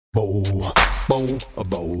bow, bow, a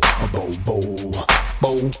bow, a bow, bow,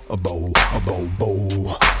 bow, a bow, a bow,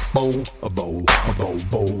 bow, bow, a bow, a bow,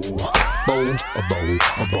 bow, bow, a bow,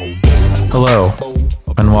 a bow, bow. Hello,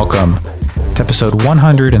 and welcome to episode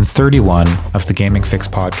 131 of the Gaming Fix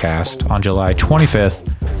podcast on July 25th,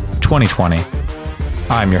 2020.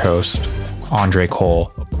 I'm your host, Andre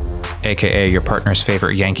Cole, aka your partner's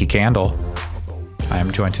favorite Yankee Candle. I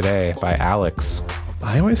am joined today by Alex.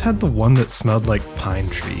 I always had the one that smelled like pine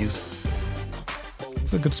trees.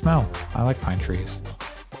 It's a good smell. I like pine trees.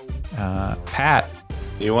 Pat.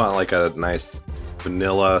 You want like a nice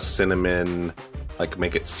vanilla, cinnamon, like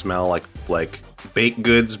make it smell like baked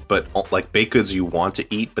goods, but like baked goods you want to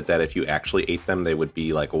eat, but that if you actually ate them, they would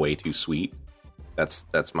be like way too sweet. That's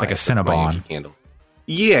my like a Cinnabon Yankee Candle.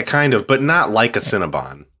 Yeah, kind of, but not like a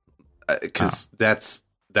Cinnabon, because that's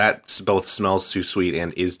both smells too sweet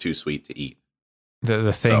and is too sweet to eat.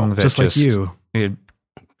 The thing that just like you, it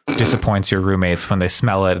disappoints your roommates when they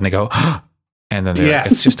smell it and they go, and then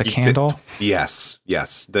it's just a candle. Yes.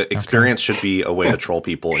 The experience should be a way to troll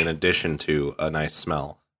people in addition to a nice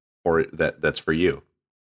smell, or that's for you.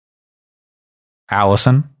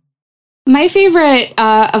 Allison? My favorite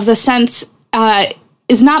of the scents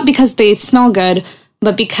is not because they smell good,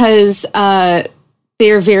 but because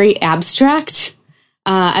they are very abstract.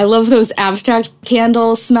 I love those abstract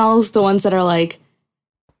candle smells, the ones that are like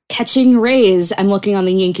catching rays. I'm looking on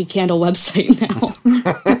the Yankee Candle website now.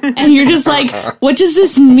 And you're just like, what does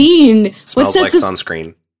this mean? Smells like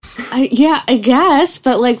sunscreen. Yeah, I guess,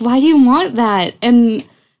 but like, why do you want that? And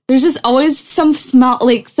there's just always some smell,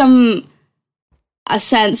 like a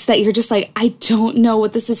sense that you're just like, I don't know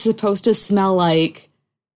what this is supposed to smell like.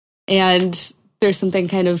 And there's something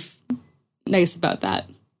kind of nice about that.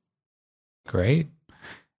 Great.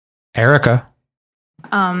 Erica?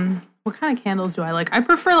 What kind of candles do I like? I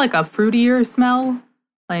prefer like a fruitier smell,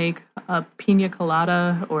 like a pina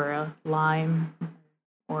colada or a lime,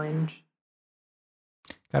 orange.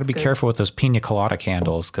 Got to be careful with those pina colada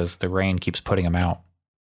candles because the rain keeps putting them out.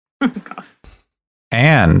 God.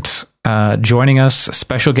 And joining us, a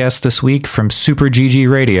special guest this week from Super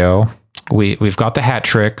GG Radio. We've got the hat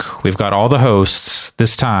trick. We've got all the hosts.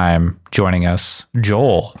 This time, joining us,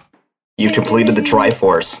 Joel. You've completed the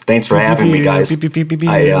Triforce. Thanks for having me, guys.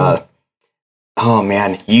 Oh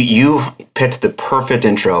man, you picked the perfect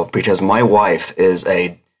intro because my wife is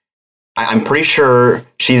I'm pretty sure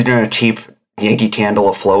she's going to keep Yankee Candle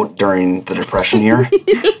afloat during the Depression year.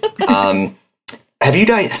 Have you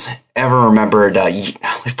guys ever remembered, like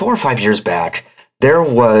 4 or 5 years back, there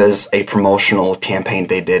was a promotional campaign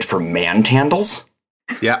they did for man candles?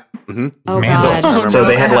 Yeah. Mm-hmm. Oh God! So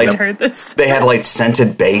they had like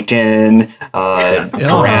scented bacon,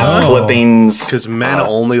 grass clippings. Because men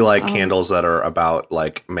only like candles that are about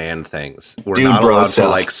like man things. We're not bro allowed stuff. to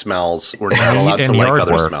like smells. We're not allowed to like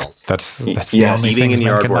other work. smells. That's the Yes. only Eating things in men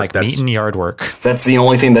yard can work, like. Meat and yard work. That's the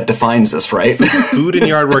only thing that defines us, right? Food and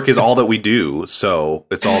yard work is all that we do, so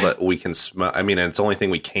it's all that we can smell. I mean, it's the only thing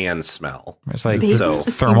we can smell. It's like So-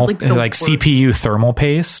 thermal, like the like worst. CPU thermal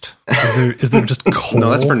paste. is there just coal? No,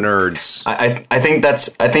 that's for nerds.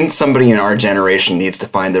 I think somebody in our generation needs to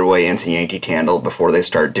find their way into Yankee Candle before they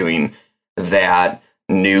start doing that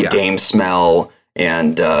new game smell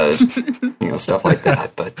and stuff like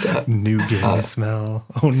that. But new game smell.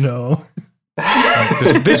 Oh no!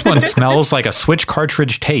 This one smells like a Switch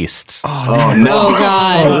cartridge tastes. oh no!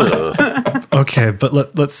 Oh God! Okay,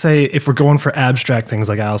 but let's say if we're going for abstract things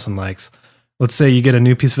like Allison likes, let's say you get a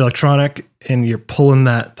new piece of electronic and you're pulling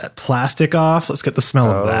that plastic off. Let's get the smell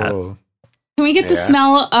of that. Can we get the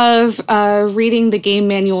smell of reading the game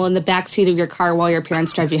manual in the backseat of your car while your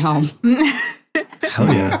parents drive you home?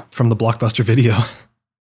 Hell yeah! From the Blockbuster video.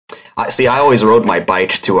 I always rode my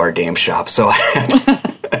bike to our game shop, so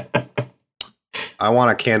I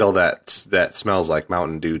want a candle that smells like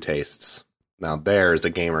Mountain Dew tastes. Now there's a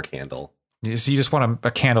gamer candle. So you just want a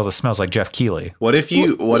candle that smells like Jeff Keighley. What if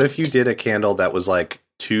you did a candle that was like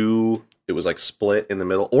it was like split in the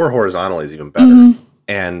middle, or horizontally is even better. Mm-hmm.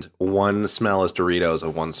 And one smell is Doritos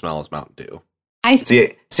and one smell is Mountain Dew.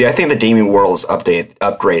 see. I think the gaming world is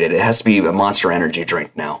upgraded. It has to be a Monster Energy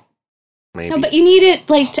drink now. Maybe. No, but you need it,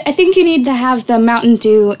 I think you need to have the Mountain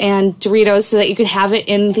Dew and Doritos so that you could have it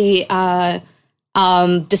in the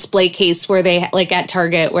display case where they, like at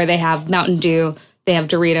Target, where they have Mountain Dew, they have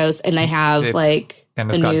Doritos, and they have And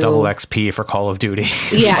it's got double XP for Call of Duty.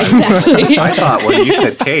 Yeah, exactly. I thought when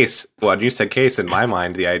you said case, in my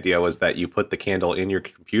mind, the idea was that you put the candle in your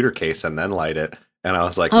computer case and then light it. And I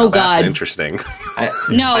was like, Oh, that's God. interesting.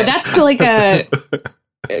 No, that's like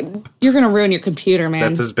you're going to ruin your computer, man.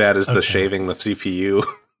 That's as bad as the shaving the CPU.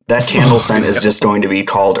 that candle scent is just going to be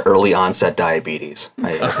called early onset diabetes.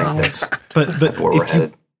 I think that's But where we're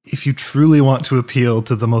headed. if you truly want to appeal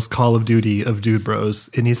to the most Call of Duty of dude bros,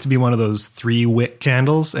 it needs to be one of those 3-wick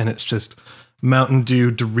candles, and it's just Mountain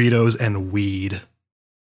Dew, Doritos, and weed.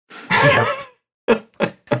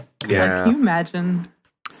 Yeah. Can you imagine?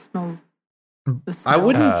 It smells. The smell. I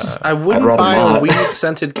wouldn't I'd rather buy a not. weed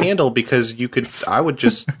scented candle because I would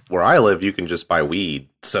just where I live you can just buy weed.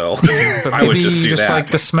 So But I would maybe just you do just that.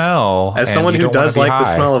 like the smell. As and someone you who don't wanna does be like the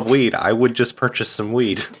high. smell of weed, I would just purchase some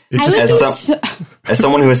weed. I would As be some- so- As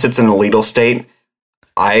someone who sits in a legal state,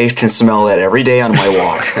 I can smell that every day on my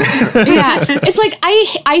walk. yeah, it's like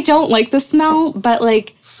I don't like the smell, but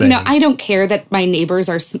like Same. I don't care that my neighbors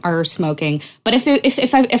are smoking. But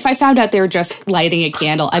if I found out they were just lighting a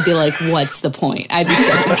candle, I'd be like, what's the point? I'd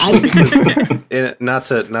be so mad. And not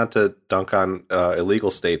to dunk on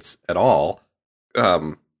illegal states at all,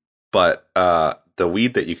 but the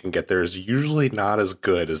weed that you can get there is usually not as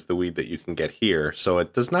good as the weed that you can get here. So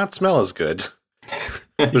it does not smell as good.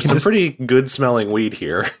 There's some pretty good smelling weed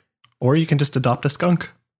here. Or you can just adopt a skunk.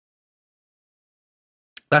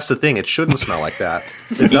 That's the thing. It shouldn't smell like that.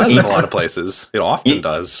 It does in a lot of places. It often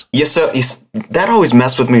does. Yes, so that always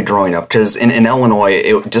messed with me growing up because in Illinois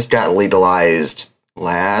it just got legalized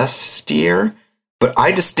last year, but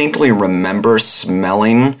I distinctly remember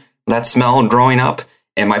smelling that smell growing up,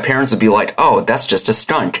 and my parents would be like, "Oh, that's just a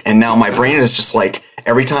skunk," and now my brain is just like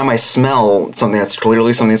every time I smell something that's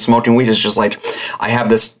clearly something that's smoking weed, is just like I have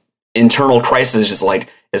this internal crisis, just like,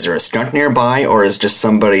 is there a skunk nearby, or is just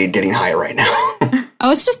somebody getting high right now? Oh,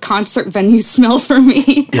 it's just concert venue smell for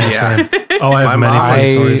me. Yeah. Oh, I have My many mom-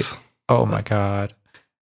 funny stories. Oh my god.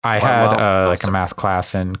 I Wow, had wow. like a math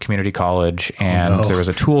class in community college, and no. there was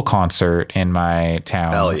a Tool concert in my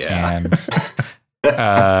town. Hell yeah. And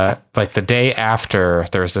like the day after,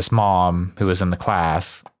 there was this mom who was in the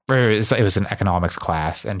class. It was an economics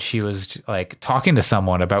class, and she was like talking to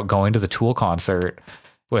someone about going to the Tool concert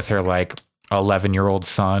with her like 11-year-old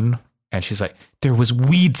son, and she's like, "There was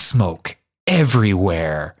weed smoke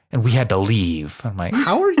everywhere, and we had to leave." I'm like,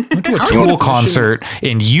 How are you? went to a Tool concert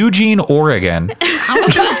in Eugene, Oregon.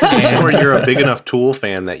 Or you're a big enough Tool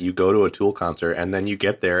fan that you go to a Tool concert and then you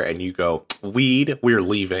get there and you go, weed, we're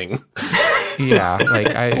leaving. Yeah,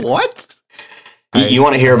 like What? You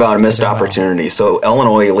want to hear about a missed I don't know. opportunity. So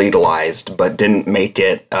Illinois legalized, but didn't make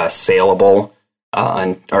it saleable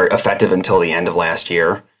or effective until the end of last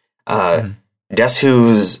year. Guess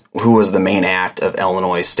who was the main act of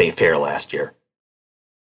Illinois State Fair last year?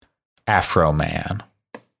 Afro Man.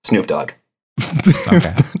 Snoop Dogg.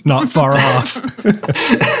 Okay. Not far off.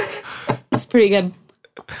 It's pretty good.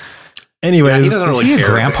 Anyways, He doesn't really he a care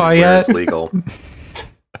grandpa where yet? it's legal.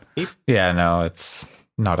 Yeah, no, it's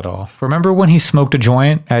not at all. Remember when he smoked a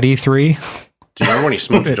joint at E3? Do you remember when he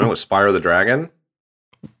smoked a joint with Spyro the Dragon?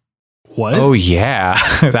 what? Oh yeah,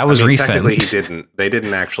 that was recent. Technically, he didn't. They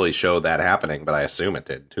didn't actually show that happening, but I assume it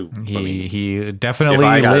did too. He definitely if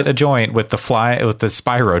I got- lit a joint with the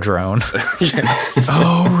Spyro drone.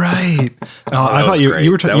 Oh, right. Oh, I that thought was you great.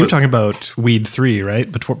 were That you were was- talking about Weed 3,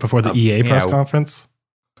 right? Before the EA press yeah. conference.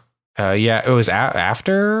 Yeah, it was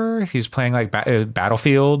after he was playing like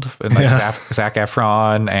Battlefield and like Yeah. Zac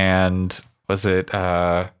Efron, and was it?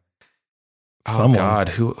 Oh Someone. God,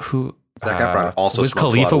 who? Zac Efron also Wiz smokes a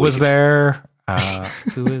lot Khalifa of was weed. there.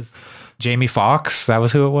 Who was Jamie Foxx? That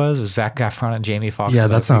was who it was. It was Zac Efron and Jamie Foxx. Yeah, Were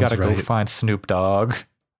that like, sounds We gotta go right. find Snoop Dogg,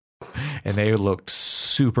 and they looked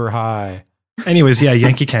super high. Anyways, yeah,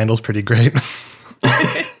 Yankee Candle's pretty great.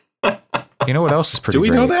 You know what else is pretty? Do we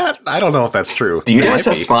great? know that? I don't know if that's true. Do you It guys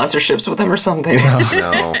might have be. sponsorships with them or something?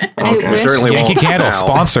 No. I Okay. wish. Certainly Yankee won't Candle now.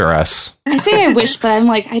 sponsor us. I say I wish, but I'm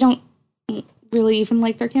like, I don't really even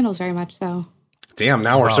like their candles very much. So Damn,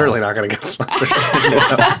 now we're Wow. certainly not going to get sponsored.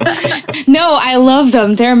 no, I love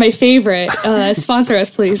them. They're my favorite. Sponsor us,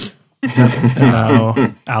 please. And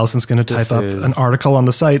now Allison's going to type This up is- an article on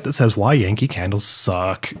the site that says why Yankee Candles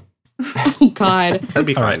suck. Oh God, That'd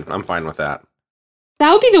be fine. I'm fine with that.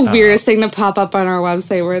 that would be the weirdest thing to pop up on our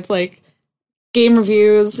website, where it's like game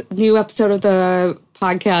reviews, new episode of the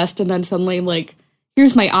podcast, and then suddenly like,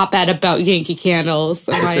 here's my op-ed about Yankee Candles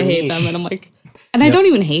and why I It's a hate niche. them, and I'm like, and I don't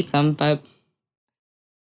even hate them, but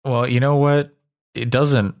Well, you know what? It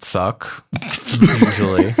doesn't suck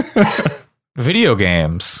usually. Video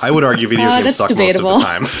games I would argue video games that's suck debatable. most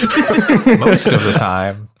of the time. most of the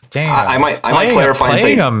time. Damn, I might Playing- clarify and say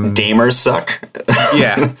playing 'em- gamers suck.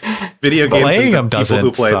 Yeah. Video games Playing and the them people doesn't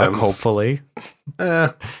who play suck. them. Hopefully, Eh,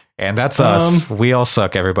 and that's us. We all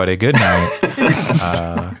suck. Everybody. Good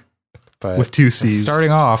night. But With two C's.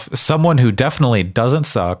 starting off, someone who definitely doesn't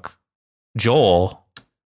suck, Joel.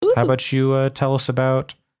 How about you tell us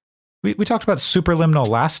about We talked about Superliminal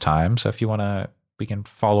last time, so if you want to, we can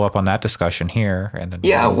follow up on that discussion here. And then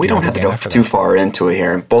we don't have to go too far into it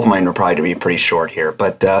here. Both of mine are probably to be pretty short here,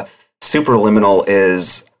 but Superliminal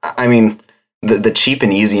is, I mean, the cheap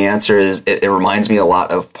and easy answer is it reminds me a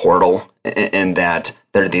lot of Portal in that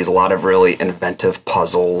there are these a lot of really inventive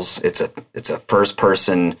puzzles. It's a first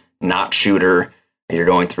person not shooter. You're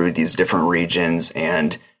going through these different regions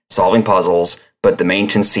and solving puzzles, but the main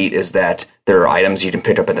conceit is that there are items you can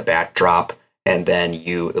pick up in the backdrop, and then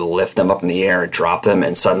you lift them up in the air and drop them,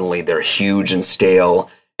 and suddenly they're huge in scale.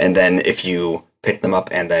 And then if you pick them up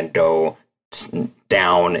and then go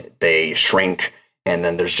down, they shrink. And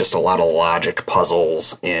then there's just a lot of logic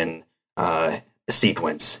puzzles in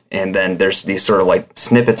sequence. And then there's these sort of like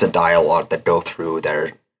snippets of dialogue that go through that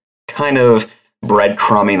are kind of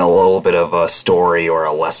breadcrumbing a little bit of a story or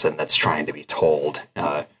a lesson that's trying to be told.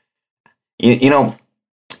 You know,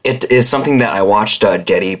 it is something that I watched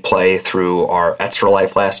Getty play through our Extra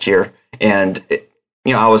Life last year. And,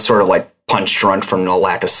 I was sort of like punch drunk from the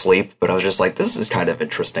lack of sleep, but I was just like, this is kind of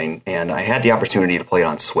interesting. And I had the opportunity to play it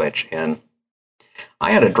on Switch, and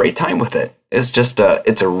I had a great time with it. It's just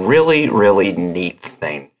it's a really, really neat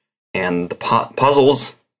thing. And the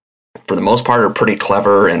puzzles, for the most part, are pretty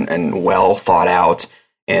clever and well thought out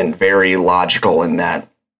and very logical in that,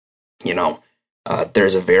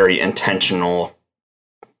 there's a very intentional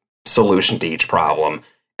solution to each problem.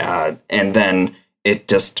 And then it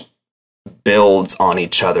just builds on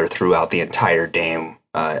each other throughout the entire game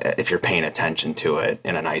if you're paying attention to it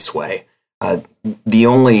in a nice way. The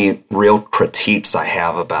only real critiques I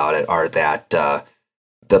have about it are that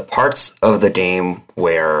the parts of the game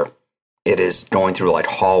where it is going through like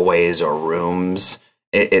hallways or rooms,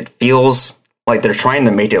 it feels like they're trying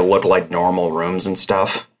to make it look like normal rooms and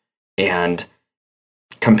stuff. And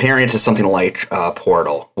comparing it to something like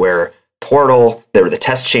Portal, where Portal, there were the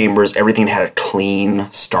test chambers, everything had a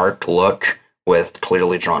clean, stark look with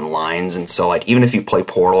clearly drawn lines. And so like even if you play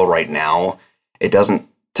Portal right now,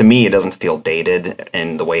 to me, it doesn't feel dated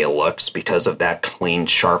in the way it looks because of that clean,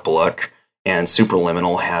 sharp look. And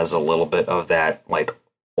Superliminal has a little bit of that like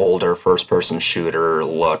older first-person shooter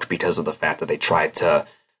look because of the fact that they tried to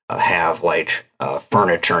have like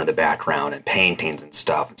furniture in the background and paintings and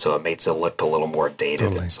stuff. And so it makes it look a little more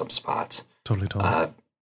dated in some spots. Totally.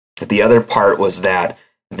 The other part was that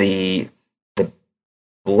the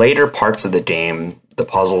later parts of the game, the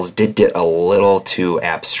puzzles did get a little too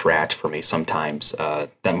abstract for me sometimes.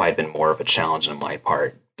 That might have been more of a challenge on my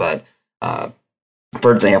part. But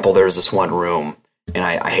for example, there's this one room, and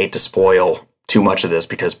I hate to spoil too much of this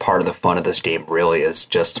because part of the fun of this game really is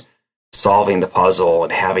just solving the puzzle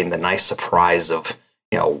and having the nice surprise of,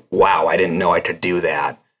 wow, I didn't know I could do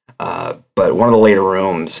that. But one of the later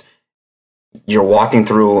rooms, you're walking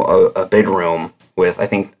through a big room with, I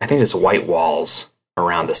think it's white walls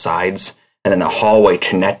around the sides, and then a hallway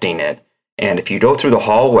connecting it. And if you go through the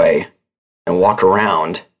hallway and walk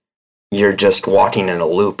around, you're just walking in a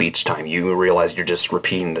loop each time. You realize you're just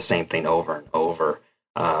repeating the same thing over and over.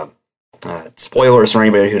 Spoilers for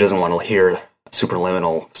anybody who doesn't want to hear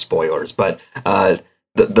Superliminal spoilers, but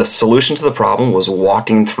the solution to the problem was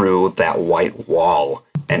walking through that white wall,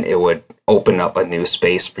 and it would open up a new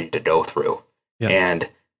space for you to go through. Yeah. And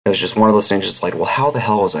it was just one of those things, just like, well, how the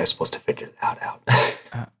hell was I supposed to figure that out?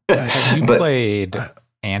 Have you played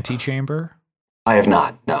Antichamber? I have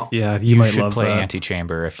not, no. Yeah, you might love play that.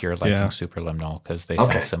 Antichamber if you're liking Superliminal, because they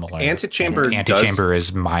sound similar. Antichamber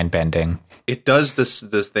is mind-bending. It does this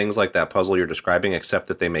things like that puzzle you're describing, except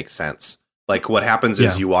that they make sense. Like what happens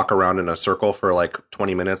is you walk around in a circle for like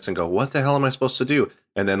 20 minutes and go, what the hell am I supposed to do?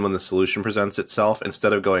 And then when the solution presents itself,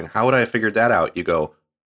 instead of going, how would I have figured that out? You go,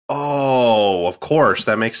 oh, of course,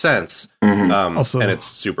 that makes sense. Mm-hmm. And it's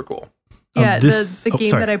super cool. Yeah, the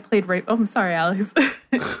game that I played I'm sorry, Alex.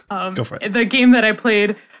 Go for it. The game that I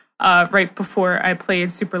played right before I played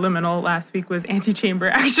Superliminal last week was Antichamber,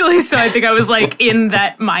 actually. So I think I was like in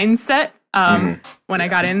that mindset when I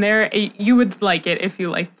got in there. You would like it if you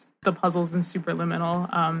liked the puzzles in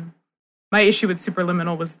Superliminal. My issue with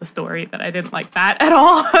Superliminal was the story, that I didn't like that at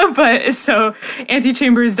all. But so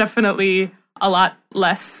Antichamber is definitely a lot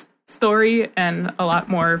less story and a lot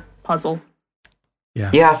more puzzle.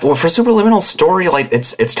 Yeah. Well, for Superliminal story, like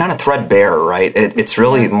it's kind of threadbare, right? It's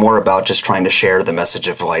really more about just trying to share the message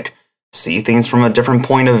of like see things from a different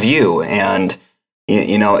point of view, and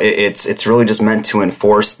it's really just meant to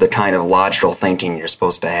enforce the kind of logical thinking you're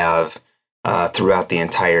supposed to have throughout the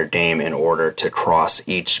entire game in order to cross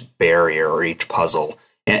each barrier or each puzzle.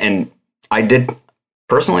 And I did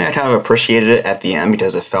personally, I kind of appreciated it at the end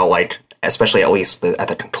because it felt like especially at least at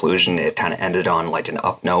the conclusion, it kind of ended on like an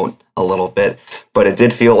up note a little bit. But it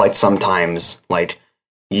did feel like sometimes like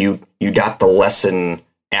you got the lesson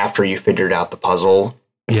after you figured out the puzzle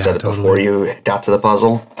instead of before you got to the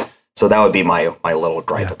puzzle. So that would be my little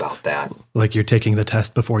gripe about that. Like you're taking the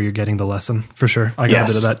test before you're getting the lesson, for sure. I got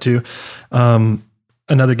a bit of that too.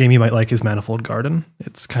 Another game you might like is Manifold Garden.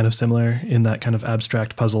 It's kind of similar in that kind of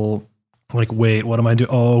abstract puzzle, like, wait, what am I doing?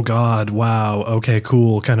 Oh God, wow, okay,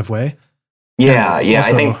 cool kind of way. Yeah, and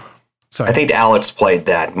yeah. also, I think Alex played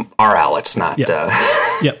that. Our Alex, not. Yeah.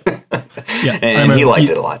 And he liked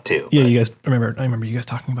it a lot too. Yeah, you guys I remember you guys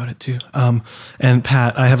talking about it too. And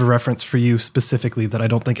Pat, I have a reference for you specifically that I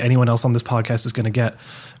don't think anyone else on this podcast is going to get.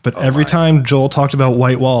 But every time Joel talked about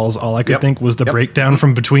white walls, all I could think was the breakdown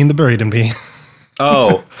from Between the Buried and Me.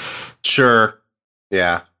 Oh, sure.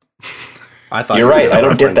 Yeah. I thought you're right. I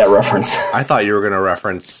don't get that reference. I thought you were going to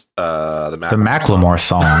reference the Macklemore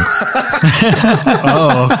song.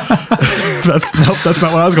 Oh, that's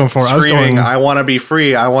not what I was going for. Screaming, I want to be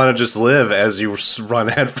free. I want to just live, as you run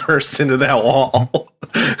headfirst into that wall.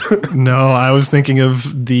 No, I was thinking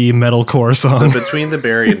of the metalcore song. The Between the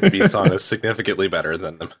Buried and Me song is significantly better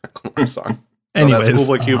than the Macklemore song. Anyways, that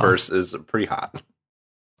Schoolboy Q verse is pretty hot.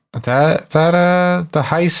 The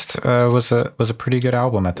Heist was a pretty good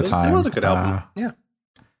album at the time. It was a good album. Yeah.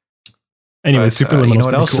 Anyway, Superliminal. You know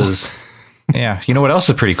what else is? Yeah, you know what else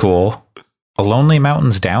is pretty cool? A Lonely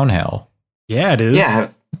Mountains Downhill. Yeah, it is. Yeah.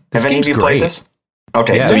 Have any of you played this?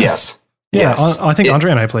 Okay, so yes. Yeah, I think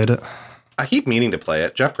Andre and I played it. I keep meaning to play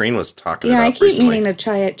it. Jeff Green was talking about it. Yeah, I keep meaning to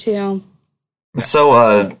try it too.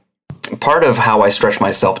 So, part of how I stretch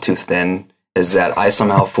myself too thin is that I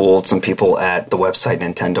somehow fooled some people at the website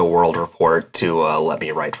Nintendo World Report to let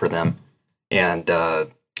me write for them. And I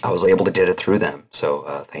was able to get it through them.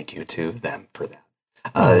 So thank you to them for that.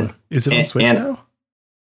 Is it on Switch now?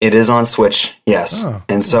 It is on Switch, yes. Oh.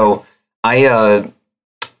 And so somebody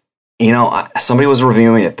was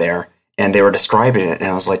reviewing it there, and they were describing it, and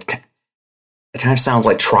I was like, it kind of sounds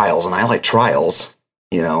like Trials, and I like Trials,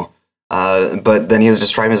 but then he was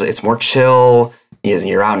describing it as it's more chill.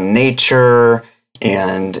 You're out in nature,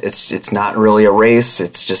 and it's not really a race.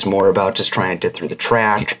 It's just more about just trying to get through the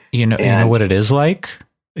track. You know what it is like?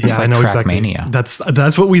 It's like I know Trackmania. Exactly.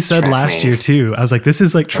 That's what we said last year too. I was like, this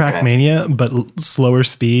is like Trackmania, but slower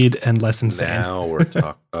speed and less insane. Now we're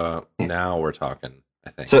talking. I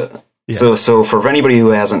think so. For anybody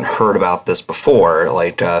who hasn't heard about this before,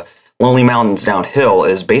 like Lonely Mountains Downhill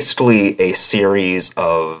is basically a series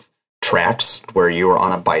of tracks where you are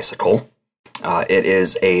on a bicycle. It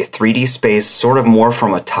is a 3D space, sort of more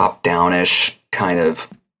from a top-down-ish kind of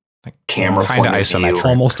camera point of view.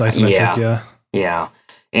 Almost isometric, yeah.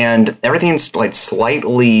 And everything's like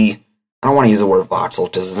slightly, I don't want to use the word voxel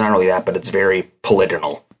because it's not really that, but it's very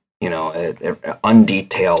polygonal,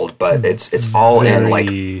 undetailed, but it's all in like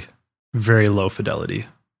very low fidelity.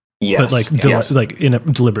 Yes. But like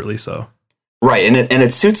deliberately so. Right, and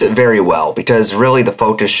it suits it very well because really the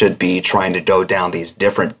focus should be trying to go down these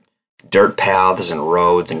different dirt paths and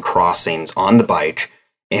roads and crossings on the bike,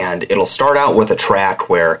 and it'll start out with a track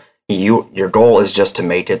where your goal is just to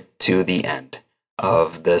make it to the end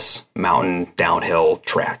of this mountain downhill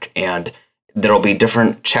track, and there'll be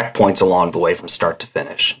different checkpoints along the way from start to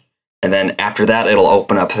finish. And then after that, it'll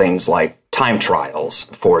open up things like time trials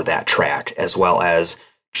for that track, as well as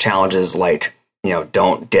challenges like,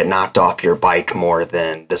 don't get knocked off your bike more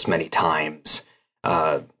than this many times.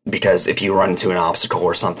 Because if you run into an obstacle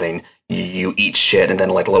or something, you eat shit, and then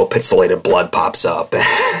like a little pixelated blood pops up.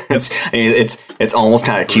 It's almost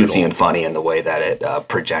kind of cutesy and funny in the way that it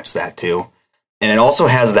projects that too. And it also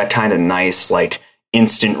has that kind of nice like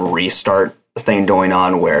instant restart thing going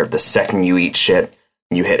on, where the second you eat shit,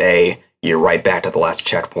 you hit A, you're right back to the last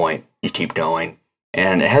checkpoint. You keep going,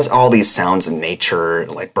 and it has all these sounds in nature,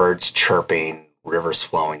 like birds chirping, rivers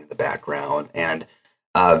flowing in the background, and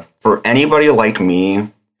for anybody like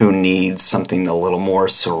me who needs something a little more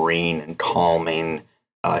serene and calming,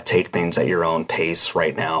 take things at your own pace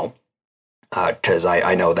right now, because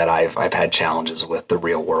I know that I've had challenges with the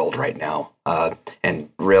real world right now, and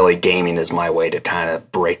really gaming is my way to kind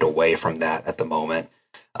of break away from that at the moment.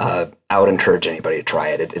 I would encourage anybody to try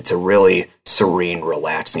it. It's a really serene,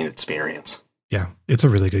 relaxing experience. Yeah, it's a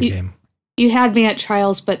really good game. You had me at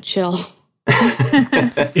Trials, but chill.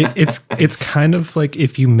 It's kind of like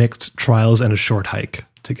if you mixed Trials and a Short Hike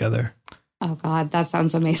together. Oh God, that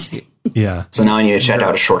sounds amazing. Yeah. So now I need to check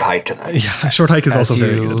out a Short Hike tonight. Yeah, a Short Hike is also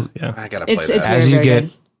very good. Yeah, I gotta play that. It's very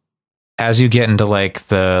good. as you get into like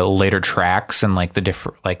the later tracks and like the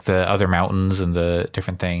different, like the other mountains and the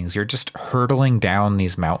different things, you're just hurtling down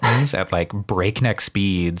these mountains at like breakneck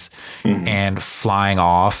speeds and flying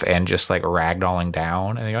off and just like ragdolling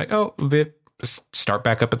down. And you're like, oh, start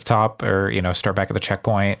back up at the top, or, you know, start back at the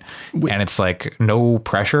checkpoint. And it's like no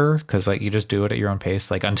pressure because like you just do it at your own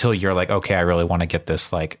pace, like until you're like, okay, I really want to get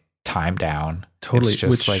this like time down. Totally. It's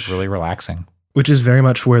just like really relaxing. Which is very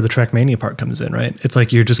much where the Trackmania part comes in, right? It's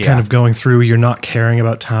like you're just kind of going through, you're not caring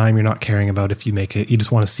about time, you're not caring about if you make it, you just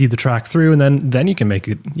want to see the track through, and then you can make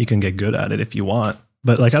it, you can get good at it if you want.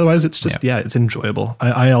 But like otherwise it's just, it's enjoyable.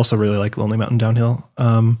 I also really like Lonely Mountain Downhill.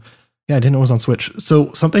 I didn't know it was on Switch.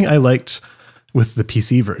 So something I liked with the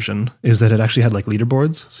PC version is that it actually had like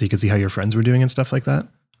leaderboards, so you could see how your friends were doing and stuff like that.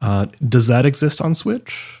 Does that exist on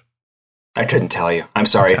Switch? I couldn't tell you. I'm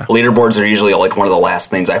sorry. Okay. Leaderboards are usually like one of the last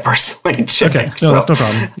things I personally check. Okay, no, that's no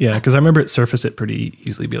problem. Yeah, because I remember at Surface it pretty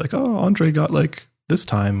easily be like, oh, Andre got like this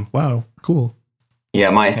time. Wow, cool.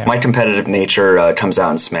 Yeah, my competitive nature comes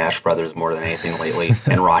out in Smash Brothers more than anything lately,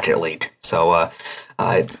 and Rocket League. So,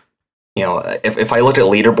 you know, if I look at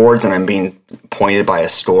leaderboards and I'm being pointed by a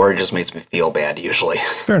score, it just makes me feel bad usually.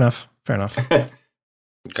 Fair enough.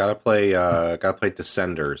 Gotta play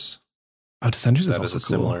Descenders. Oh, Descenders that is also a cool.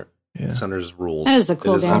 Similar. Yeah. Descenders rules. That is a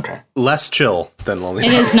cool game. Okay. Less chill than Lonely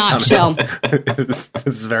Mountain. It is not chill.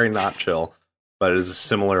 It's very not chill, but it is a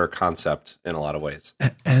similar concept in a lot of ways.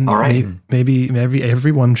 And all right. maybe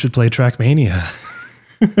everyone should play Trackmania.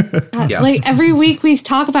 Yes. Like every week we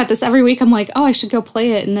talk about this. Every week I'm like, oh, I should go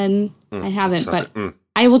play it, and then I haven't. But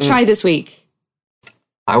I will try this week.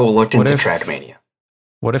 I will look into Trackmania.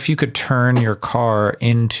 What if you could turn your car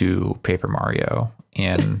into Paper Mario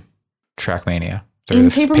in Trackmania? In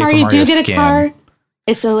Paper Mario, you do get a car.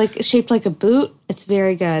 It's shaped like a boot. It's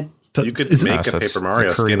very good. So you could make a Paper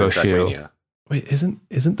Mario skin in Trackmania. Wait,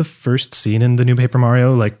 isn't the first scene in the new Paper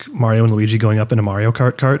Mario like Mario and Luigi going up in a Mario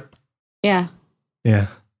Kart cart? Yeah. Yeah.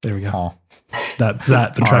 There we go. Oh. That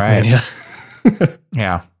the Trackmania. Right.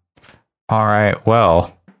 Yeah. All right.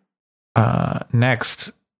 Well,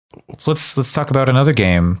 next, let's talk about another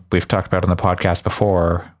game we've talked about on the podcast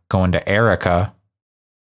before. Going to Erica.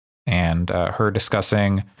 And her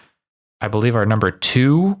discussing, I believe, our number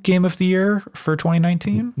 2 game of the year for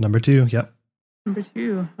 2019. Number 2, yep. Number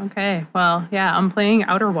 2. Okay. Well, yeah, I'm playing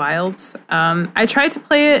Outer Wilds. I tried to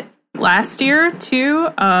play it last year too,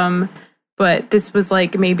 but this was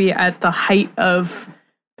like maybe at the height of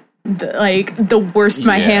the worst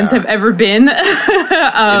my hands have ever been.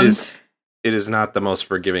 It is not the most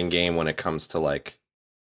forgiving game when it comes to like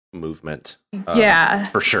movement.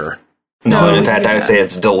 For sure. No, in fact, I would say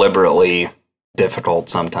it's deliberately difficult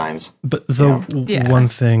sometimes. But one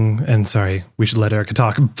thing, and sorry, we should let Erica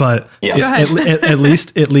talk, but yes. at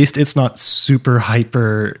least it's not super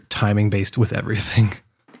hyper timing based with everything.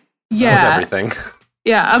 Yeah. With everything.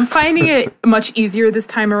 Yeah, I'm finding it much easier this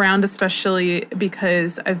time around, especially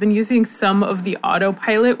because I've been using some of the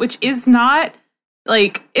autopilot, which is not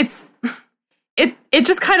like it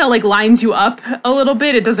just kind of like lines you up a little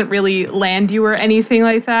bit. It doesn't really land you or anything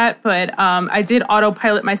like that. But I did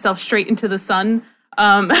autopilot myself straight into the sun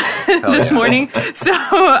this morning. So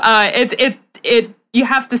you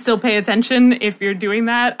have to still pay attention if you're doing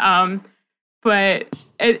that. But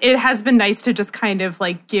it has been nice to just kind of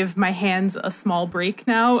like give my hands a small break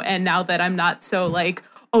now. And now that I'm not so like,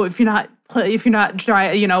 oh, if you're not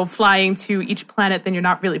flying to each planet, then you're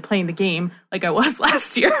not really playing the game like I was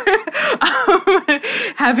last year.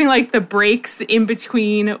 Having like the breaks in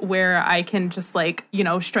between where I can just like,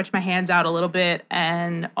 stretch my hands out a little bit.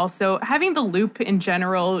 And also having the loop in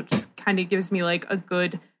general just kind of gives me like a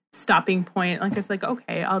good stopping point. Like it's like,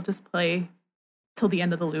 okay, I'll just play till the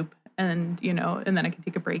end of the loop and then I can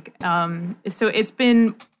take a break. So it's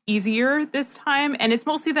been easier this time, and it's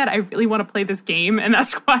mostly that I really want to play this game, and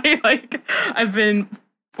that's why like I've been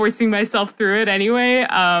forcing myself through it anyway.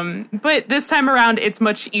 But this time around it's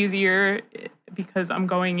much easier because I'm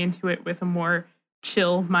going into it with a more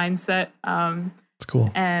chill mindset. It's cool,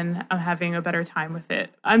 and I'm having a better time with it.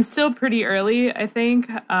 I'm still pretty early, I think.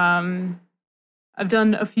 I've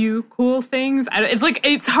done a few cool things.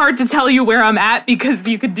 It's hard to tell you where I'm at because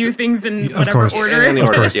you could do things in whatever order. In any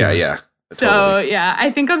order. Yeah. So, totally. Yeah,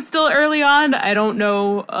 I think I'm still early on. I don't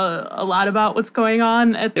know a lot about what's going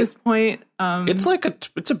on at this point.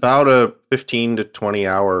 It's about a 15 to 20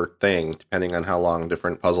 hour thing, depending on how long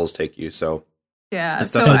different puzzles take you. So, yeah.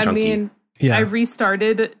 It's definitely chunky. I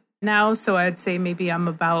restarted now, so I'd say maybe I'm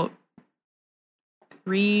about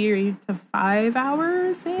 3 to 5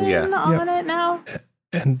 hours in on it now.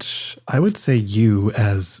 And I would say you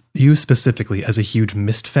specifically as a huge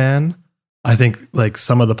Myst fan, I think like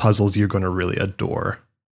some of the puzzles you're going to really adore.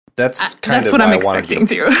 That's what I'm expecting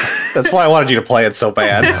to. That's why I wanted you to play it so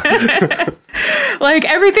bad. Like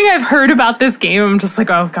everything I've heard about this game, I'm just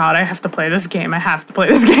like, oh god, I have to play this game. I have to play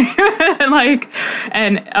this game.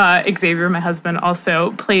 and Xavier, my husband,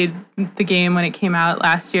 also played the game when it came out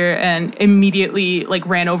last year, and immediately like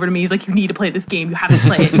ran over to me. He's like, "You need to play this game. You have to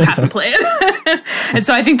play it. You have to play it." And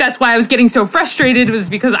so I think that's why I was getting so frustrated, was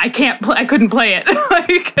because I couldn't play it.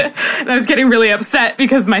 And I was getting really upset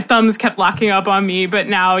because my thumbs kept locking up on me. But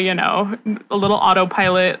now, a little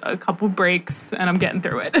autopilot, a couple breaks, and I'm getting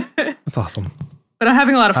through it. That's awesome. But I'm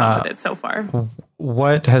having a lot of fun with it so far.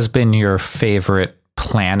 What has been your favorite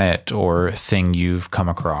planet or thing you've come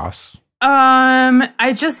across?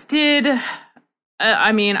 I just did.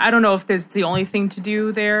 I don't know if there's the only thing to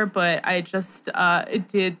do there, but I just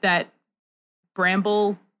did that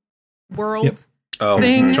Bramble World. Yep.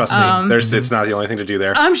 Thing. Trust me, it's not the only thing to do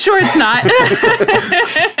there. I'm sure it's not.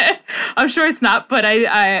 I'm sure it's not. But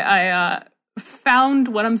I found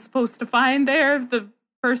what I'm supposed to find there the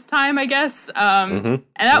first time, I guess. And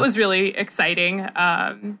that was really exciting.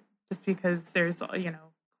 Just because there's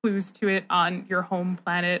clues to it on your home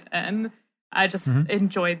planet, and I just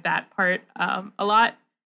enjoyed that part a lot.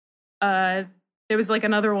 There was like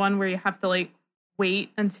another one where you have to like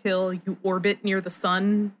wait until you orbit near the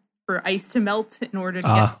sun for ice to melt in order to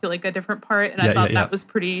get to like a different part, and I thought that was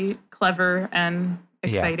pretty clever and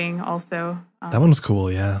exciting also. That one was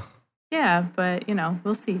cool, yeah. Yeah, but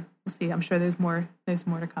we'll see. I'm sure there's more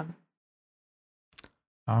to come.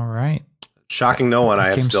 All right. Shocking no one, I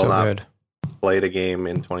have still so not good. played a game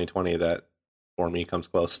in 2020 that for me comes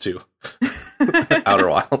close to Outer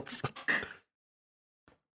Wilds.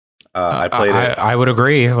 I played it. I would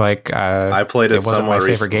agree. Like I played it. It wasn't my favorite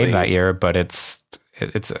recently. game that year, but it's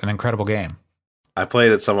an incredible game. I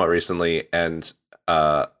played it somewhat recently and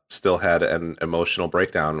still had an emotional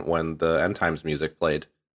breakdown when the End Times music played.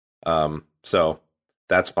 So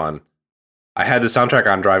that's fun. I had the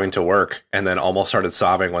soundtrack on driving to work and then almost started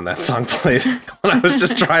sobbing when that song played when I was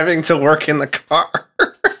just driving to work in the car.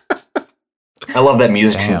 I love that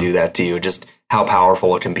music can do that to you, just how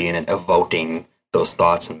powerful it can be in evoking those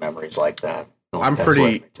thoughts and memories like that. I'm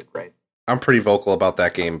pretty vocal about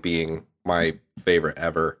that game being my favorite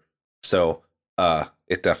ever. So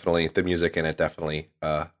the music in it definitely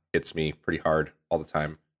hits me pretty hard all the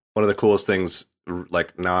time. One of the coolest things,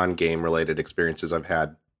 like non-game related experiences I've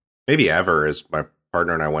had maybe ever, is my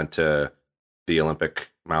partner and I went to the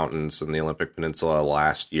Olympic Mountains and the Olympic Peninsula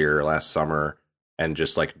last summer, and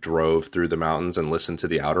just like drove through the mountains and listened to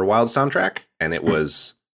the Outer Wilds soundtrack, and it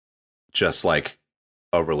was just like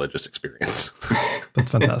a religious experience.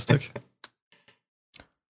 That's fantastic.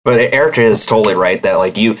 But Erica is totally right that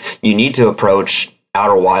like you need to approach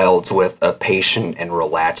Outer Wilds with a patient and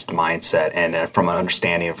relaxed mindset, and from an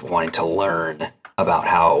understanding of wanting to learn about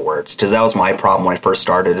how it works. Because that was my problem when I first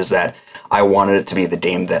started, is that I wanted it to be the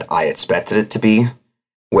game that I expected it to be,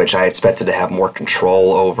 which I expected to have more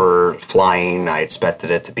control over flying. I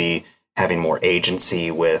expected it to be having more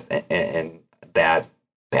agency with and that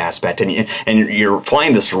aspect. And you're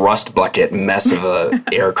flying this rust bucket mess of a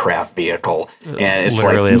aircraft vehicle, and it's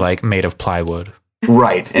literally like made of plywood.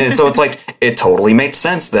 Right. And so it's like, it totally makes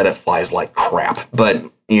sense that it flies like crap. But,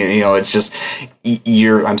 it's just,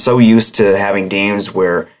 I'm so used to having games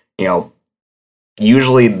where,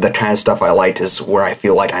 usually the kind of stuff I liked is where I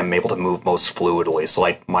feel like I'm able to move most fluidly. So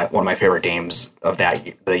like one of my favorite games of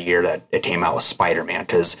the year that it came out was Spider-Man,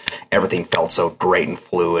 because everything felt so great and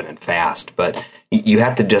fluid and fast. But you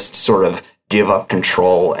have to just sort of give up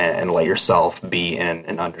control and let yourself be in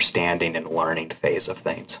an understanding and learning phase of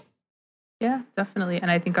things. Yeah, definitely. And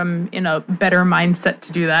I think I'm in a better mindset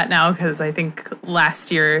to do that now, because I think last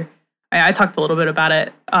year, I talked a little bit about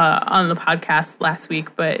it on the podcast last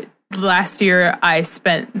week, but last year I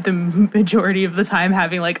spent the majority of the time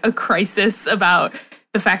having like a crisis about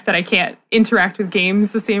the fact that I can't interact with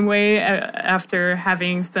games the same way after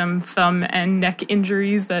having some thumb and neck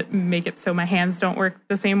injuries that make it so my hands don't work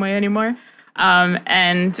the same way anymore.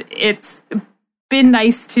 And it's been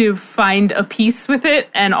nice to find a peace with it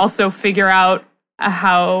and also figure out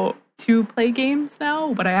how to play games now,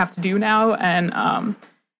 what I have to do now. And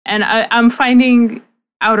I'm finding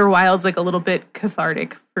Outer Wilds like a little bit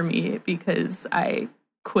cathartic for me, because I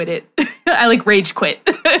quit it. I like rage quit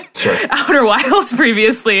Outer Wilds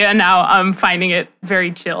previously, and now I'm finding it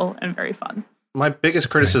very chill and very fun. My biggest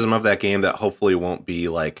criticism of that game that hopefully won't be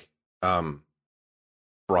like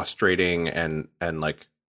frustrating and like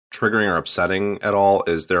triggering or upsetting at all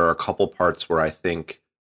is there are a couple parts where I think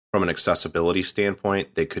from an accessibility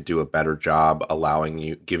standpoint they could do a better job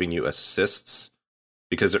giving you assists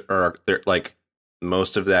because they're like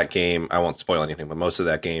most of that game, I won't spoil anything, but most of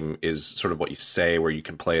that game is sort of what you say, where you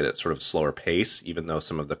can play it at sort of a slower pace, even though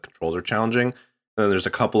some of the controls are challenging. And then there's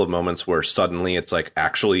a couple of moments where suddenly it's like,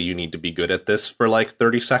 actually, you need to be good at this for like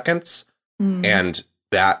 30 seconds. And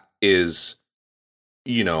that is,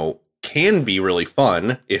 you know, can be really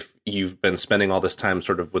fun if you've been spending all this time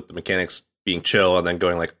sort of with the mechanics being chill and then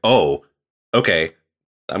going like, oh, okay,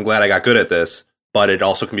 I'm glad I got good at this. But it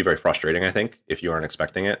also can be very frustrating, I think, if you aren't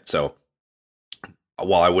expecting it. So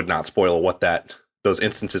while I would not spoil what those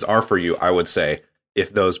instances are for you, I would say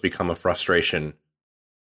if those become a frustration,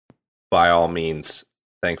 by all means,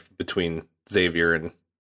 between Xavier and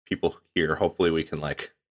people here, hopefully we can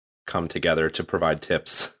like come together to provide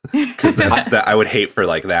tips, because that I would hate for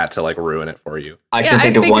like that to like ruin it for you. I can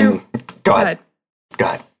think of one. Go ahead.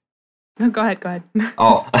 No, go ahead.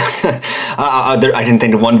 Oh, I didn't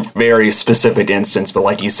think of one very specific instance, but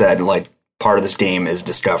like you said, like part of this game is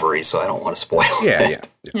discovery, so I don't want to spoil it.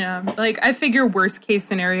 Yeah. Like I figure worst case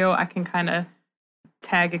scenario, I can kind of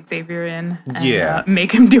tag Xavier in and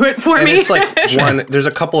make him do it for me. It's like there's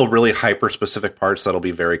a couple of really hyper specific parts that'll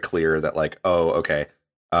be very clear that like, oh, okay.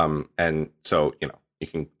 And so, you know, you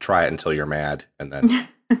can try it until you're mad, and then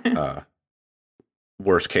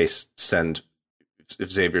worst case, if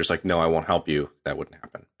Xavier's like, no, I won't help you, that wouldn't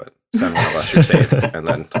happen. But send one of us, you're safe. And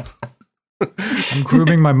then I'm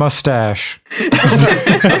grooming my mustache.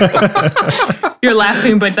 You're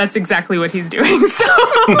laughing, but that's exactly what he's doing. So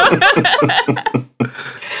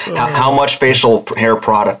how much facial hair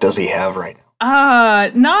product does he have right now?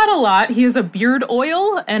 Not a lot. He has a beard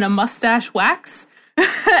oil and a mustache wax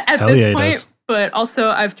at this point. But also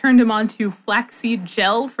I've turned him on to flaxseed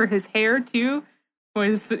gel for his hair too.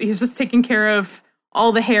 He's just taking care of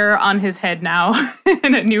all the hair on his head now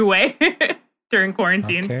in a new way during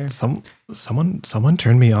quarantine. Okay. Someone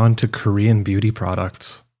turned me on to Korean beauty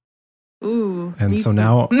products. Ooh. And so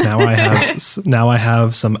now I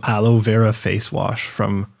have some aloe vera face wash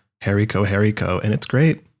from Hariko, and it's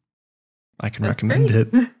great. I can recommend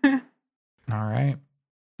it. All right.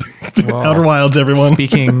 Well, Outer Wilds, everyone.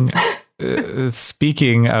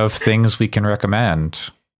 Speaking of things we can recommend,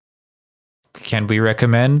 can we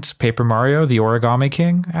recommend Paper Mario: The Origami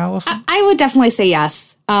King, Allison? I would definitely say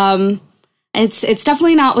yes. It's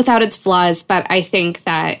definitely not without its flaws, but I think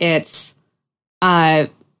that it's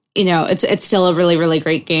it's still a really, really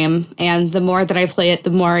great game. And the more that I play it, the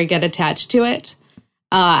more I get attached to it.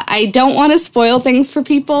 I don't want to spoil things for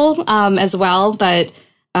people as well, but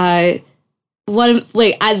there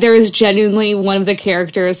is genuinely one of the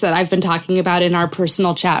characters that I've been talking about in our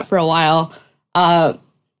personal chat for a while.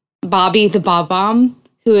 Bobby the Bob-Omb,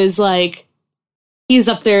 who is like, he's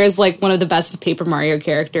up there as like one of the best Paper Mario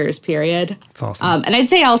characters, period. That's awesome. And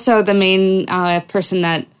I'd say also the main person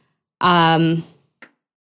that, the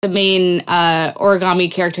main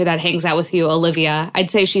origami character that hangs out with you, Olivia,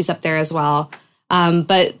 I'd say she's up there as well.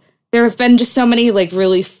 But there have been just so many like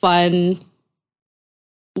really fun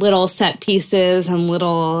little set pieces and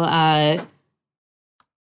little, and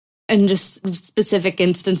just specific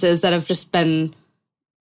instances that have just been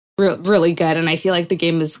really good, and I feel like the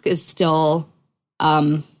game is still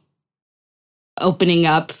opening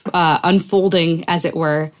up, unfolding, as it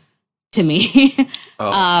were, to me.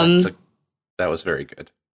 That was very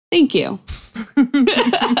good. Thank you.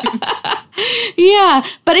 Yeah,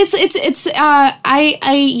 but I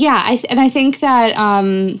think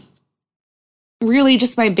that really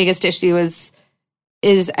just my biggest issue is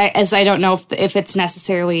I don't know if it's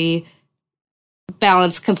necessarily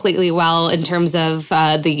balanced completely well in terms of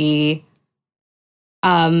the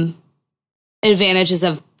advantages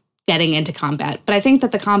of getting into combat. But I think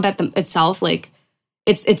that the combat itself, like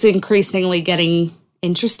it's increasingly getting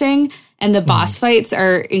interesting, and the boss fights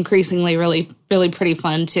are increasingly really, really pretty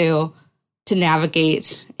fun to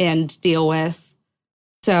navigate and deal with.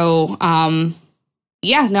 So, I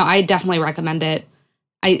definitely recommend it.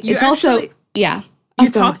 You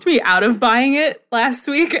talked me out of buying it last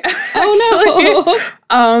week. Oh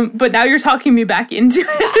no! But now you're talking me back into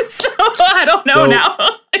it, so I don't know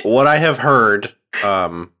now. What I have heard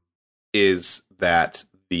is that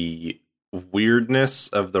the weirdness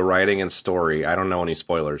of the writing and story, I don't know any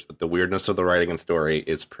spoilers, but the weirdness of the writing and story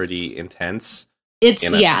is pretty intense. It's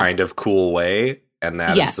in a kind of cool way, and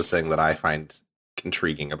that is the thing that I find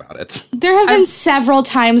intriguing about it. There have been several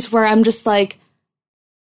times where I'm just like,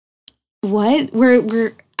 what?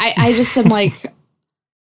 I just am like,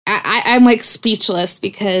 I'm like speechless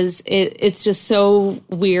because it's just so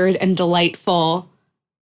weird and delightful,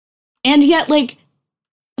 and yet like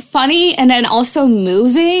funny, and then also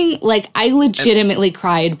moving. Like I legitimately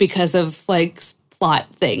cried because of like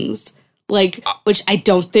plot things. like, which I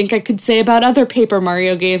don't think I could say about other Paper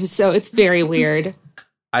Mario games. So it's very weird.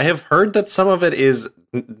 I have heard that some of it is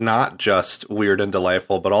not just weird and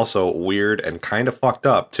delightful, but also weird and kind of fucked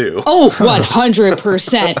up too. Oh, 100%. Which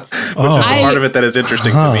is the part of it that is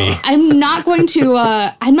interesting to me. I'm not going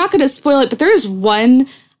to spoil it, but there is one,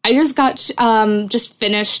 I just got, just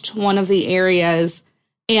finished one of the areas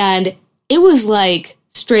and it was like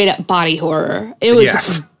straight up body horror. It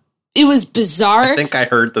was bizarre. I think I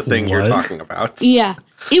heard the thing you're talking about. Yeah.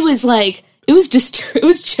 It was like, it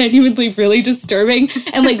was genuinely really disturbing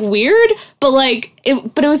and like weird, but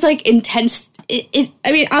it was like intense.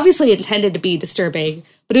 I mean, obviously intended to be disturbing,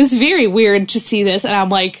 but it was very weird to see this. And I'm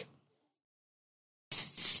like,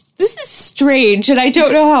 this is strange. And I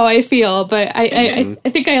don't know how I feel, but I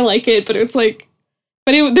think I like it, but it's like,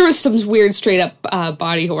 there was some weird straight up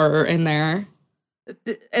body horror in there.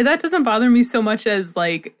 That doesn't bother me so much as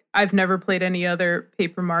like, I've never played any other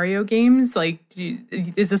Paper Mario games. Like,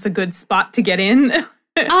 is this a good spot to get in? Yeah,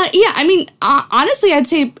 I mean, honestly, I'd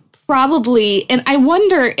say probably. And I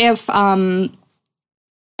wonder if I'd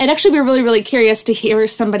actually be really, really curious to hear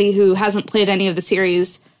somebody who hasn't played any of the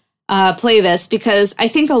series play this, because I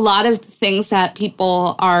think a lot of the things that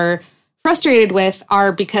people are frustrated with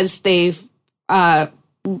are because they've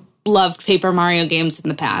loved Paper Mario games in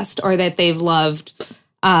the past, or that they've loved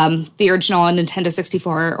the original on Nintendo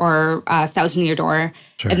 64 or Thousand Year Door.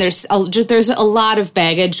 Sure. And there's a lot of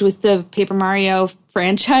baggage with the Paper Mario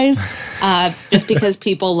franchise just because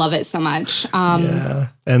people love it so much. Yeah.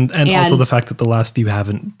 And also the fact that the last few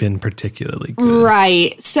haven't been particularly good.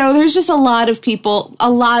 Right. So there's just a lot of people,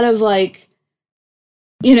 a lot of like,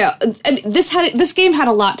 you know, I mean, this game had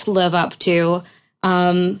a lot to live up to.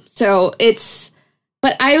 So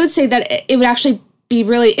but I would say that it would actually be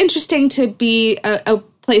really interesting to be a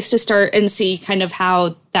place to start and see kind of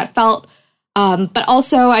how that felt. But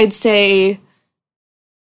also I'd say,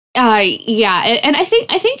 yeah. And I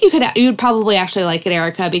think you would probably actually like it,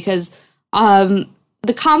 Erica, because,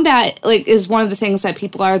 the combat like is one of the things that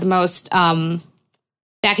people are the most,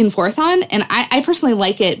 back and forth on. And I personally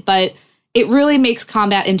like it, but it really makes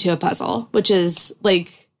combat into a puzzle, which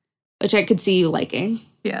I could see you liking.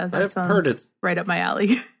 Yeah, I've heard it's right up my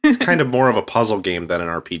alley. It's kind of more of a puzzle game than an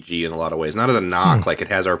RPG in a lot of ways. Not as a knock, like it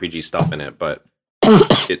has RPG stuff in it, but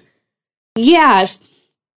yeah.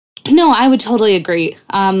 No, I would totally agree.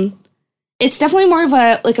 It's definitely more of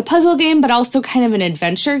a puzzle game, but also kind of an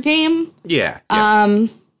adventure game. Yeah. Than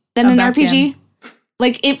an RPG.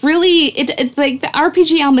 Like it's like the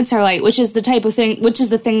RPG elements are light, which is the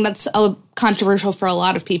thing that's controversial for a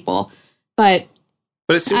lot of people, But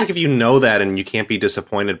it seems like if you know that and you can't be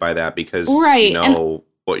disappointed by that because you know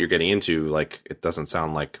what you're getting into, like it doesn't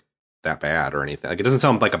sound like that bad or anything. Like it doesn't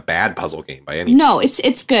sound like a bad puzzle game by any means. No,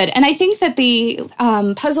 it's good. And I think that the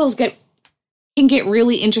puzzles can get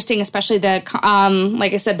really interesting, especially the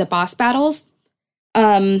like I said, the boss battles.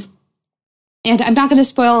 And I'm not going to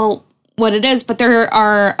spoil what it is, but there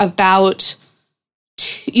are about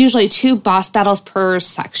usually 2 boss battles per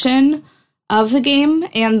section of the game,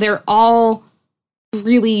 and they're all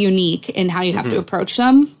really unique in how you have to approach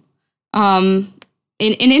them in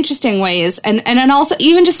interesting ways. And then also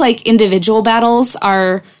even just like individual battles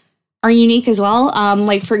are unique as well.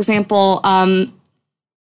 Like for example,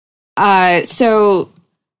 so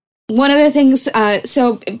one of the things,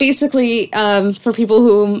 so basically, for people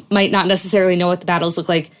who might not necessarily know what the battles look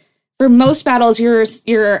like, for most battles, you're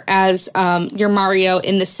as you're Mario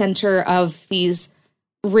in the center of these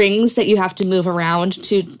rings that you have to move around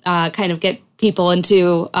to kind of get people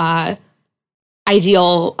into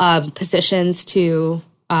ideal positions to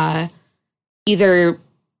either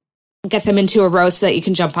get them into a row so that you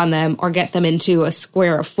can jump on them, or get them into a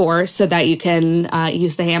square of 4 so that you can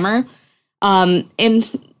use the hammer. And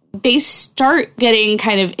they start getting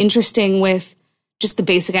kind of interesting with just the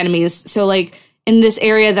basic enemies. So like in this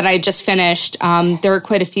area that I just finished, there are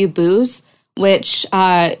quite a few boos, which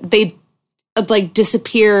they like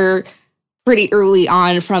disappear pretty early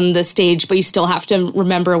on from the stage, but you still have to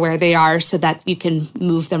remember where they are so that you can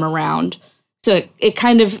move them around. So it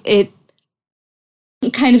kind of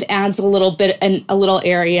adds a little bit a little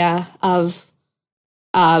area of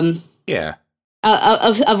of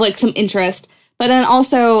like some interest. But then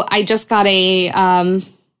also I just got an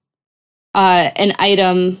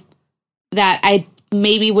item that I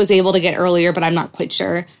maybe was able to get earlier, but I'm not quite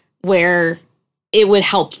sure, where it would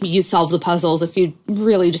help you solve the puzzles if you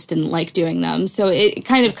really just didn't like doing them. So it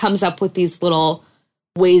kind of comes up with these little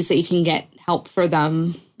ways that you can get help for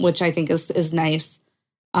them, which I think is nice.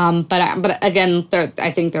 But again,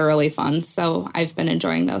 I think they're really fun. So I've been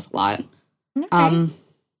enjoying those a lot. Okay.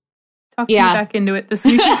 Talk me back into it this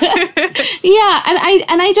week. Yeah,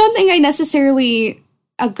 and I don't think I necessarily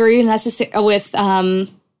agree with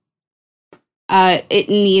it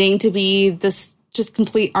needing to be this just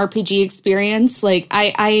complete RPG experience. Like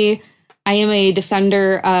I am a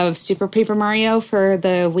defender of Super Paper Mario for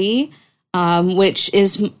the Wii, which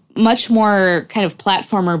is much more kind of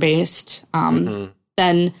platformer based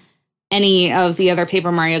than any of the other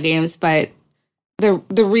Paper Mario games, but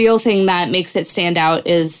the real thing that makes it stand out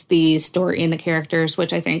is the story and the characters,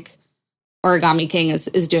 which I think Origami King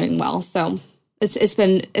is doing well. So it's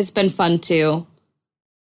been fun to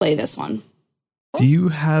play this one. Do you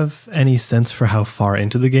have any sense for how far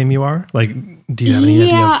into the game you are? Like, do you have any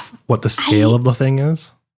idea of what the scale of the thing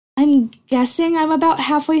is? I'm guessing I'm about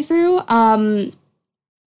halfway through.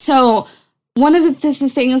 So one of the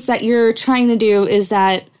things that you're trying to do is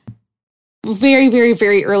that very, very,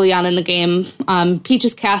 very early on in the game,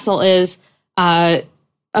 Peach's castle is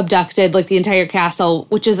abducted, like the entire castle,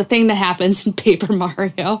 which is a thing that happens in Paper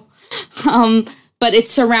Mario. But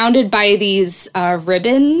it's surrounded by these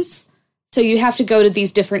ribbons. So you have to go to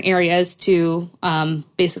these different areas to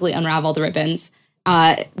basically unravel the ribbons.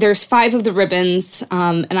 There's 5 of the ribbons,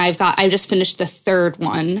 and I just finished the 3rd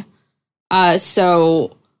one.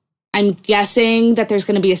 So I'm guessing that there's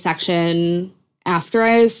going to be a section after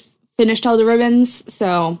I've finished all the ribbons.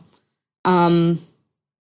 So, I'm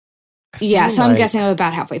guessing I'm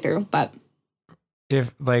about halfway through. But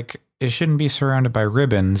if it shouldn't be surrounded by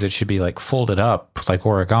ribbons, it should be like folded up like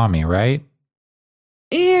origami, right?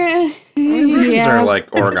 Yeah, ribbons are like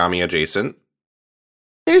origami adjacent.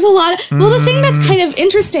 There's a lot of, well, the thing that's kind of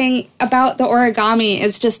interesting about the origami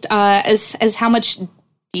is just as how much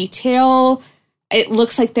detail it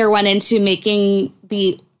looks like there went into making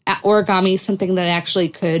the origami something that actually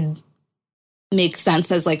could make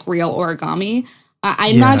sense as like real origami.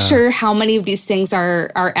 I'm not sure how many of these things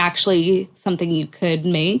are actually something you could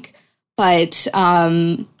make, but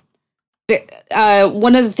one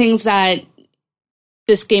of the things that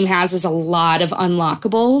this game has is a lot of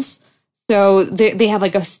unlockables. So they have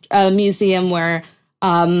like a museum where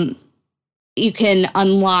you can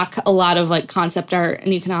unlock a lot of like concept art,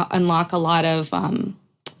 and you can unlock a lot of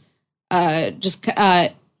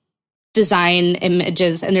design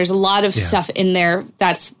images. And there's a lot of stuff in there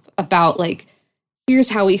that's about like, here's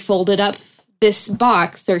how we folded up this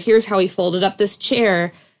box, or here's how we folded up this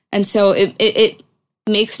chair. And so it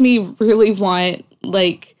makes me really want,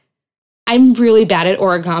 like, I'm really bad at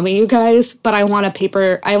origami, you guys, but I want an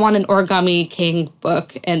Origami King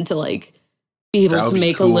book and to like be able to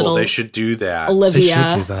make cool. a little. They should do that. Olivia. They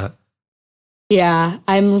should do that. Yeah,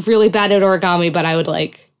 I'm really bad at origami, but I would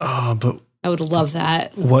like. Oh, but I would love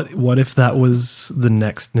that. What if that was the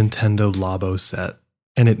next Nintendo Labo set,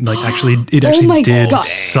 and it like actually did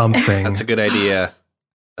something? That's a good idea.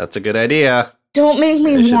 Don't make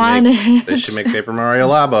me want it. They should make Paper Mario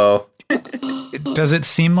Labo. Does it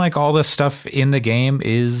seem like all the stuff in the game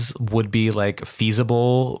would be like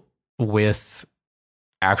feasible with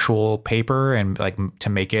actual paper and like to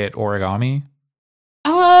make it origami?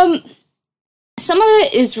 Some of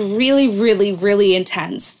it is really, really, really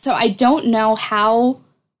intense. So I don't know how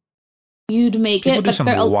you'd make People it. Do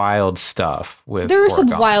some wild stuff with. There are origami.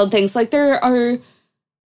 some wild things. Like there are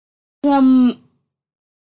some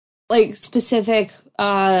like specific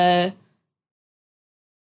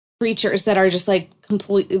creatures that are just like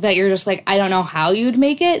completely, that you're just like, I don't know how you'd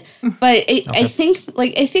make it, but I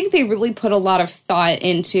think they really put a lot of thought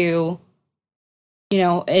into,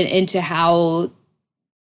 into how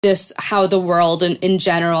the world in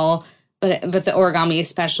general, but the origami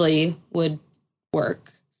especially would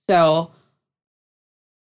work. So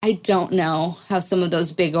I don't know how some of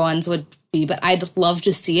those big ones would be, but I'd love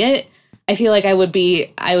to see it. I feel like I would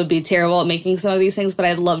be terrible at making some of these things, but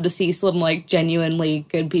I'd love to see some like genuinely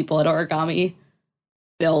good people at origami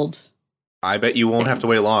build. I bet you won't have to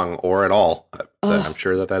wait long or at all. I'm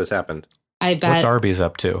sure that has happened. I bet. What's Arby's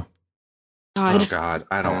up to? God. Oh God,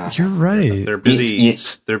 I don't. You're right. They're busy.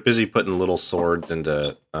 They're busy putting little swords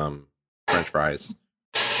into French fries.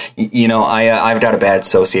 I've got a bad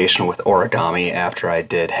association with origami after I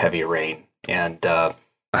did Heavy Rain, and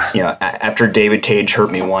after David Cage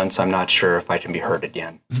hurt me once, I'm not sure if I can be hurt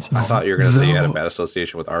again. So. I thought you were going to say you had a bad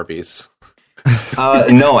association with Arby's.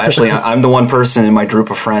 No, actually, I'm the one person in my group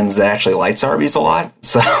of friends that actually likes Arby's a lot.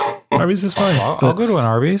 So Arby's is fine. I'll go to an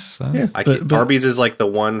Arby's. Yeah, Arby's is like the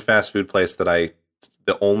one fast food place that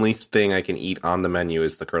the only thing I can eat on the menu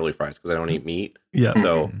is the curly fries because I don't eat meat. Yeah.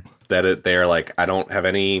 So they're like, I don't have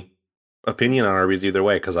any opinion on Arby's either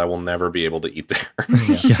way because I will never be able to eat there.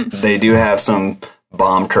 They do have some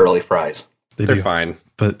bomb curly fries. They're fine.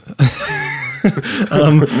 But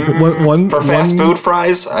For fast food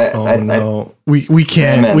fries? We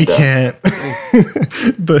can't.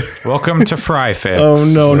 But welcome to Fry Fix.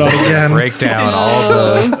 Oh no, not again. Break down all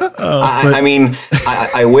the.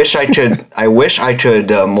 I wish I could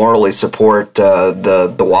morally support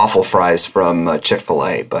the waffle fries from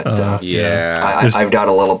Chick-fil-A, but I've got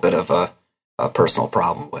a little bit of a personal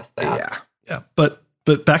problem with that. Yeah. But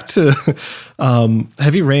back to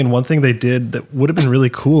Heavy Rain. One thing they did that would have been really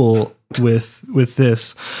cool with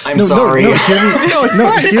this. I'm sorry.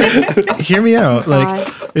 Hear me out.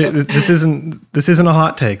 Like this isn't a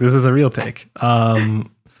hot take. This is a real take.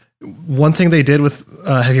 One thing they did with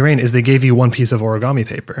Heavy Rain is they gave you one piece of origami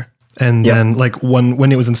paper, and then like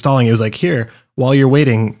when it was installing, it was like, here, while you're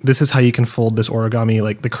waiting, this is how you can fold this origami,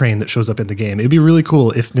 like the crane that shows up in the game. It'd be really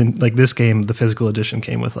cool if in like this game, the physical edition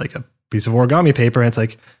came with like a piece of origami paper, and it's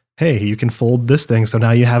like, hey, you can fold this thing, so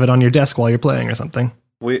now you have it on your desk while you're playing or something.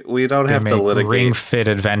 We don't have to litigate Ring Fit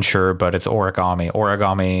Adventure, but it's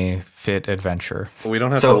origami Fit Adventure. We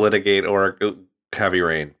don't have to litigate or Heavy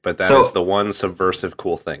Rain, but that is the one subversive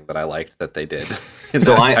cool thing that I liked that they did.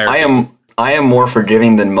 So I am more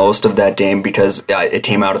forgiving than most of that game because it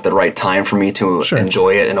came out at the right time for me to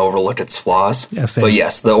enjoy it and overlook its flaws. Yeah, same. But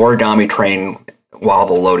yes, the origami train while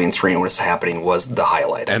the loading screen was happening was the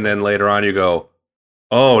highlight. And then later on you go,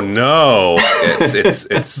 oh no!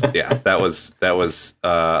 It's that was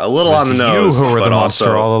a little on the nose, you who were the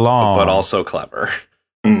monster all along, but also clever.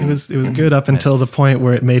 It was good up until the point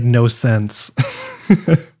where it made no sense.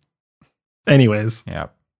 Anyways, yeah,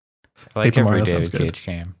 like Paper every Mario David sounds good. Cage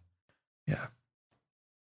game. Yeah,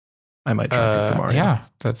 I might try Paper Mario. Yeah,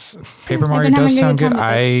 that's Paper Mario does sound good.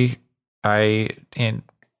 I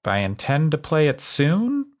intend to play it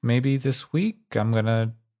soon. Maybe this week. I'm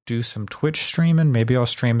gonna do some Twitch streaming. Maybe I'll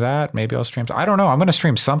stream that. Maybe I'll stream. I don't know. I'm gonna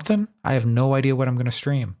stream something. I have no idea what I'm gonna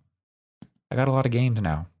stream. I got a lot of games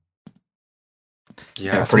now.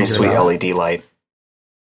 Yeah, pretty sweet LED light.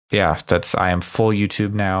 Yeah, I am full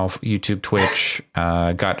YouTube now. YouTube, Twitch.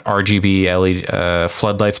 Got RGB LED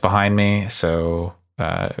floodlights behind me. So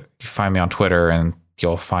you find me on Twitter and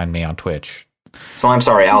you'll find me on Twitch. So I'm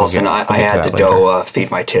sorry, Allison. I had to go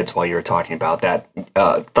feed my kids while you were talking about that.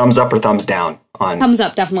 Thumbs up or thumbs down on thumbs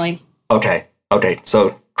up, definitely. Okay.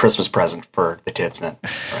 So Christmas present for the kids then.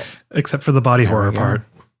 Right. Except for the body horror part.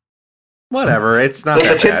 Whatever, it's not.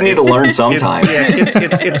 The kids need to learn sometime.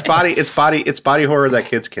 It's body horror that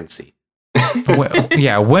kids can see.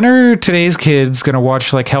 Yeah, when are today's kids gonna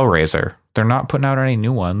watch like Hellraiser? They're not putting out any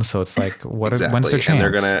new ones, so it's like, when's their chance?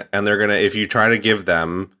 And they're gonna if you try to give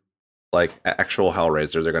them like actual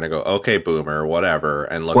Hellraiser, they're gonna go, okay, boomer, whatever,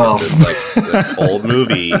 and look at this like this old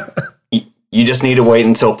movie. You just need to wait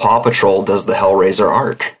until Paw Patrol does the Hellraiser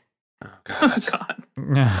arc. Oh God.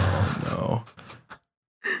 No.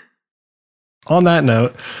 On that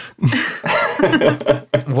note.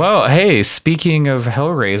 Well, hey, speaking of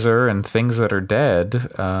Hellraiser and things that are dead,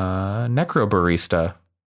 Necrobarista.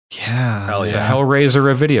 Yeah. Hell yeah. The Hellraiser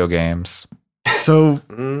of video games. So,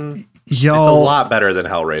 y'all. It's a lot better than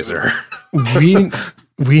Hellraiser.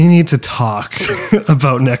 we need to talk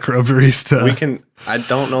about Necrobarista. I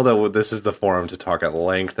don't know that this is the forum to talk at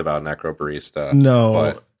length about Necrobarista.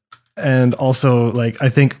 No. And also, like, I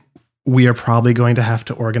think we are probably going to have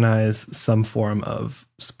to organize some form of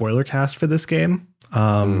spoiler cast for this game.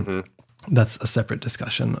 That's a separate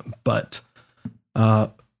discussion. But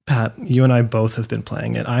Pat, you and I both have been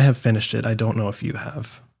playing it. I have finished it. I don't know if you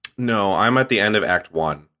have. No, I'm at the end of Act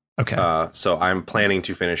 1. Okay. So I'm planning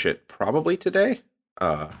to finish it probably today.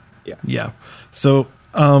 Yeah. So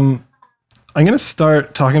I'm going to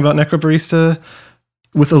start talking about Necrobarista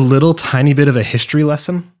with a little tiny bit of a history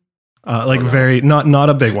lesson. Very not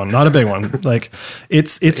a big one, Like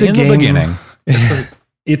it's a in game. The beginning.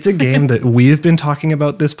 It's a game that we've been talking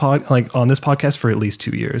about on this podcast for at least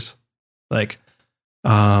 2 years. And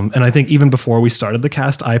I think even before we started the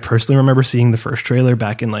cast, I personally remember seeing the first trailer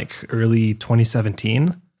back in like early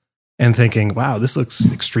 2017 and thinking, wow, this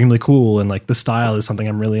looks extremely cool. And like the style is something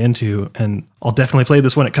I'm really into. And I'll definitely play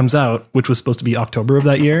this when it comes out, which was supposed to be October of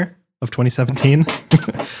that year of 2017,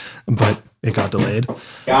 but it got delayed.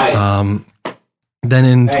 Guys. Then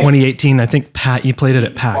in 2018, I think Pat, you played it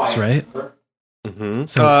at PAX, right? Mm-hmm.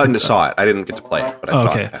 Saw it. I didn't get to play it, but I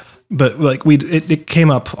saw it. But like it came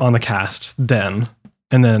up on the cast then,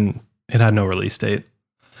 and then it had no release date.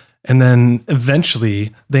 And then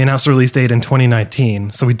eventually they announced a release date in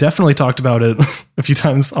 2019. So we definitely talked about it a few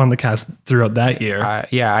times on the cast throughout that year.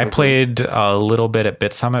 I played a little bit at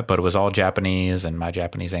Bit Summit, but it was all Japanese and my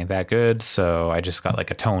Japanese ain't that good. So I just got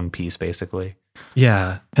like a tone piece basically.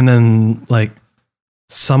 Yeah. And then like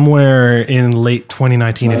somewhere in late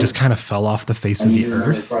 2019, it just kind of fell off the face of the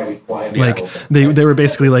earth. Like they were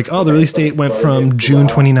basically like, oh, the release date went from June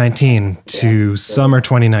 2019 to summer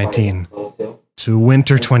 2019 to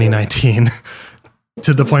winter 2019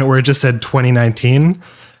 to the point where it just said 2019.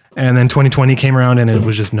 And then 2020 came around and it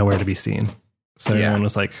was just nowhere to be seen. So everyone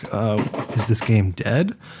was like, is this game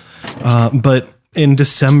dead? But in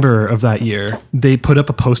December of that year, they put up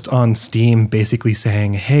a post on Steam basically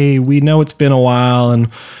saying, hey, we know it's been a while and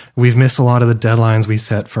we've missed a lot of the deadlines we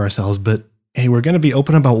set for ourselves, but hey, we're going to be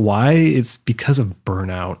open about why. It's because of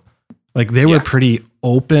burnout. Like they were pretty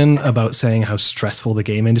open about saying how stressful the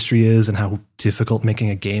game industry is and how difficult making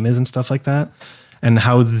a game is and stuff like that. And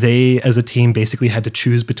how they, as a team, basically had to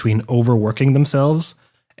choose between overworking themselves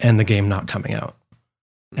and the game not coming out.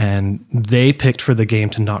 And they picked for the game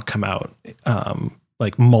to not come out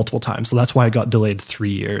like multiple times. So that's why it got delayed 3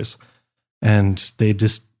 years. And they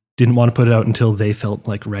just didn't want to put it out until they felt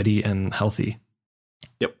like ready and healthy.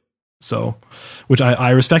 Yep. So, which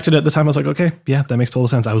I respected at the time. I was like, okay, yeah, that makes total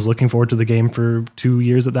sense. I was looking forward to the game for 2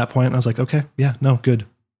 years at that point. And I was like, okay, yeah, no, good.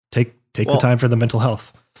 Take the time for the mental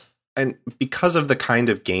health. And because of the kind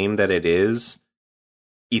of game that it is,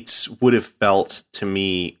 it would have felt to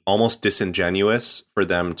me almost disingenuous for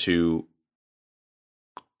them to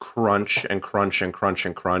crunch and crunch and crunch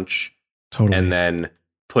and crunch, totally, and then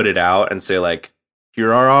put it out and say like,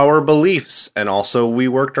 here are our beliefs, and also we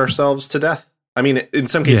worked ourselves to death. I mean, in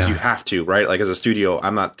some cases you have to, right? Like as a studio,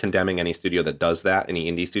 I'm not condemning any studio that does that, any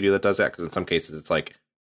indie studio that does that, because in some cases it's like,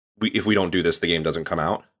 if we don't do this, the game doesn't come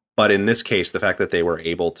out. But in this case, the fact that they were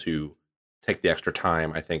able to take the extra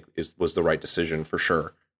time, I think, was the right decision for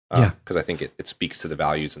sure. Because I think it speaks to the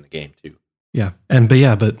values in the game too. Yeah,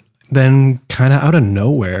 but then kind of out of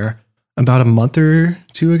nowhere, about a month or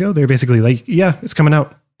two ago, they're basically like, yeah, it's coming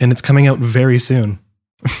out, and it's coming out very soon.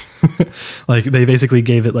 Like they basically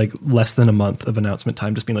gave it like less than a month of announcement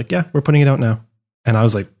time, just being like, yeah, we're putting it out now. And I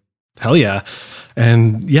was like, hell yeah.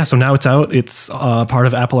 And yeah, so now it's out. It's part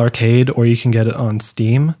of Apple Arcade, or you can get it on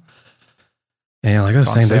Steam. And like I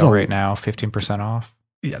was saying, there's right now 15% off.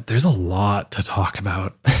 Yeah, there's a lot to talk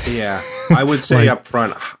about. Yeah, I would say up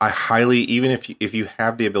front, I highly, even if you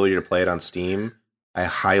have the ability to play it on Steam, I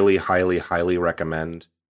highly, highly, highly recommend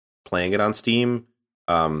playing it on Steam.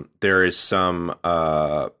 There is some,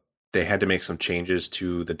 they had to make some changes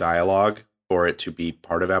to the dialogue for it to be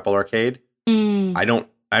part of Apple Arcade. I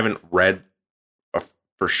haven't read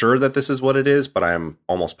for sure that this is what it is, but I am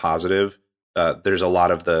almost positive. There's a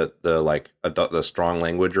lot of the strong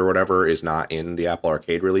language or whatever is not in the Apple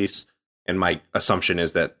Arcade release, and my assumption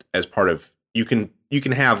is that as part of you can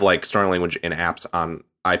have like strong language in apps on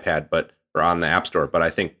iPad, or on the App Store, but I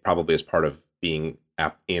think probably as part of being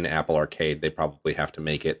in Apple Arcade, they probably have to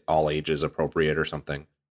make it all ages appropriate or something.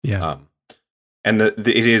 Yeah. And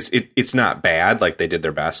it's not bad, like they did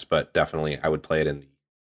their best, but definitely I would play it in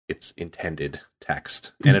its intended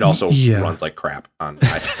text, and it also runs like crap on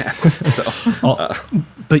iPads. So,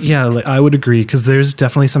 but yeah, like, I would agree, because there's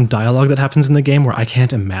definitely some dialogue that happens in the game where I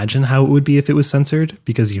can't imagine how it would be if it was censored,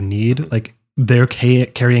 because you need like they're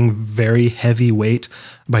carrying very heavy weight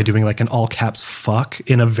by doing like an all caps fuck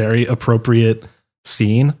in a very appropriate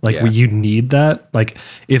scene. Like you need that. Like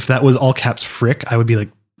if that was all caps frick, I would be like,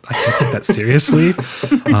 I can't take that seriously.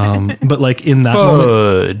 But like in that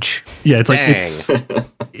moment, it's like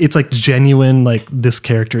it's like genuine. Like this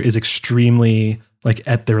character is extremely like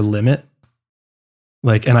at their limit.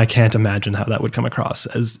 Like, and I can't imagine how that would come across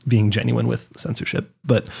as being genuine with censorship.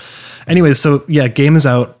 But anyways, so yeah, game is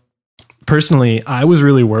out. Personally, I was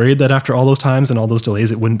really worried that after all those times and all those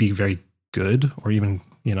delays, it wouldn't be very good, or even,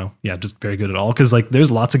 just very good at all. Because like there's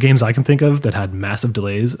lots of games I can think of that had massive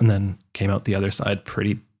delays and then came out the other side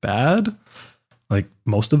pretty bad. Like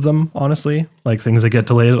most of them, honestly, like things that get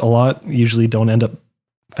delayed a lot usually don't end up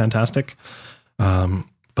fantastic.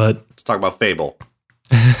 But let's talk about Fable.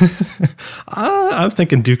 I was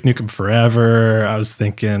thinking Duke Nukem Forever. I was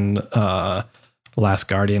thinking Last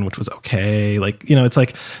Guardian, which was okay. Like, it's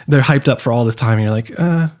like they're hyped up for all this time and you're like,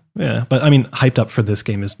 yeah. But I mean, hyped up for this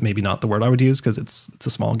game is maybe not the word I would use, because it's a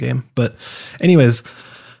small game. But anyways,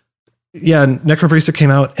 yeah, Necrobracer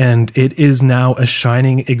came out, and it is now a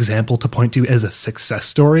shining example to point to as a success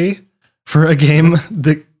story for a game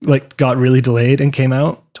that like got really delayed and came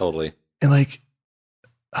out. Totally. And like,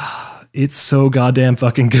 it's so goddamn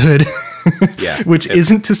fucking good. Yeah. Which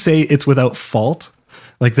isn't to say it's without fault.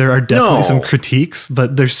 Like there are definitely some critiques,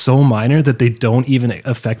 but they're so minor that they don't even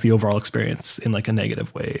affect the overall experience in like a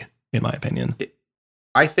negative way, in my opinion.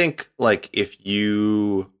 I think like if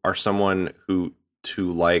you are someone who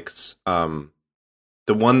likes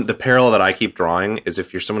the parallel that I keep drawing is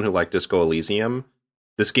if you're someone who liked Disco Elysium,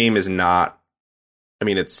 this game is not. I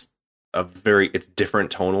mean, it's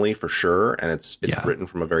different tonally for sure, and it's written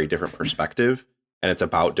from a very different perspective, and it's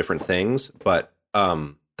about different things. But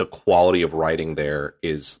the quality of writing there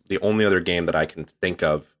is the only other game that I can think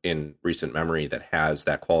of in recent memory that has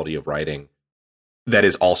that quality of writing that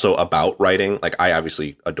is also about writing. Like, I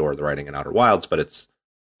obviously adore the writing in Outer Wilds, but it's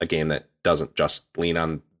a game that doesn't just lean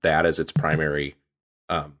on that as its primary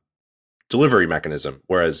delivery mechanism.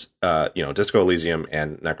 Whereas, Disco Elysium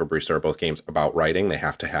and Necrobarista are both games about writing. They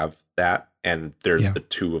have to have that. And they're the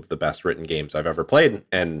two of the best written games I've ever played.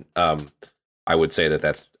 And I would say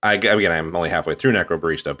that's, again, I'm only halfway through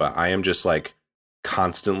Necrobarista, but I am just like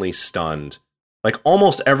constantly stunned. Like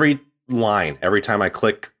almost every line, every time I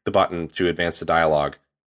click the button to advance the dialogue,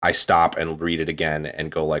 I stop and read it again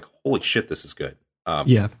and go like, holy shit, this is good.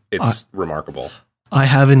 It's remarkable. I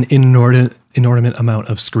have an inordinate amount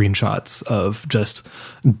of screenshots of just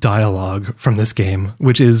dialogue from this game,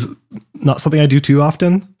 which is not something I do too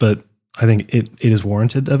often, but I think it is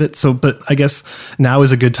warranted of it. So, but I guess now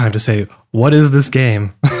is a good time to say, what is this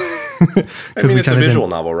game? I mean, it's a visual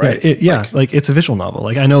novel, right? Like it's a visual novel.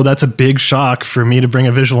 Like, I know that's a big shock for me to bring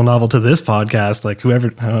a visual novel to this podcast. Like, when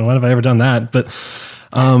have I ever done that? But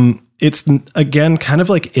it's, again, kind of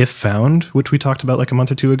like If Found, which we talked about like a month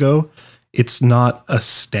or two ago. It's not a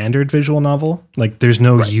standard visual novel. Like, there's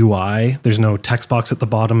no UI, there's no text box at the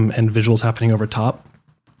bottom and visuals happening over top.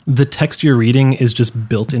 The text you're reading is just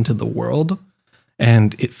built into the world,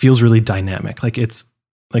 and it feels really dynamic. Like, it's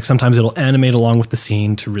like sometimes it'll animate along with the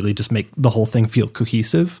scene to really just make the whole thing feel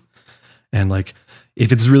cohesive. And like,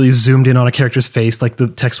 if it's really zoomed in on a character's face, like the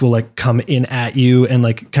text will like come in at you and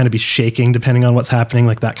like kind of be shaking depending on what's happening,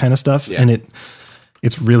 like that kind of stuff. Yeah. And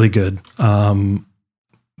it's really good.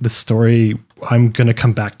 The story, I'm going to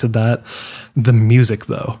come back to that. The music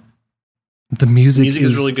though, the music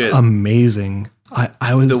is really good. Amazing.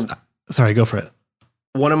 Sorry, go for it.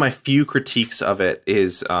 One of my few critiques of it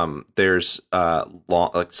is there's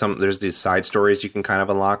these side stories you can kind of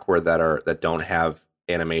unlock that don't have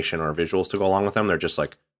animation or visuals to go along with them. They're just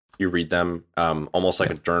like, you read them almost like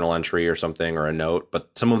a journal entry or something or a note, but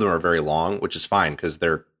some of them are very long, which is fine because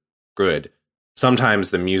they're good. Sometimes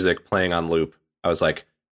the music playing on loop, I was like,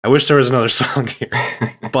 I wish there was another song here.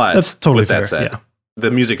 But that's totally fair. That said, the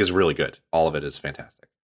music is really good. All of it is fantastic.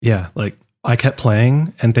 Yeah, like I kept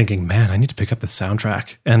playing and thinking, man, I need to pick up the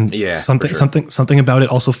soundtrack. And something about it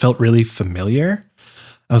also felt really familiar.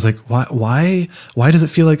 I was like, why does it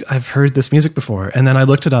feel like I've heard this music before? And then I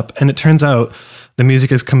looked it up, and it turns out the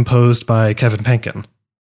music is composed by Kevin Penkin.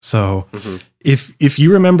 So if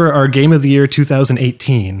you remember our Game of the Year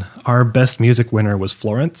 2018, our best music winner was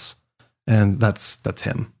Florence, and that's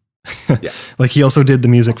him. Yeah. Like, he also did the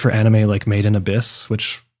music for anime like Made in Abyss,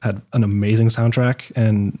 which had an amazing soundtrack,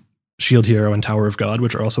 and Shield Hero and Tower of God,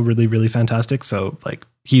 which are also really, really fantastic. So like,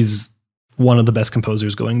 he's one of the best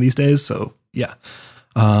composers going these days. So yeah.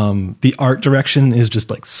 The art direction is just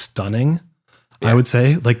like stunning. Yeah. I would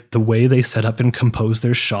say like the way they set up and compose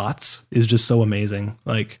their shots is just so amazing.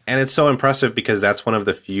 Like, and it's so impressive because that's one of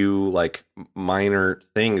the few like minor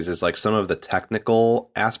things is like some of the technical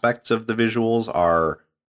aspects of the visuals are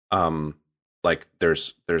like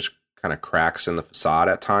there's kind of cracks in the facade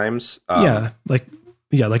at times.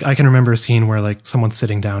 Like I can remember a scene where like someone's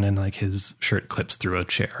sitting down and like his shirt clips through a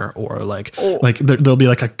chair, or like there'll be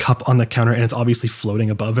like a cup on the counter and it's obviously floating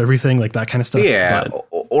above everything, like that kind of stuff. Yeah.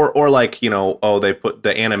 Or like, they put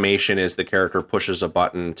the animation is the character pushes a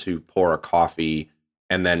button to pour a coffee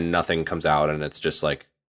and then nothing comes out and it's just like,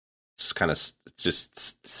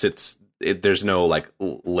 there's no like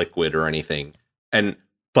liquid or anything.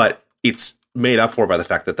 But it's made up for by the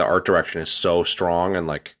fact that the art direction is so strong and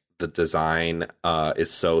like, the design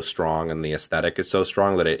is so strong and the aesthetic is so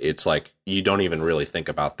strong that it's like you don't even really think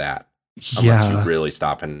about that unless you really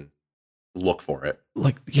stop and look for it.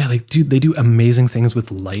 Like, yeah, they do amazing things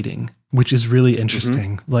with lighting, which is really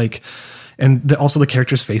interesting. Like, and also the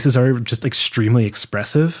characters' faces are just extremely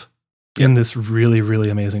expressive in this really,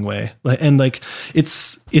 really amazing way. And like,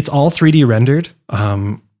 it's all 3D rendered.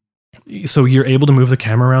 So you're able to move the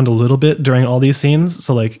camera around a little bit during all these scenes.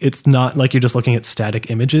 So like, it's not like you're just looking at static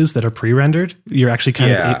images that are pre-rendered. You're actually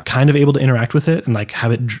kind of able to interact with it and like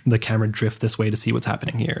have the camera drift this way to see what's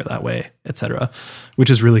happening here, that way, etc., which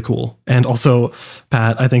is really cool. And also,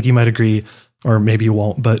 Pat, I think you might agree, or maybe you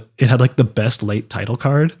won't, but it had like the best late title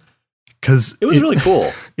card because it was really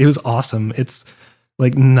cool. It was awesome. It's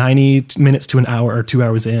like 90 minutes to an hour or 2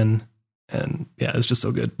 hours in, and yeah, it's just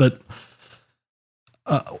so good. But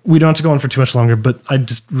we don't have to go on for too much longer, but I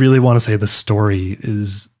just really want to say the story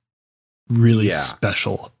is really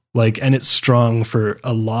special. Like, and it's strong for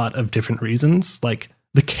a lot of different reasons. Like,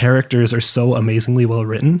 the characters are so amazingly well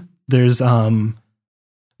written. There's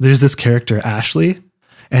this character, Ashley,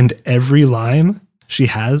 and every line she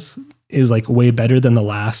has is like way better than the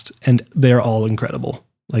last, and they're all incredible.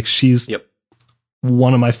 Like she's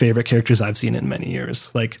one of my favorite characters I've seen in many years.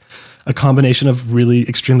 Like a combination of really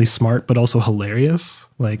extremely smart, but also hilarious.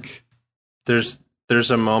 Like there's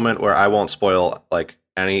a moment where I won't spoil like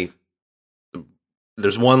any.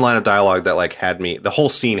 There's one line of dialogue that like had me. The whole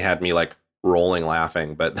scene had me like rolling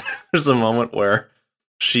laughing. But there's a moment where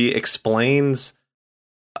she explains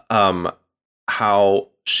how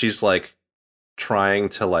she's like trying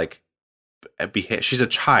to like behave. She's a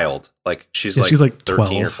child. Like she's like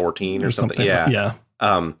 13 or 14 or something. Yeah.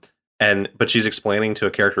 But she's explaining to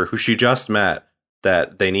a character who she just met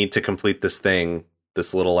that they need to complete this thing,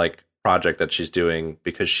 this little like project that she's doing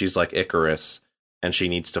because she's like Icarus and she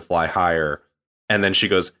needs to fly higher. And then she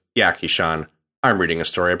goes, "Yeah, Keyshawn, I'm reading a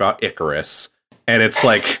story about Icarus." And it's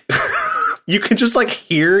like, you can just like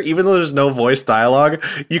hear, even though there's no voice dialogue,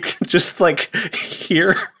 you can just like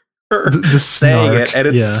hear her the saying snark, it. And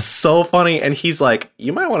it's so funny. And he's like,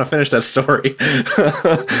 "You might want to finish that story."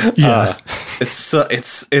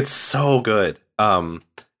 It's so good. And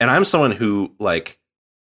I'm someone who like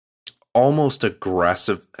almost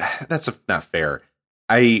aggressive. That's not fair.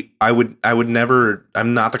 I would never,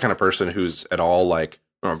 I'm not the kind of person who's at all like,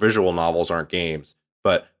 oh, visual novels aren't games,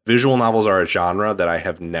 but visual novels are a genre that I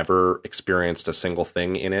have never experienced a single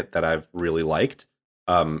thing in it that I've really liked.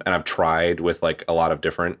 And I've tried with like a lot of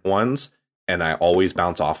different ones, and I always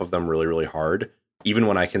bounce off of them really, really hard. Even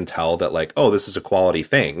when I can tell that like, oh, this is a quality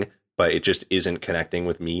thing, but it just isn't connecting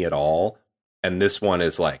with me at all. And this one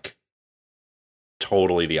is like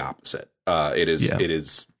totally the opposite. It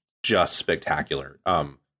is just spectacular.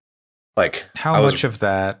 Like how much of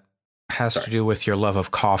that has to do with your love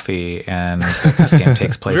of coffee and that this game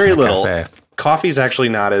takes place very in a little cafe? Coffee's actually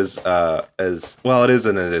not as well, it is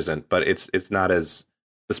and it isn't, but it's not as,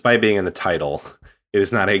 despite being in the title, it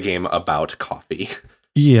is not a game about coffee.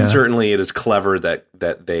 Certainly it is clever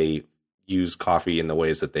that they use coffee in the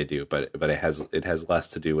ways that they do, but it has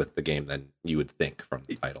less to do with the game than you would think from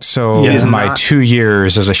the title. So my 2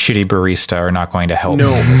 years as a shitty barista are not going to help me.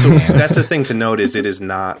 So that's the thing to note, is it is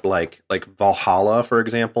not like Valhalla, for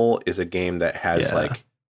example, is a game that has like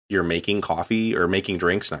you're making coffee or making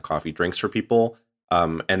drinks, not coffee, drinks for people.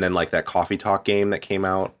 And then like that Coffee Talk game that came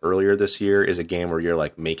out earlier this year is a game where you're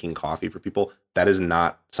like making coffee for people. That is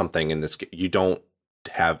not something in this game.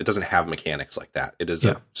 It doesn't have mechanics like that. It is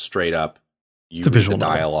a straight up, you read the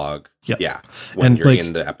dialogue. When you're like,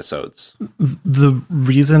 in the episodes. The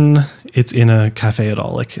reason it's in a cafe at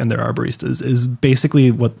all, like, and there are baristas, is basically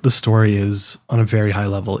what the story is on a very high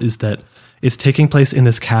level, is that it's taking place in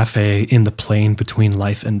this cafe in the plane between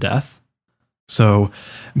life and death. So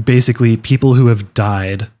basically people who have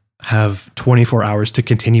died have 24 hours to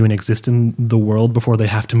continue and exist in the world before they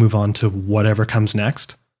have to move on to whatever comes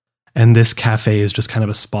next. And this cafe is just kind of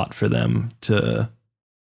a spot for them to,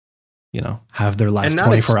 have their last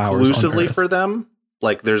 24 hours. And not exclusively for them.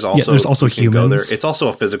 Like there's also humans. Go there. It's also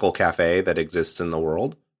a physical cafe that exists in the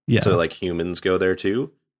world. Yeah. So like humans go there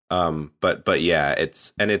too. But yeah,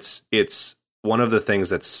 it's one of the things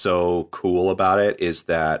that's so cool about it is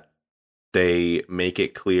that they make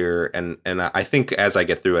it clear, and I think as I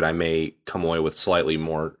get through it, I may come away with slightly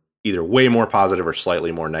more, either way more positive or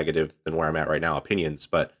slightly more negative than where I'm at right now opinions.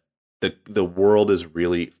 But the world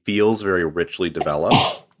feels very richly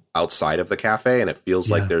developed outside of the cafe, and it feels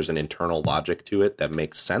like there's an internal logic to it that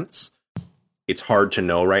makes sense. It's hard to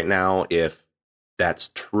know right now if that's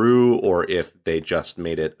true or if they just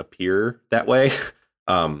made it appear that way.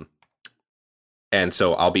 And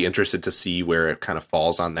so I'll be interested to see where it kind of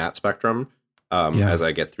falls on that spectrum as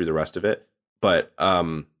I get through the rest of it. But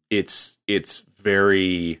it's a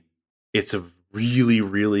really,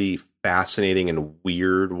 really fascinating and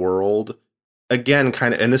weird world. Again,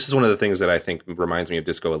 kind of, and this is one of the things that I think reminds me of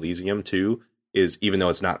Disco Elysium too, is even though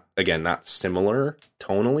it's not similar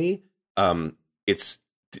tonally, it's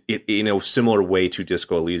in a similar way to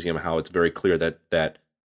Disco Elysium, how it's very clear that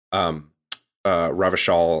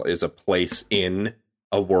Revachol is a place in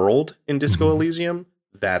a world in Disco Elysium.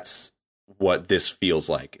 That's what this feels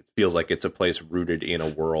like. It feels like it's a place rooted in a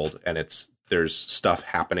world, and there's stuff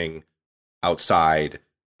happening outside,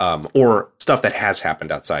 or stuff that has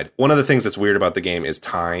happened outside. One of the things that's weird about the game is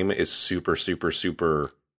time is super, super,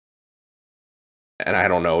 super, and I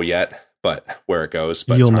don't know yet, but where it goes,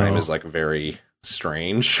 but time is like very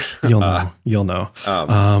strange. You'll know.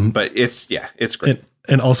 But it's great.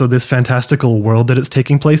 And also this fantastical world that it's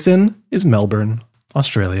taking place in is Melbourne,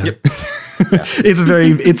 Australia. Yep.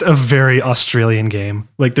 It's a very Australian game.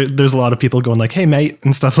 Like there's a lot of people going like, "Hey mate,"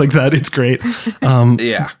 and stuff like that. It's great.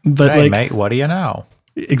 Yeah. But Hey, like, mate, what do you know?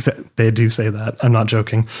 They do say that. I'm not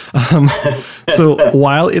joking. So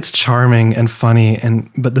while it's charming and funny,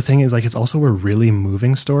 but the thing is, like, it's also a really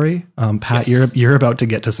moving story. Pat, you're about to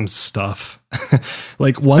get to some stuff.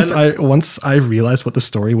 Like once I realized what the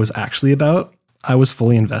story was actually about, I was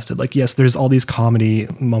fully invested. Like, yes, there's all these comedy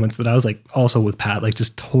moments that I was like, also with Pat, like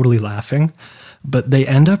just totally laughing, but they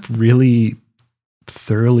end up really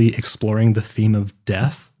thoroughly exploring the theme of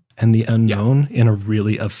death and the unknown in a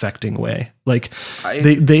really affecting way. Like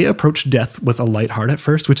they approach death with a light heart at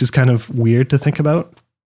first, which is kind of weird to think about.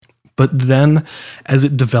 But then as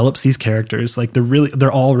it develops these characters, like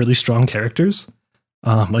they're all really strong characters.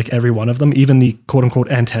 Like every one of them, even the quote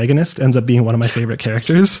unquote antagonist ends up being one of my favorite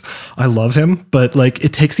characters. I love him, but like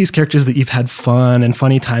it takes these characters that you've had fun and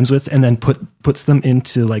funny times with and then puts them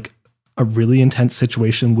into like a really intense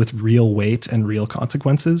situation with real weight and real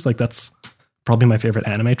consequences. Like that's probably my favorite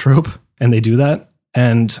anime trope, and they do that.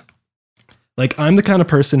 And like I'm the kind of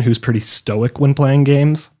person who's pretty stoic when playing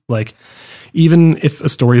games. Like even if a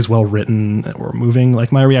story is well written or moving,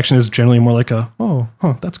 like my reaction is generally more like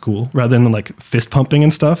that's cool, rather than like fist pumping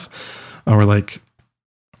and stuff. Or like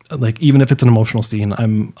even if it's an emotional scene,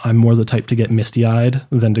 I'm more the type to get misty eyed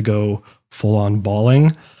than to go full on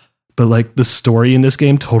bawling. But like the story in this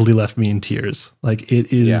game totally left me in tears. Like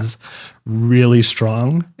it is really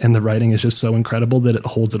strong, and the writing is just so incredible that it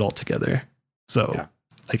holds it all together. So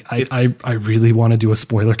like I really want to do a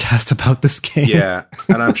spoiler cast about this game. Yeah,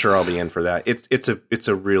 and I'm sure I'll be in for that. It's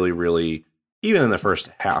a really, really, even in the first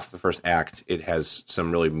act, it has some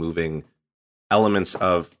really moving elements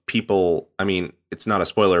of people. I mean, it's not a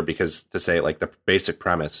spoiler because to say like the basic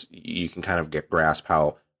premise, you can kind of grasp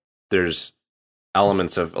how there's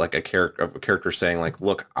elements of like a character saying like,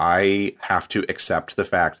 look, I have to accept the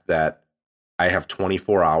fact that I have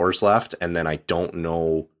 24 hours left and then I don't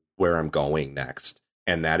know where I'm going next.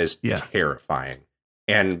 And that is terrifying.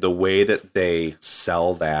 And the way that they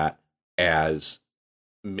sell that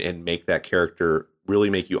and make that character really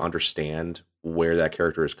make you understand where that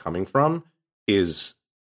character is coming from is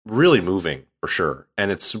really moving for sure.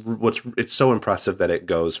 And it's so impressive that it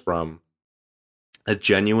goes from a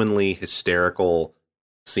genuinely hysterical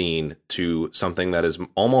scene to something that is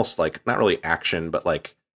almost like not really action, but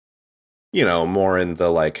like, you know, more in the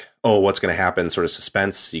like, oh, what's going to happen sort of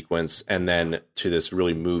suspense sequence. And then to this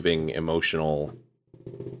really moving emotional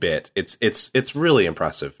bit. It's really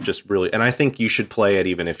impressive. Just really. And I think you should play it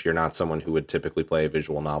even if you're not someone who would typically play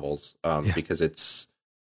visual novels, because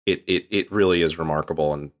it really is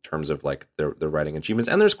remarkable in terms of like the writing achievements.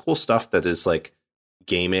 And there's cool stuff that is like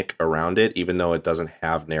gamic around it, even though it doesn't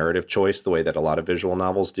have narrative choice the way that a lot of visual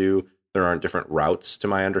novels do. There aren't different routes to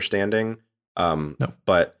my understanding.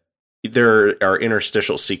 But there are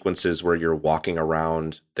interstitial sequences where you're walking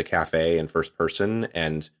around the cafe in first person,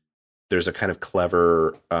 and there's a kind of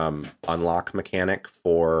clever unlock mechanic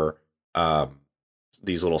for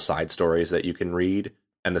these little side stories that you can read.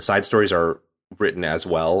 And the side stories are written as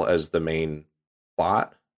well as the main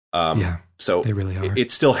plot. So they really are. It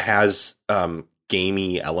still has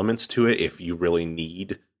gamey elements to it if you really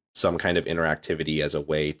need some kind of interactivity as a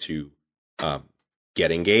way to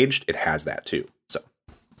get engaged. It has that too. So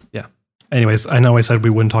yeah. Anyways, I know I said we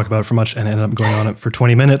wouldn't talk about it for much and ended up going on it for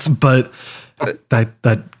 20 minutes, but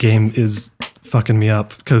that game is fucking me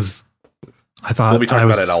up because I thought we'll be talking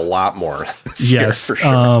about it a lot more this year, for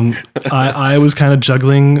sure. I was kind of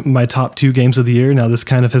juggling my top 2 games of the year. Now this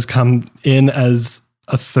kind of has come in as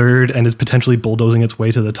a third and is potentially bulldozing its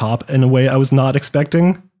way to the top in a way I was not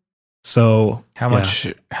expecting. So how much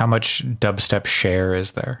dubstep share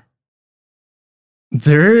is there?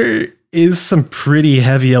 There is some pretty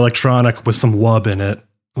heavy electronic with some wub in it,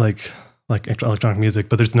 like electronic music,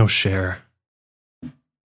 but there's no share.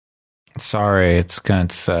 Sorry, it's gonna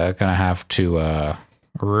have to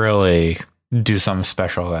really do something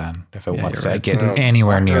special then if it wants to get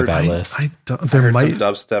anywhere near that list. There might some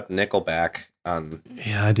dubstep Nickelback on.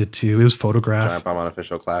 Yeah, I did too. It was Photograph. Giant Bomb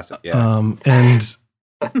Unofficial Classic. Yeah. And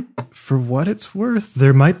for what it's worth,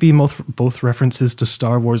 there might be both references to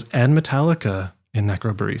Star Wars and Metallica in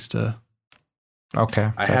Necrobarista.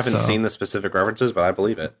 Okay. I haven't seen the specific references, but I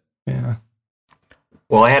believe it. Yeah.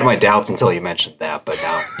 Well, I had my doubts until you mentioned that, but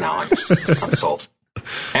now I'm sold.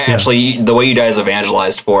 Actually, the way you guys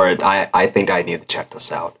evangelized for it, I think I need to check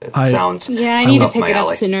this out. It sounds I need to pick it up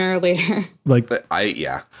alley. sooner or later.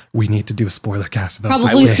 We need to do a spoiler cast about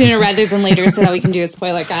Probably sooner rather than later, so that we can do a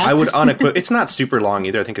spoiler cast. I would it's not super long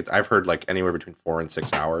either. I think I've heard like anywhere between 4 and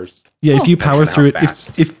 6 hours. Yeah, if you power through it,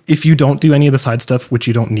 fast. if you don't do any of the side stuff, which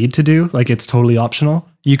you don't need to do, like it's totally optional,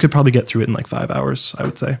 you could probably get through it in like 5 hours, I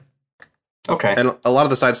would say. Okay. And a lot of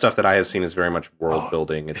the side stuff that I have seen is very much world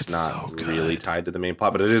building. It's not so really tied to the main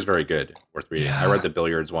plot, but it is very good. Worth reading. Yeah. I read the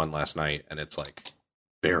billiards one last night, and it's like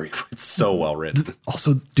it's so well written.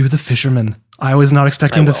 Also, do the fisherman. I was not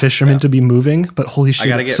expecting the fisherman to be moving, but holy shit,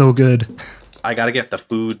 it's so good. I gotta get the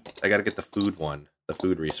food. I gotta get the food one, the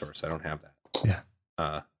food resource. I don't have that.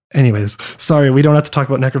 Yeah. Anyways, sorry, we don't have to talk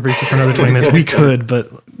about Necrobracer for another 20 minutes. We could,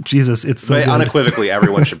 but Jesus, it's so But good. unequivocally,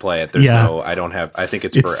 everyone should play it. There's I think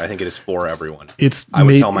it is for everyone. I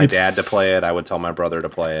would tell my dad to play it. I would tell my brother to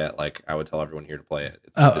play it. Like I would tell everyone here to play it.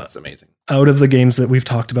 It's amazing. Out of the games that we've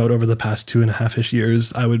talked about over the past 2.5-ish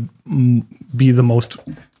years, I would be the most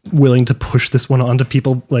willing to push this one onto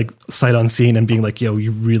people like sight unseen and being like, yo,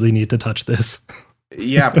 you really need to touch this.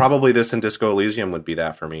 Yeah, probably this and Disco Elysium would be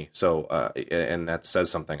that for me. So, and that says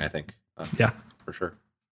something, I think. Yeah, for sure.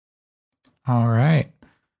 All right.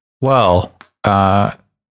 Well,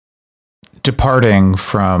 departing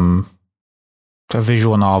from the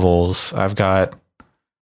visual novels, I've got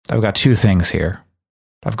two things here.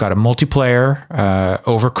 I've got a multiplayer,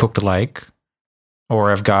 Overcooked like,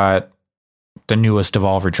 or I've got the newest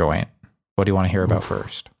Devolver joint. What do you want to hear about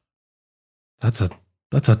first? That's a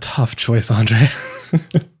tough choice, Andre.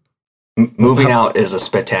 Moving Out is a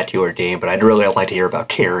spectacular game, but I'd really like to hear about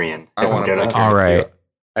Carrion. All right.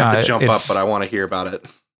 I have to jump up, but I want to hear about it.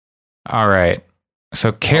 All right.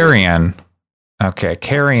 So Carrion. Okay,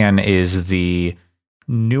 Carrion is the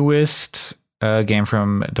newest game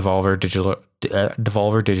from Devolver Digital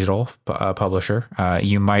publisher.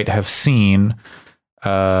 You might have seen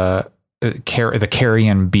the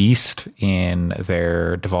Carrion Beast in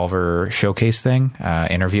their Devolver showcase thing,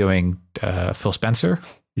 interviewing Phil Spencer.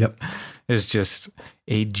 Yep. Is just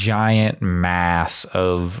a giant mass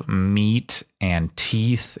of meat and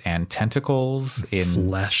teeth and tentacles in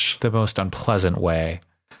flesh, the most unpleasant way.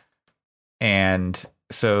 And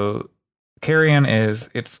so Carrion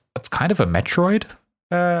it's kind of a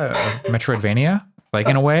Metroidvania, like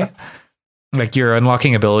in a way. Like you're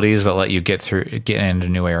unlocking abilities that let you get into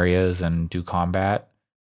new areas and do combat,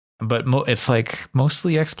 but it's like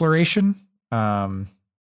mostly exploration.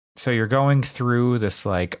 So you're going through this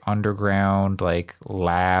like underground, like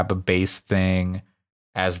lab based thing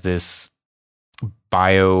as this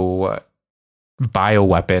bioweapon,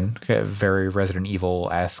 very Resident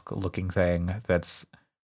Evil-esque looking thing that's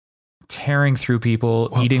tearing through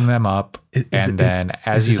people, eating them up, is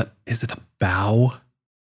it a bow?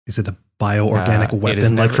 Is it a bioorganic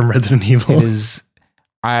weapon like from Resident Evil?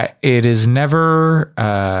 It is never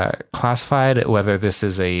classified whether this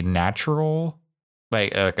is a natural,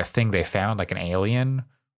 like a thing they found, like an alien,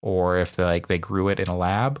 or if they grew it in a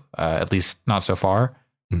lab. At least not so far.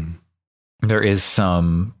 Mm. There is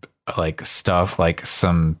some like stuff, like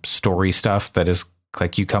some story stuff that is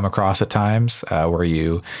like you come across at times where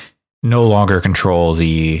you no longer control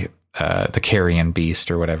the Carrion Beast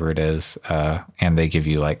or whatever it is, and they give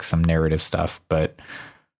you like some narrative stuff. But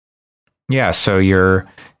yeah, so you're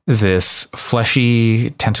this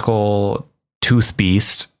fleshy tentacle tooth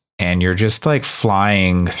beast, and you're just like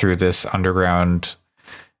flying through this underground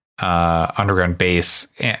base.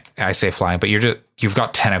 I say flying, but you've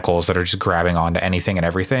got tentacles that are just grabbing onto anything and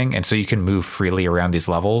everything, and so you can move freely around these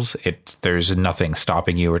levels. There's nothing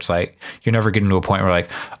stopping you. It's like you're never getting to a point where like,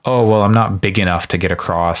 oh well, I'm not big enough to get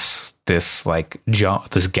across this like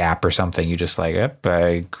this gap or something. You just like,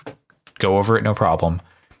 I go over it, no problem.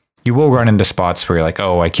 You will run into spots where you're like,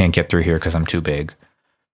 oh, I can't get through here because I'm too big.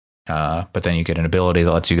 But then you get an ability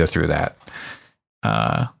that lets you go through that.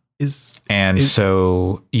 Is there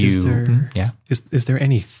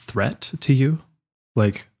any threat to you?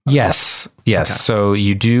 Like yes. Okay. So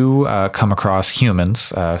you do come across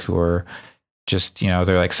humans who are just, they're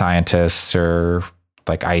like scientists or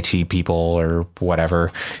like IT people or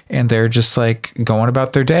whatever, and they're just like going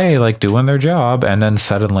about their day, like doing their job, and then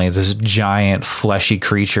suddenly this giant fleshy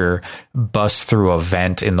creature busts through a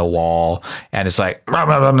vent in the wall and it's like, I'm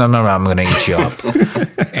gonna eat you up.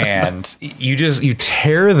 And you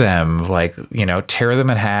tear them, like, tear them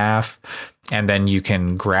in half, and then you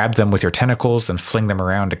can grab them with your tentacles and fling them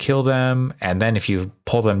around to kill them. And then if you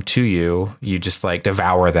pull them to you, you just like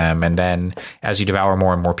devour them. And then as you devour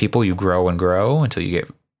more and more people, you grow and grow until you get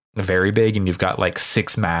very big and you've got like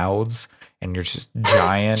 6 mouths and you're just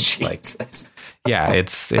giant. Like, yeah,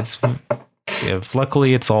 it's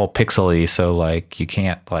luckily it's all pixely, so like you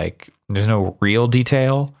can't like there's no real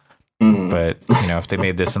detail. But if they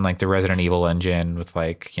made this in like the Resident Evil engine with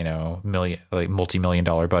like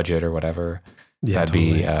multi-million-dollar budget or whatever, that'd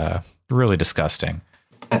be really disgusting.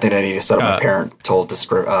 I think I need to set up my parental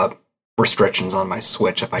restrictions on my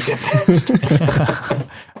Switch if I get this.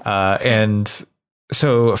 And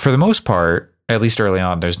so for the most part, at least early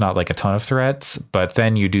on, there's not like a ton of threats, but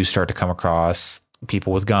then you do start to come across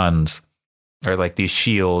people with guns or like these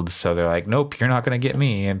shields. So they're like, nope, you're not going to get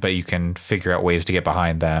me. But you can figure out ways to get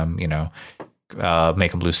behind them,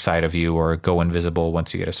 make them lose sight of you or go invisible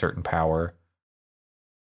once you get a certain power.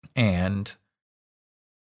 And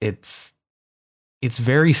it's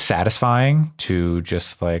very satisfying to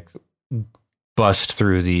just like bust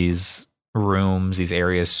through these rooms, these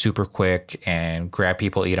areas super quick and grab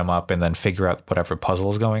people, eat them up, and then figure out whatever puzzle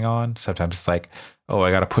is going on. Sometimes it's like, oh,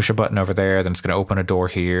 I got to push a button over there, then it's going to open a door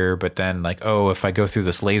here. But then like, oh, if I go through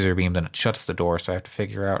this laser beam, then it shuts the door. So I have to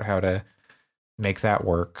figure out how to make that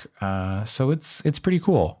work. So it's pretty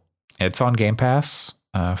cool. It's on Game Pass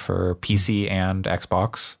for PC and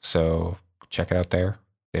Xbox. So check it out there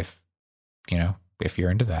if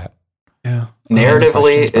you're into that. Yeah.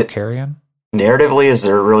 Narratively, is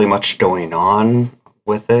there really much going on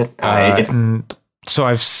with it? So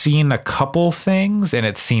I've seen a couple things, and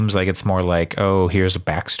it seems like it's more like, oh, here's a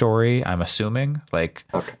backstory. I'm assuming,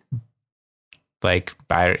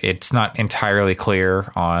 it's not entirely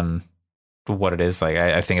clear on what it is. Like,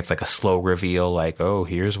 I think it's like a slow reveal, like, oh,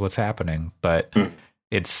 here's what's happening, but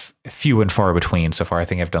it's few and far between so far. I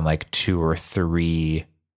think I've done like 2 or 3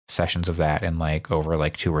 sessions of that in like over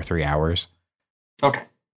like 2 or 3 hours. Okay,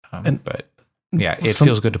 but yeah, it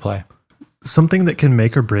feels good to play. Something that can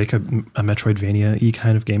make or break a Metroidvania-y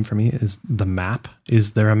kind of game for me is the map.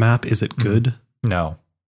 Is there a map? Is it good? No.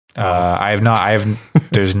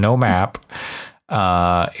 There's no map.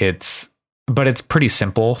 It's pretty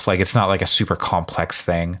simple. Like, it's not like a super complex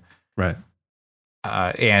thing. Right.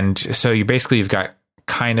 And so you've got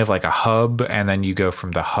kind of like a hub, and then you go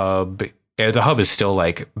from the hub. The hub is still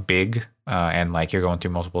like big, and like you're going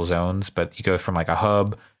through multiple zones, but you go from like a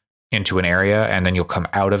hub into an area, and then you'll come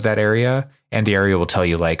out of that area, and the area will tell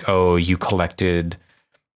you like, oh, you collected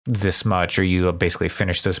this much, or you basically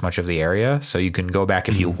finished this much of the area. So you can go back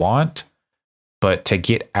if you want, but to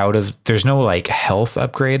get out of, there's no like health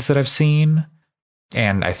upgrades that I've seen.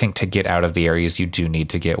 And I think to get out of the areas, you do need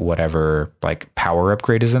to get whatever like power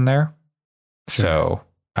upgrade is in there. Sure.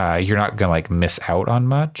 So you're not going to like miss out on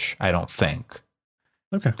much, I don't think.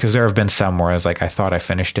 Okay. Because there have been some where I was like, I thought I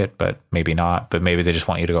finished it, but maybe not. But maybe they just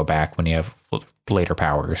want you to go back when you have later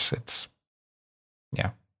powers. Yeah.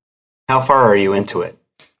 How far are you into it?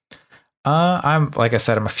 I'm like I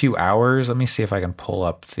said, I'm a few hours. Let me see if I can pull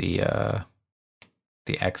up the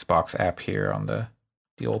Xbox app here on the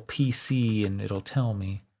old PC, and it'll tell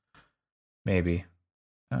me. Maybe.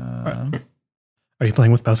 Are you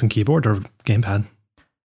playing with mouse and keyboard or gamepad?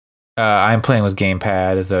 I'm playing with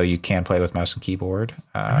gamepad, though you can play with mouse and keyboard.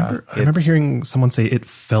 I remember hearing someone say it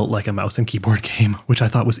felt like a mouse and keyboard game, which I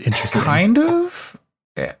thought was interesting. Kind of.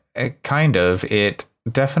 It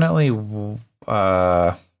definitely,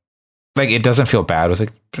 it doesn't feel bad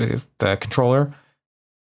with the controller.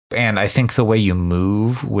 And I think the way you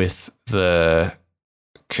move with to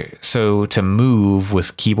move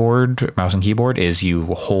with keyboard, mouse and keyboard, is you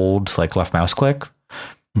hold like left mouse click.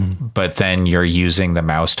 But then you're using the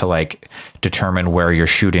mouse to like determine where you're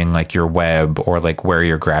shooting like your web or like where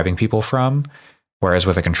you're grabbing people from. Whereas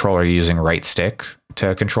with a controller, you're using right stick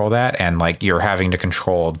to control that. And like you're having to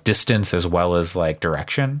control distance as well as like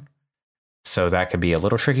direction. So that could be a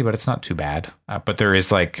little tricky, but it's not too bad. But there is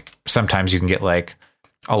like, sometimes you can get like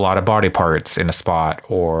a lot of body parts in a spot,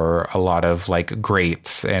 or a lot of like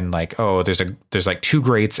grates, and like, oh, there's like 2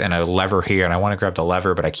 grates and a lever here, and I want to grab the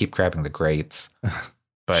lever, but I keep grabbing the grates.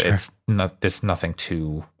 But sure. It's nothing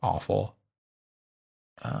too awful.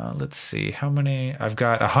 Let's see how many I've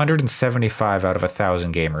got. 175 out of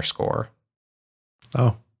 1,000 gamer score.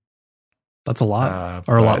 Oh, that's a lot,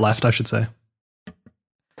 or a lot left, I should say.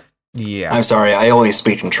 Yeah, I'm sorry. I only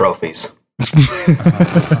speak in trophies.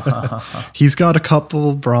 He's got a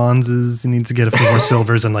couple bronzes. He needs to get a few more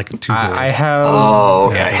silvers and like 2 gold. I have. Oh,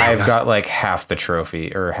 okay. Yeah, I've got like half the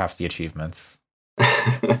trophy or half the achievements.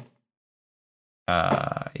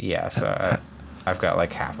 So I've got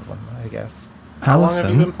like half of them, I guess. How long have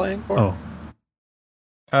you been playing for? Oh,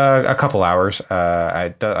 a couple hours.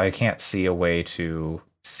 I can't see a way to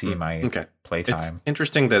see my playtime. It's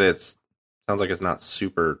interesting that sounds like it's not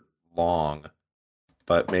super long,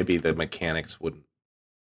 but maybe the mechanics wouldn't.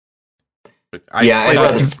 I'd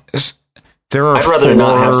rather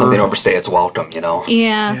not have something overstay its welcome, you know?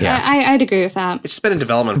 Yeah. I'd agree with that. It's been in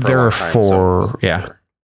development for a long time.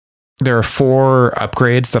 There are 4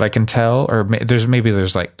 upgrades that I can tell, or there's 4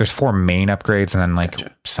 main upgrades, and then like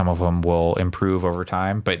some of them will improve over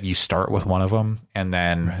time, but you start with one of them, and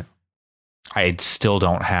then I still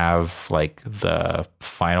don't have like the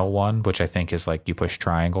final one, which I think is like you push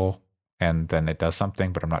triangle and then it does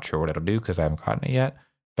something, but I'm not sure what it'll do because I haven't gotten it yet.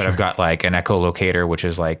 But I've got like an echolocator, which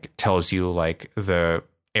is like tells you like the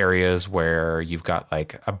areas where you've got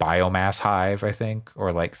like a biomass hive, I think,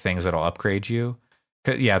 or like things that'll upgrade you.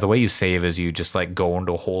 Yeah, the way you save is you just like go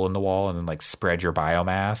into a hole in the wall and then like spread your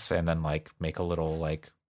biomass and then like make a little like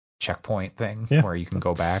checkpoint thing where you can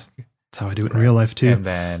go back. That's how I do it in real life too. And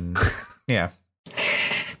then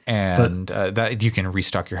and that you can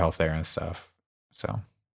restock your health there and stuff. So,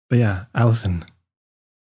 but yeah, Allison,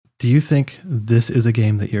 do you think this is a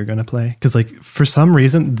game that you're going to play? Because like for some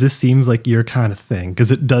reason, this seems like your kind of thing. Because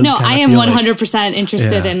it does. No, I am 100%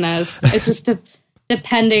 interested in this. It's just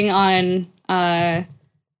depending on. I'm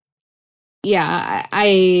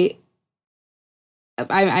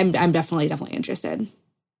definitely interested.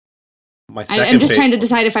 I'm just trying to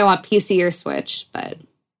decide if I want PC or Switch, but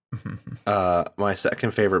my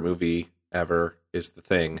second favorite movie ever is The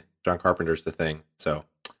Thing. John Carpenter's The Thing. So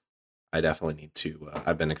I definitely need to.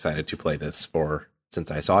 I've been excited to play this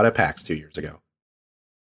since I saw it at PAX 2 years ago.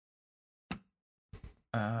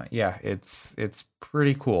 It's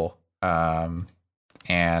pretty cool.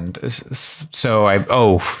 And so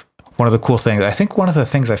one of the cool things, I think one of the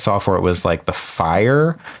things I saw for it was like the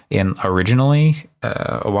fire originally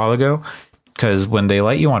a while ago, because when they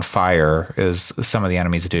light you on fire, as some of the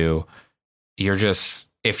enemies do,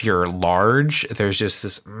 if you're large, there's just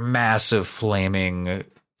this massive flaming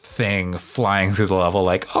thing flying through the level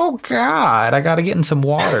like, oh God, I got to get in some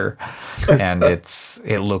water. And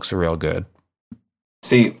it looks real good.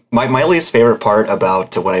 See, my least favorite part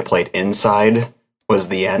about when I played Inside was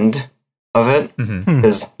the end of it,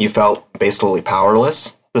 because you felt basically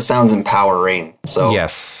powerless. This sounds empowering, so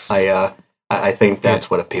yes, I think that's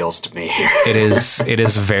what appeals to me here. It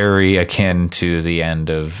is very akin to the end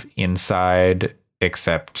of Inside,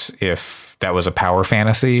 except if that was a power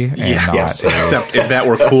fantasy, and except if that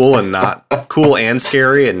were cool and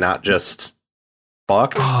scary, and not just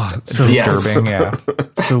fucked. So disturbing. Yeah.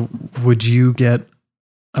 So would you get?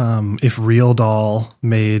 If Real Doll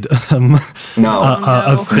made a thing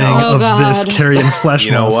of this carrion flesh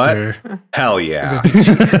monster. What? Hell yeah.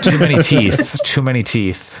 Too many teeth.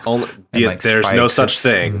 There's no such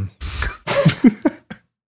thing.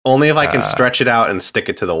 Only if I can stretch it out and stick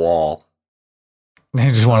it to the wall.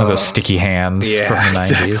 Just one of those sticky hands from the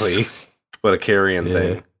 90s. Exactly. What a carrion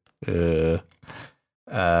thing.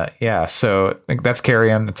 So that's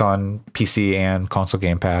Carrion. It's on PC and console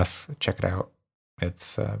Game Pass. Check it out.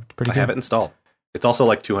 It's pretty good. I have it installed. It's also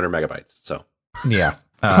like 200 megabytes, so yeah,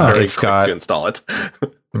 it's very quick to install it.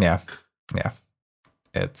 yeah.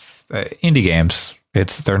 It's indie games.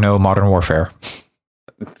 They're no Modern Warfare.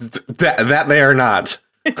 That they are not.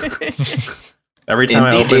 Every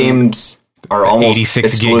time indie games are almost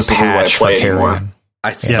 86 gig patch what I play for anymore.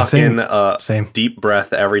 I suck in a deep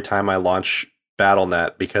breath every time I launch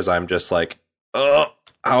BattleNet, because I'm just like, oh,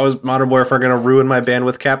 how is Modern Warfare going to ruin my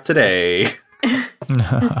bandwidth cap today?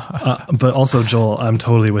 But also, Joel, I'm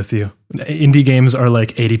totally with you. Indie games are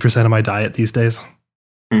like 80% of my diet these days.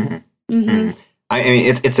 I mean,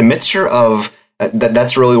 it's a mixture of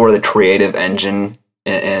that's really where the creative engine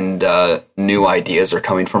and new ideas are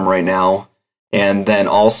coming from right now. And then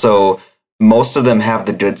also, most of them have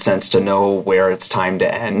the good sense to know where it's time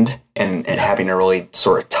to end, and having a really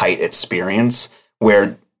sort of tight experience,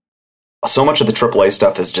 where so much of the AAA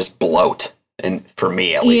stuff is just bloat. And for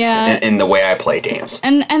me, at least, in the way I play games.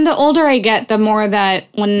 And the older I get, the more that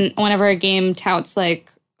whenever a game touts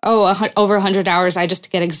like, over 100 hours, I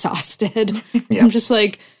just get exhausted. Yep. I'm just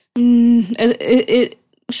like,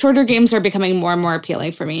 shorter games are becoming more and more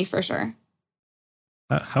appealing for me, for sure.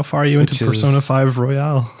 How far are you into Persona 5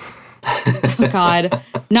 Royale? Oh, God.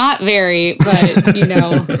 Not very, but, you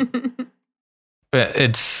know.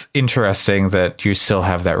 It's interesting that you still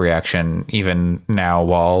have that reaction even now,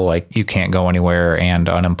 while like you can't go anywhere and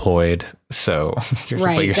unemployed. So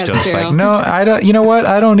you're still just like, no, I don't. You know what?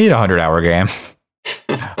 I don't need a 100-hour game.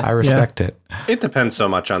 I respect it. It depends so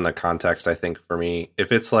much on the context. I think for me,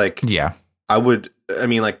 if it's like,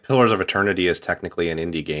 like Pillars of Eternity is technically an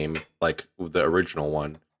indie game, like the original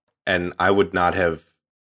one, and I would not have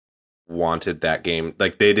wanted that game.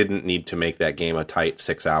 Like they didn't need to make that game a tight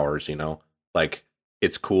 6 hours, you know. Like,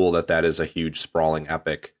 it's cool that is a huge sprawling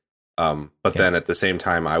epic. But then at the same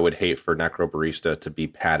time, I would hate for Necrobarista to be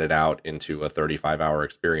padded out into a 35-hour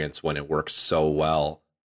experience when it works so well,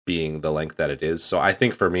 being the length that it is. So I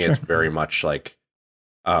think for me, it's very much like,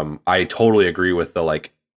 I totally agree with the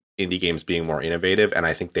like indie games being more innovative, and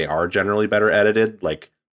I think they are generally better edited.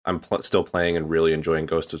 Like I'm still playing and really enjoying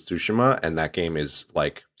Ghost of Tsushima, and that game is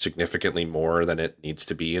like significantly more than it needs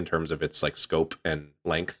to be in terms of its like scope and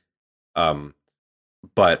length.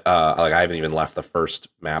 But like I haven't even left the first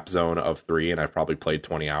map zone of 3, and I've probably played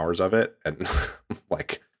 20 hours of it, and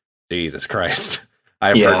like Jesus Christ.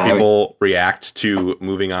 I've heard people react to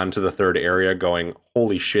moving on to the third area going,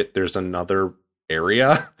 holy shit, there's another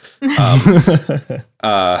area. But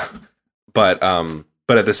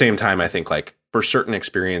at the same time, I think like for certain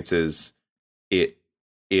experiences, it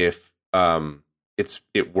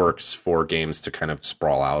works for games to kind of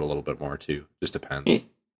sprawl out a little bit more too. Just depends.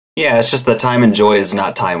 Yeah, it's just the time and joy is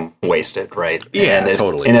not time wasted, right? Yeah,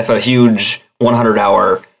 totally. And if a huge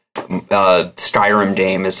 100-hour Skyrim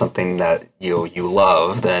game is something that you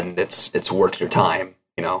love, then it's worth your time,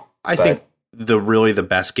 you know. I think the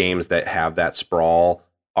best games that have that sprawl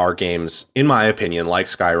are games, in my opinion, like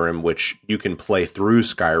Skyrim, which you can play through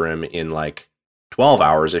Skyrim in like 12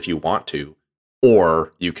 hours if you want to,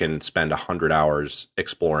 or you can spend 100 hours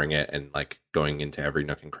exploring it and like going into every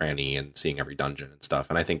nook and cranny and seeing every dungeon and stuff.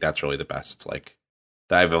 And I think that's really the best. Like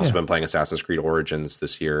I've also been playing Assassin's Creed Origins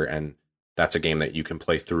this year, and that's a game that you can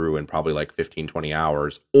play through in probably like 15, 20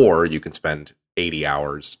 hours, or you can spend 80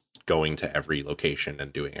 hours going to every location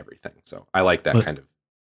and doing everything. So I like that kind of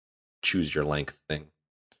choose your length thing.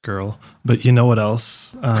 Girl. But you know what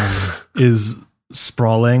else is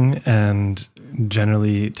sprawling and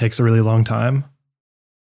generally takes a really long time?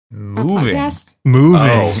 Moving. Moving.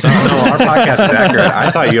 Oh, no, our podcast is accurate.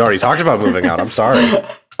 I thought you already talked about moving out. I'm sorry.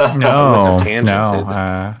 No.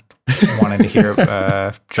 Wanted to hear.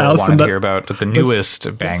 Joel wanted to hear about the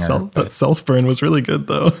newest banger. That self burn was really good,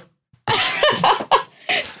 though.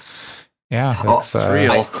 Yeah, that's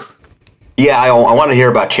real. I want to hear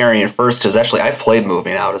about Carrion first, because actually I've played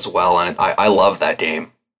Moving Out as well, and I love that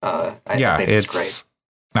game. I think it's great.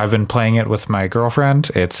 I've been playing it with my girlfriend.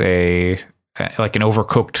 It's like an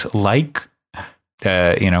Overcooked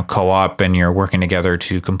co-op, and you're working together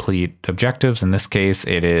to complete objectives. In this case,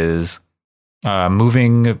 it is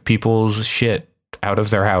moving people's shit out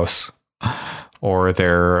of their house or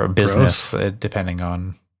their business, depending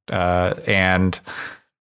on and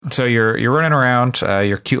so you're running around,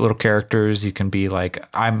 your cute little characters. You can be like,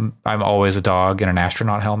 I'm always a dog in an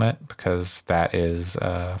astronaut helmet, because that is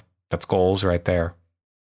that's goals right there.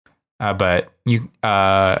 But you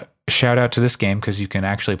shout out to this game because you can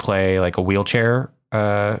actually play like a wheelchair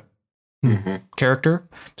character.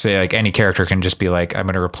 So like any character can just be like, I'm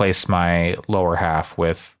going to replace my lower half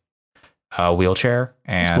with a wheelchair,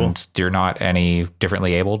 and you're not any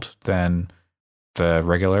differently abled than the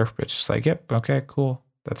regular. It's just like, yep, okay, cool.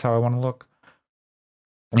 That's how I want to look.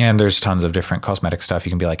 And there's tons of different cosmetic stuff.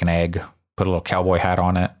 You can be like an egg, put a little cowboy hat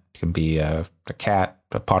on it. You can be a cat,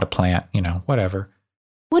 a potted plant, whatever.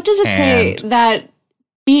 What does it say that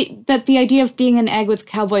the idea of being an egg with a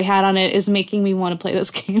cowboy hat on it is making me want to play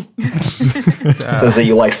this game? It says that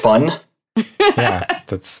you like fun. Yeah,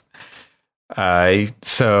 that's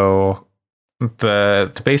so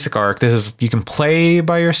the basic arc. This is, you can play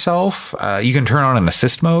by yourself. You can turn on an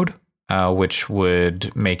assist mode, which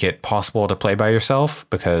would make it possible to play by yourself,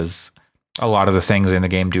 because a lot of the things in the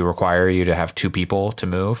game do require you to have two people to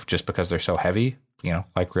move, just because they're so heavy,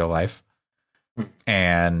 like real life.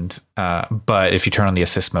 And but if you turn on the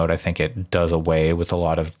assist mode, I think it does away with a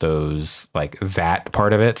lot of those, like that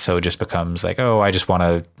part of it. So it just becomes like, oh, I just want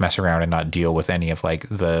to mess around and not deal with any of like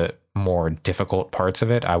the more difficult parts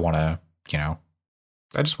of it. I want to,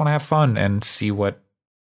 I just want to have fun and see what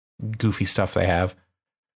goofy stuff they have.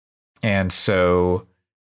 And so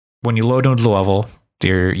when you load into the level,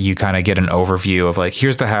 you kind of get an overview of like,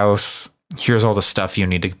 here's the house, here's all the stuff you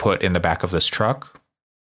need to put in the back of this truck.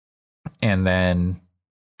 And then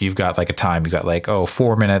you've got like a time, you've got like,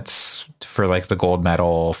 4 minutes for like the gold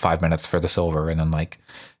medal, 5 minutes for the silver, and then like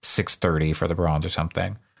 6:30 for the bronze or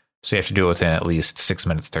something. So you have to do it within at least 6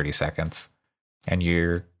 minutes, 30 seconds. And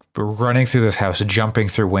you're running through this house, jumping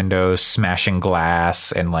through windows, smashing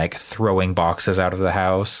glass, and like throwing boxes out of the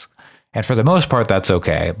house. And for the most part, that's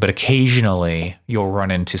okay. But occasionally you'll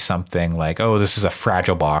run into something like, this is a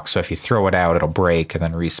fragile box, so if you throw it out, it'll break and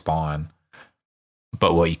then respawn.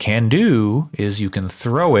 But what you can do is you can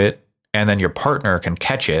throw it, and then your partner can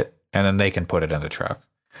catch it, and then they can put it in the truck.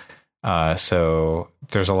 So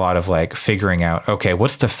there's a lot of like figuring out, okay,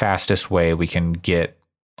 what's the fastest way we can get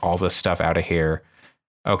all this stuff out of here?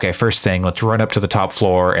 okay, first thing, let's run up to the top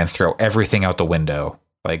floor and throw everything out the window.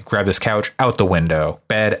 Like, grab this couch out the window,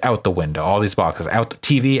 bed out the window, all these boxes out, the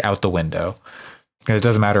TV out the window. It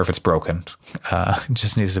doesn't matter if it's broken. It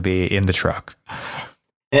just needs to be in the truck.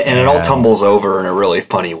 And it all tumbles over in a really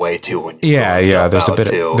funny way too. When you there's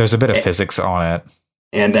a bit of physics on it.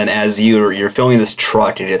 And then as you're filling this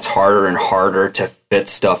truck, it gets harder and harder to fit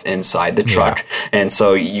stuff inside the truck. Yeah. And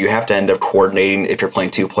so you have to end up coordinating if you're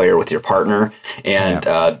playing 2-player with your partner. And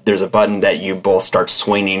there's a button that you both start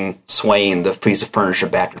swaying the piece of furniture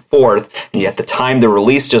back and forth. And you have to time the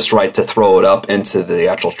release just right to throw it up into the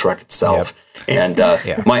actual truck itself. Yep. And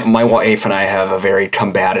my wife and I have a very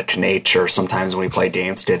combative nature sometimes when we play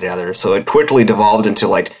games together. So it quickly devolved into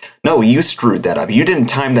like, no, you screwed that up. You didn't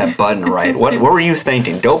time that button right. What were you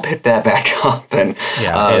thinking? Don't pick that back up. And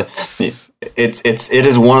it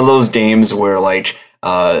is one of those games where like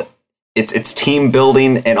it's team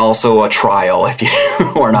building and also a trial if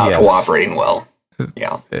you are not cooperating well.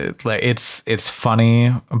 Yeah, it's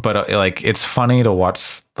funny, but like it's funny to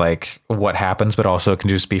watch like what happens, but also it can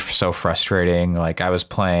just be so frustrating. Like I was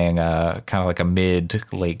playing kind of like a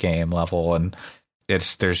mid-late game level, and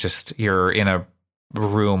you're in a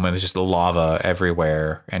room and there's just lava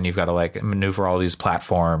everywhere, and you've got to like maneuver all these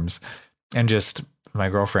platforms, and just my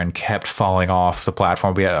girlfriend kept falling off the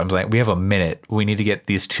platform. I'm like, we have a minute. We need to get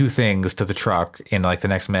these 2 things to the truck in like the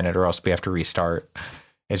next minute, or else we have to restart.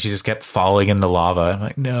 And she just kept falling in the lava. I'm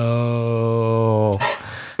like, no.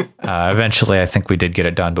 Eventually, I think we did get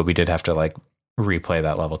it done, but we did have to like replay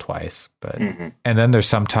that level twice. But and then there's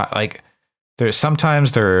sometimes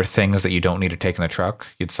there are things that you don't need to take in the truck.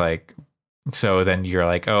 It's like, so then you're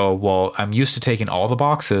like, oh, well, I'm used to taking all the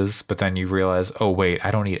boxes, but then you realize, oh, wait,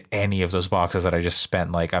 I don't need any of those boxes that I just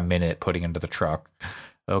spent like a minute putting into the truck.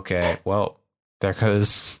 Okay, well, there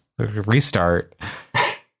goes the restart.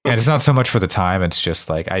 And it's not so much for the time. It's just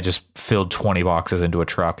like I just filled 20 boxes into a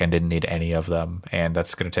truck and didn't need any of them. And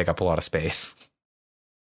that's going to take up a lot of space.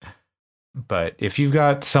 But if you've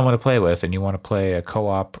got someone to play with and you want to play a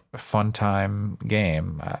co-op fun time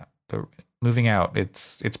game, Moving Out,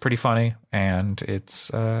 it's pretty funny and it's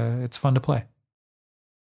fun to play.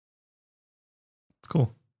 It's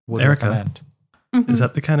cool. Erica, is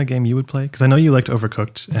that the kind of game you would play? Because I know you liked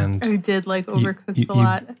Overcooked, and I did like Overcooked a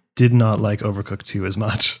lot. Did not like Overcooked 2 as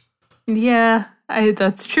much. Yeah,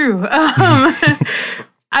 that's true.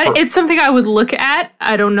 It's something I would look at.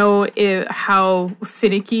 I don't know how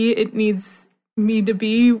finicky it needs me to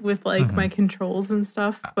be with like my controls and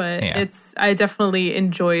stuff, but I definitely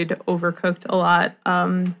enjoyed Overcooked a lot.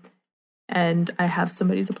 And I have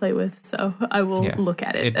somebody to play with, so I will look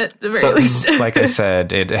at it at the very least. Like I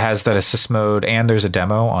said, it has that assist mode, and there's a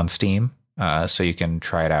demo on Steam, so you can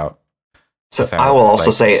try it out. So I will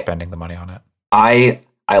also say, spending the money on it. I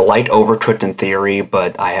like Overcooked in theory,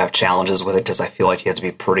 but I have challenges with it because I feel like you have to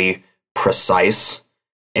be pretty precise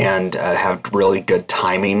and have really good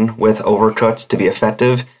timing with Overcooked to be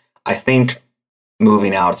effective. I think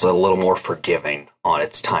Moving Out is a little more forgiving on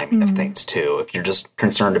its timing of things too. If you're just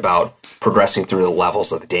concerned about progressing through the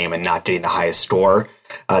levels of the game and not getting the highest score,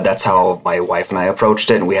 that's how my wife and I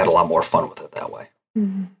approached it, and we had a lot more fun with it that way.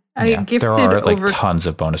 There are like tons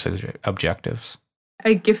of bonus objectives.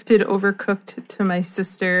 I gifted Overcooked to my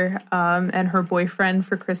sister and her boyfriend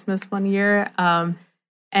for Christmas one year,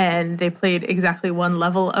 and they played exactly one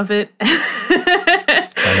level of it.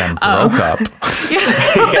 And then broke up.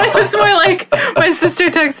 It was more like my sister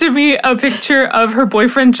texted me a picture of her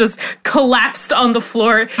boyfriend just collapsed on the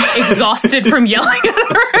floor, exhausted from yelling at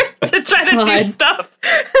her to try to do stuff.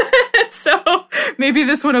 So maybe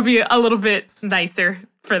this one will be a little bit nicer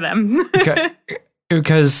for them.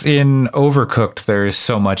 Because in Overcooked, there's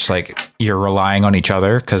so much like you're relying on each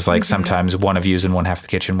other, because like sometimes one of you's in one half of the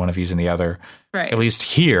kitchen, one of you's in the other. Right. At least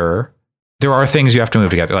here, there are things you have to move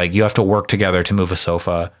together. Like you have to work together to move a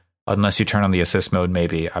sofa, unless you turn on the assist mode.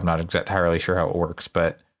 Maybe I'm not entirely sure how it works,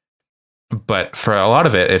 but for a lot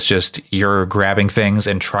of it, it's just you're grabbing things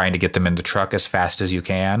and trying to get them in the truck as fast as you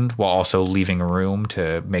can, while also leaving room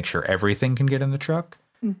to make sure everything can get in the truck.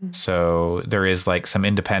 So there is like some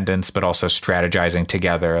independence, but also strategizing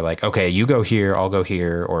together. Like, okay, you go here, I'll go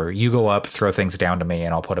here, or you go up, throw things down to me,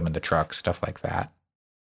 and I'll put them in the truck. Stuff like that.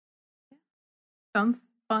 Sounds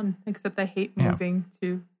fun, except I hate moving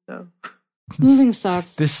too. So moving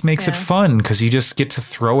sucks. This makes it fun because you just get to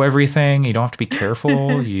throw everything. You don't have to be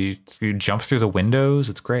careful. you jump through the windows.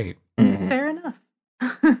 It's great. Fair enough.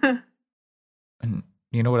 And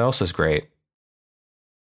you know what else is great?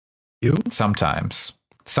 You? Sometimes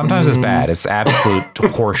it's bad. It's absolute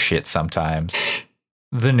horseshit sometimes.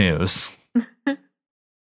 The news.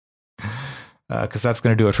 Because that's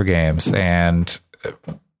going to do it for games. And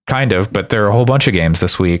kind of, but there are a whole bunch of games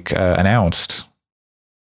this week announced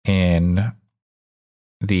in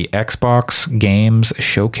the Xbox Games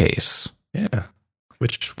Showcase. Yeah,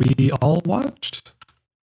 which we all watched.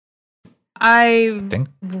 I Think?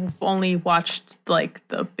 only watched like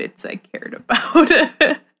the bits I cared about.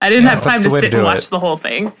 I didn't have time to sit and watch the whole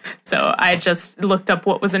thing, so I just looked up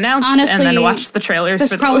what was announced. Honestly, and then watched the trailers.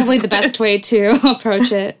 That's probably the best way to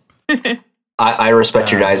approach it. I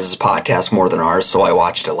respect your guys' podcast more than ours, so I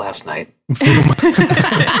watched it last night.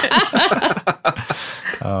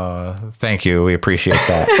 Thank you. We appreciate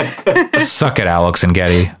that. Suck it, Alex and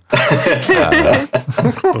Getty.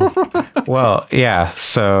 Well, yeah.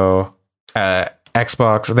 So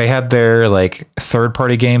Xbox, they had their like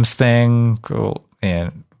third-party games thing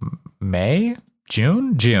in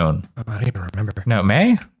June. I don't even remember. No,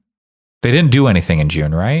 May. They didn't do anything in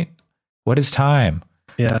June, right? What is time?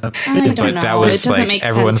 Yeah, I don't But know. that was It doesn't like make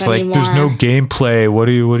everyone's sense like, "There's no anymore. gameplay. What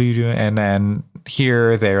are you doing?" And then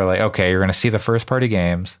here they're like, "Okay, you're going to see the first party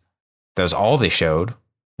games." That was all they showed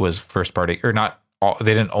was first party, or not all.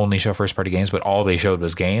 They didn't only show first party games, but all they showed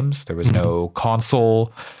was games. There was no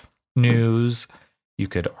console news. You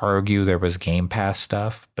could argue there was Game Pass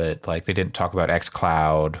stuff, but like they didn't talk about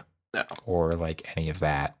xCloud or like any of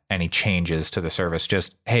that, any changes to the service.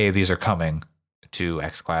 Just, hey, these are coming to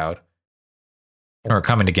xCloud or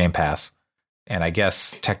coming to Game Pass. And I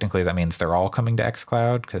guess technically that means they're all coming to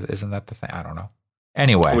xCloud, because isn't that the thing? I don't know.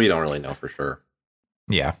 Anyway, We don't really know for sure.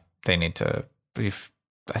 yeah, they need to be.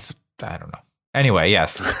 I don't know. Anyway,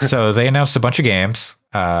 yes. So they announced a bunch of games.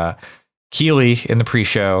 Keeley in the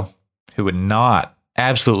pre-show, who would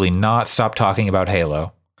absolutely not stop talking about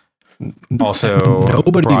Halo, also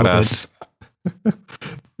Nobody brought would. us. It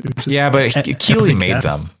was just- Yeah, but every Keeley made guest-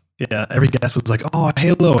 them. Yeah, every guest was like, "Oh,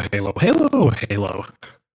 Halo, Halo, Halo, Halo."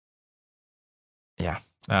 Yeah.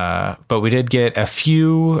 But we did get a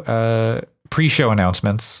few pre-show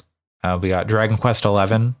announcements. We got Dragon Quest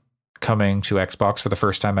XI coming to Xbox for the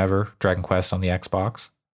first time ever. Dragon Quest on the Xbox.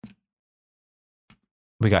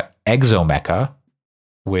 We got Exomecha,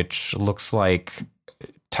 which looks like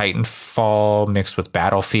Titanfall mixed with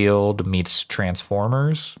Battlefield meets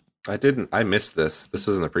Transformers. I missed this. This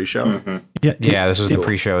was in the pre-show. Yeah, this was the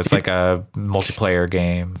pre-show. It's like a multiplayer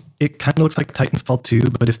game. It kind of looks like Titanfall 2,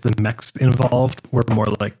 but if the mechs involved were more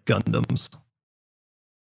like Gundams.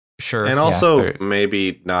 Sure. And yeah, also they're-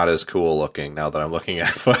 maybe not as cool looking now that I'm looking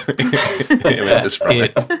at images from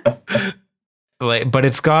it. but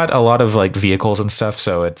it's got a lot of like vehicles and stuff,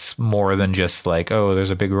 so it's more than just like, oh,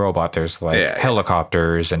 there's a big robot. There's like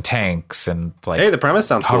helicopters and tanks and like Hey, the premise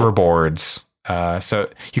sounds cool. hoverboards. So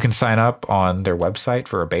you can sign up on their website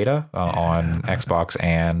for a beta on Xbox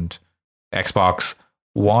and Xbox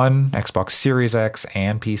One, Xbox Series X,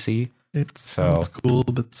 and PC. It sounds cool,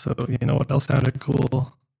 but so you know what else sounded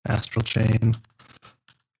cool? Astral Chain.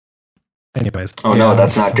 Anyways. Oh no,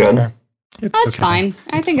 that's not good. That's fine.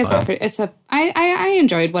 I think I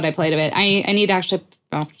enjoyed what I played of it. I need to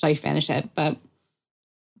actually finish it, but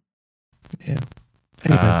yeah.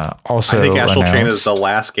 Also, I think Astral Chain announced- is the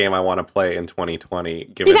last game I want to play in 2020.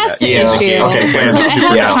 Given see, that's that the issue. Okay, It's like,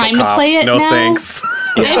 I have time to play it no now. thanks.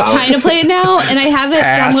 I have time to play it now, and I have it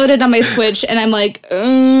Pass. downloaded on my Switch, and I'm like,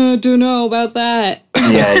 don't know about that.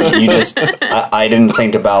 Yeah, you just. I didn't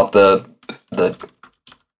think about the.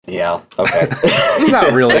 Yeah. Okay. It's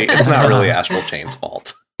not really Astral Chain's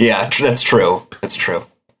fault. Yeah, that's true. That's true.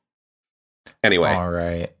 Anyway, All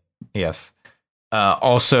right. Yes.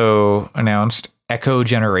 Also announced Echo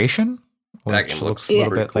Generation, That which game looks a little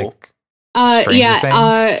pretty bit cool. like Stranger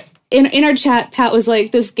Things. In our chat, Pat was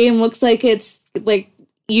like, "This game looks like it's like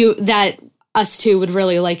that us two would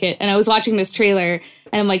really like it." And I was watching this trailer,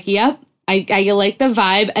 and I'm like, "Yep, I like the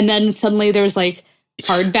vibe." And then suddenly there's like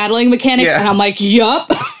hard battling mechanics, Yeah. and I'm like, "Yup,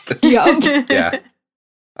 yup." Yeah,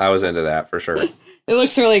 I was into that for sure. It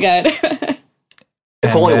looks really good.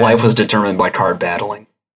 If only life was determined by card battling.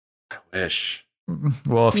 Wish.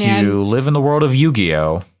 Well, if Man. you live in the world of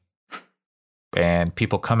Yu-Gi-Oh, and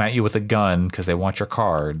people come at you with a gun because they want your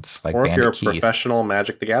cards, like Or if you're a Bandit Keith. professional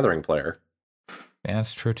Magic the Gathering player. Yeah,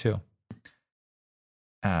 that's true too.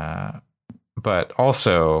 But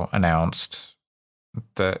also announced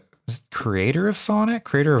the creator of Sonic,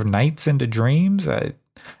 creator of Nights into Dreams. I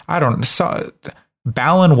don't know.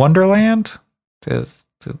 Balan Wonderland.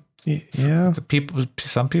 Yeah.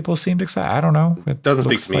 Some people seemed excited. I don't know. It Doesn't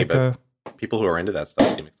speak looks to me, like but people who are into that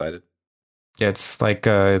stuff seem excited. it's like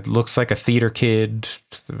it looks like a theater kid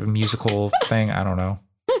musical thing. I don't know.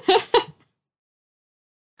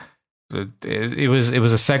 It was a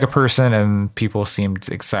Sega person, and people seemed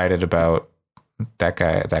excited about that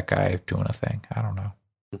guy doing a thing. I don't know.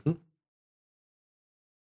 Mm-hmm.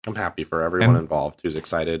 I'm happy for everyone involved who's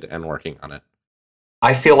excited and working on it.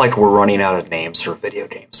 I feel like we're running out of names for video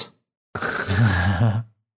games.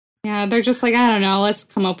 Yeah, they're just like, I don't know, let's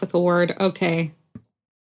come up with a word. Okay.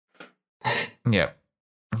 Yep.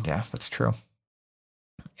 Yeah, that's true.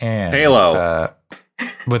 And Halo.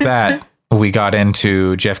 With that, we got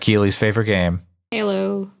into Jeff Keighley's favorite game.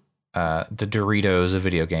 Halo. The Doritos of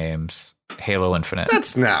video games. Halo Infinite.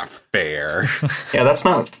 That's not fair. Yeah, that's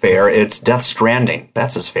not fair. It's Death Stranding.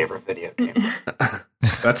 That's his favorite video game.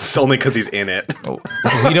 That's only because he's in it.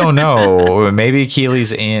 We don't know. Maybe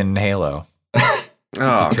Keighley's in Halo.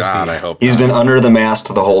 Oh, God, I hope He's not. been under the mast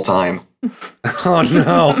the whole time. Oh,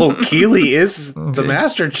 no. Keighley is the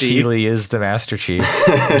Master Chief. Keighley is the Master Chief.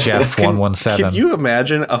 Jeff 117. Can you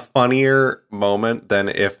imagine a funnier moment than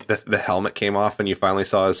if the helmet came off and you finally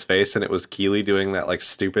saw his face and it was Keighley doing that like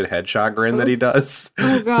stupid headshot grin that he does?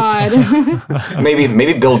 Oh, God.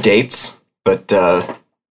 maybe Bill Gates, but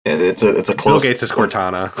it's a close. Bill Gates is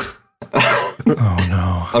Cortana. Oh,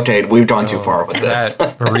 no. Okay, we've gone too far with this.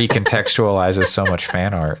 That recontextualizes so much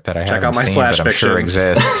fan art that I Check haven't out my seen, Slash but I'm sure Fiction.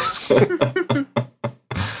 exists.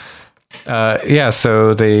 Yeah,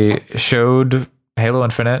 so they showed Halo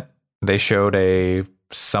Infinite. They showed a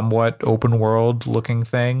somewhat open world looking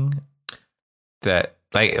thing that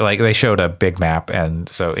like they showed a big map, and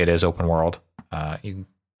so it is open world.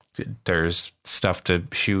 There's stuff to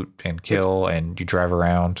shoot and kill, and you drive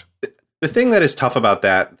around. The thing that is tough about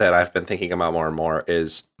that I've been thinking about more and more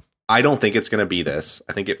is I don't think it's going to be this.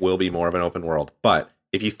 I think it will be more of an open world. But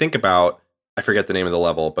if you think about, I forget the name of the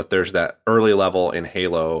level, but there's that early level in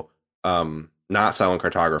Halo, not Silent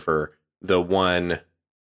Cartographer, the one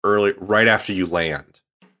early right after you land,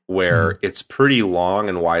 where it's pretty long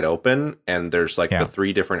and wide open, and there's like the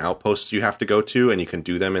 3 different outposts you have to go to, and you can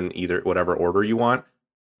do them in either whatever order you want.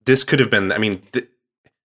 This could have been, I mean,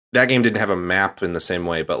 that game didn't have a map in the same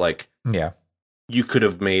way, but like, you could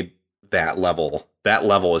have made that level. That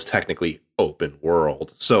level is technically open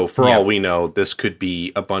world. So for all we know, this could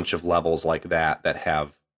be a bunch of levels like that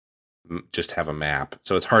have just have a map.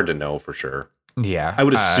 So it's hard to know for sure. Yeah. I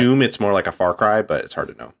would assume it's more like a Far Cry, but it's hard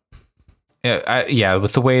to know. Yeah.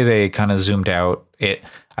 With the way they kind of zoomed out,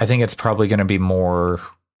 I think it's probably going to be more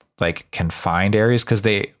like confined areas, because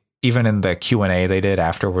they, even in the Q&A they did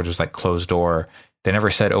afterwards, was like closed door. They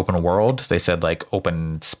never said open world. They said like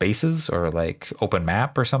open spaces or like open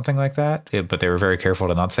map or something like that. But they were very careful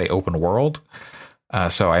to not say open world.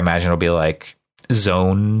 So I imagine it'll be like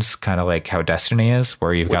zones, kind of like how Destiny is,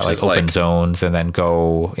 where you've got like open zones and then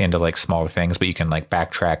go into like smaller things, but you can like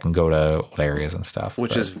backtrack and go to old areas and stuff.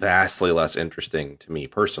 Which is vastly less interesting to me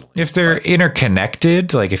personally. If they're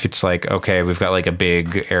interconnected, like if it's like, okay, we've got like a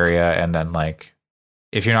big area and then like,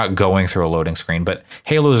 if you're not going through a loading screen, but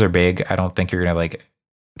Halos are big. I don't think you're going to like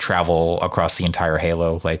travel across the entire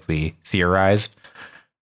Halo like we theorized.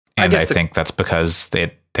 And I think that's because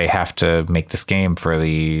they have to make this game for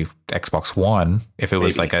the Xbox One. If it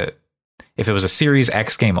was if it was a Series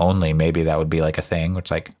X game only, maybe that would be like a thing,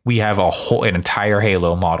 which like we have an entire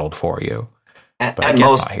Halo modeled for you. But I guess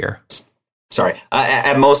most, not here. Sorry.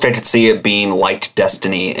 At most I could see it being like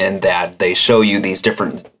Destiny in that they show you these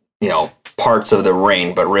different, parts of the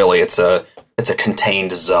ring, but really it's a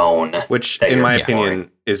contained zone, which in my opinion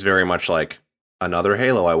is very much like another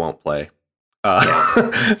Halo I won't play.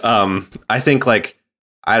 I think like,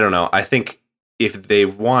 I don't know. I think if they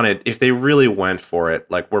really went for it,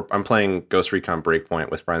 like I'm playing Ghost Recon Breakpoint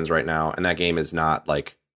with friends right now, and that game is not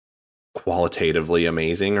like qualitatively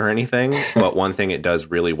amazing or anything, but one thing it does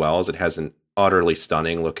really well is it has an utterly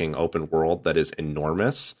stunning looking open world that is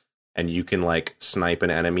enormous. And you can like snipe an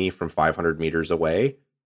enemy from 500 meters away.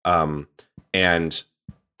 And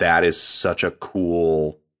that is such a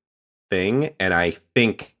cool thing. And I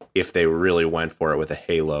think if they really went for it with a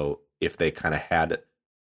Halo, if they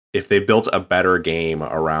built a better game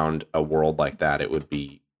around a world like that, it would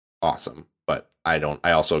be awesome. But I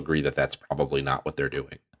also agree that that's probably not what they're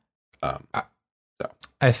doing.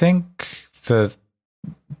 I think the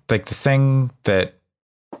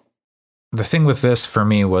thing with this for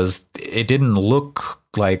me was it didn't look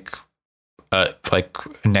like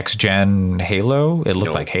next gen Halo. It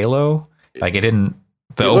looked like Halo. Like it didn't.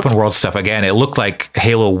 The open world stuff again. It looked like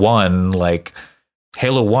Halo 1. Like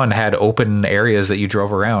Halo 1 had open areas that you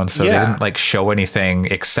drove around, so they didn't like show anything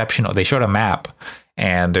exceptional. They showed a map,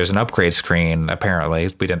 and there's an upgrade screen. Apparently,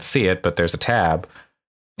 we didn't see it, but there's a tab.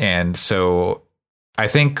 And so, I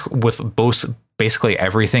think with basically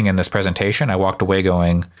everything in this presentation, I walked away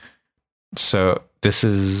going, so this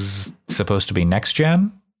is supposed to be next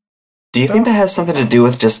gen? Do you think that has something to do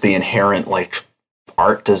with just the inherent like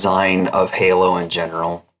art design of Halo in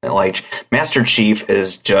general? Like Master Chief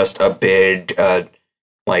is just a big,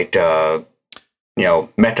 Mecha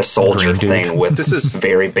Soldier thing with this is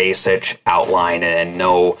very basic outline and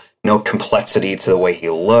no complexity to the way he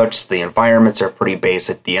looks. The environments are pretty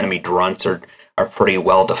basic. The enemy grunts are pretty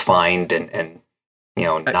well defined and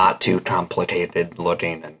not too complicated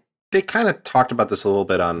looking. And they kind of talked about this a little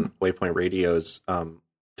bit on Waypoint Radio's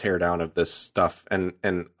teardown of this stuff, and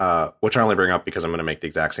which I only bring up because I'm going to make the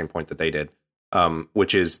exact same point that they did,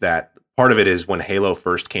 which is that part of it is when Halo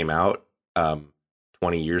first came out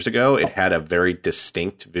 20 years ago, it had a very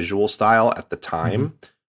distinct visual style at the time,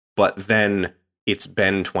 but then it's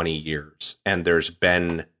been 20 years and there's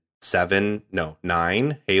been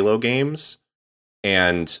 9 Halo games,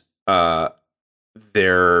 and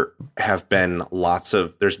there have been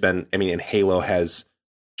and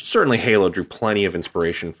Halo drew plenty of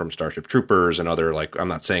inspiration from Starship Troopers and other, like, I'm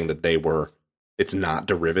not saying that it's not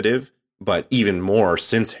derivative, but even more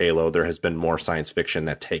since Halo, there has been more science fiction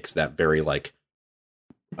that takes that very like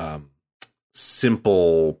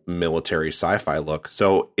simple military sci-fi look.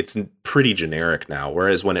 So it's pretty generic now.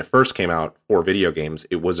 Whereas when it first came out for video games,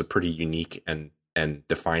 it was a pretty unique and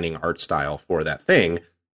defining art style for that thing.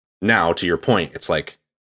 Now, to your point, it's like,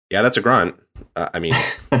 yeah, that's a grunt. I mean,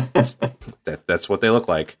 that's what they look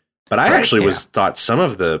like. But I thought some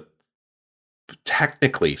of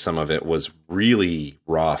it was really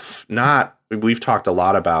rough. We've talked a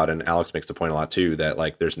lot about, and Alex makes the point a lot too, that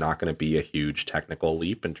like there's not going to be a huge technical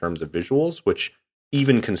leap in terms of visuals, which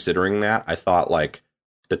even considering that, I thought like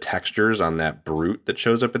the textures on that brute that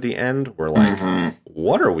shows up at the end were like,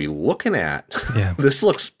 what are we looking at? Yeah. This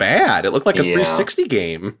looks bad. It looked like a 360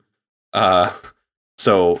 game.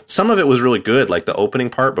 So some of it was really good. Like the opening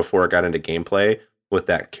part before it got into gameplay with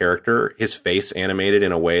that character, his face animated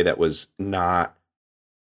in a way that was not,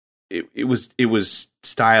 it was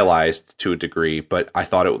stylized to a degree, but I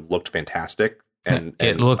thought it looked fantastic. And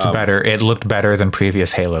it looked better. It looked better than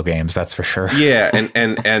previous Halo games. That's for sure. Yeah. And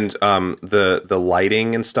the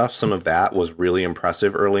lighting and stuff, some of that was really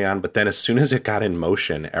impressive early on. But then as soon as it got in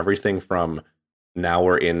motion, everything from now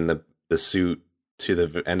we're in the suit to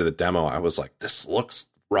the end of the demo, I was like, this looks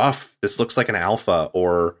rough. This looks like an alpha,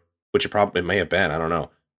 or which it may have been, I don't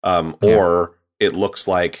know. Or it looks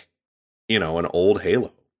like, an old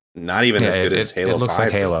Halo. Not even as good as Halo 5. It looks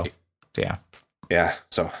like Halo. Really. Yeah. Yeah.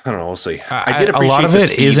 So I don't know. We'll see. I did appreciate a lot of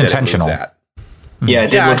it is intentional. Yeah,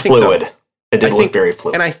 it did look fluid. So. It did look very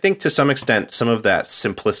fluid. And I think to some extent, some of that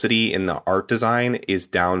simplicity in the art design is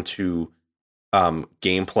down to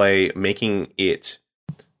gameplay, making it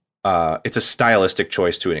it's a stylistic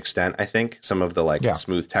choice to an extent. I think some of the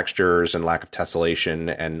smooth textures and lack of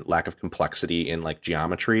tessellation and lack of complexity in like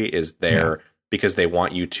geometry is there because they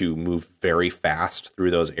want you to move very fast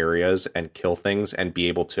through those areas and kill things and be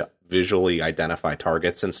able to visually identify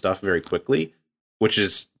targets and stuff very quickly, which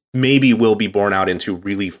is maybe will be borne out into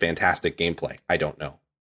really fantastic gameplay. I don't know.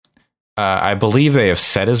 I believe they have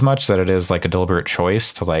said as much, that it is like a deliberate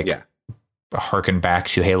choice to harken back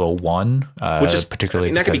to Halo 1, which is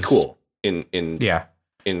particularly that could be cool in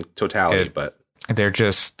totality, but they're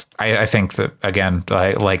just I think that again,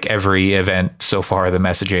 like every event so far, the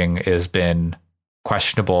messaging has been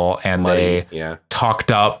questionable, and they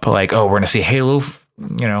talked up like, oh, we're gonna see Halo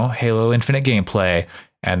Infinite gameplay,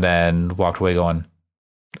 and then walked away going,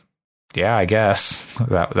 yeah, I guess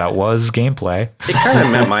that was gameplay. It kind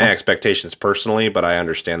of met my expectations personally, but I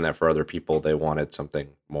understand that for other people, they wanted something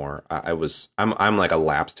more. I'm like a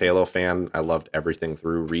lapsed Halo fan. I loved everything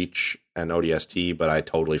through Reach and ODST, but I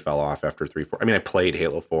totally fell off after 3, 4. I mean, I played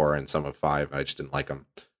Halo 4 and some of 5. I just didn't like them.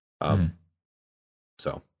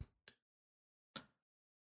 So.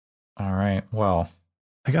 All right. Well,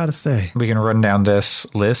 I gotta say, we can run down this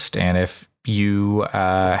list, and if you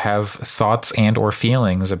have thoughts and or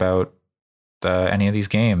feelings about any of these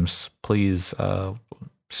games, please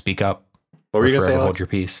speak up. What were you going to say? Hold your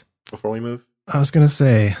peace before we move. I was going to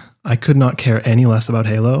say I could not care any less about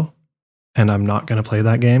Halo, and I'm not going to play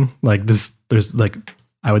that game. Like this, there's like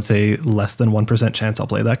I would say less than 1% chance I'll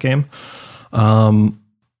play that game.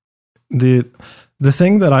 The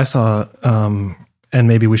thing that I saw, and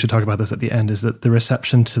maybe we should talk about this at the end, is that the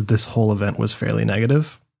reception to this whole event was fairly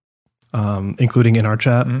negative. Including in our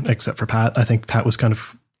chat, except for Pat. I think Pat was kind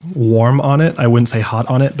of warm on it. I wouldn't say hot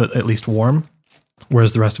on it, but at least warm.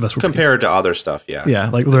 Whereas the rest of us were compared to other stuff, yeah,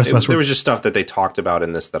 like the rest of us. There was just stuff that they talked about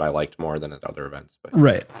in this that I liked more than at other events. But.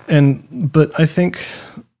 Right, but I think,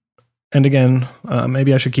 and again,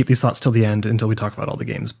 maybe I should keep these thoughts till the end until we talk about all the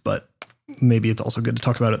games. But maybe it's also good to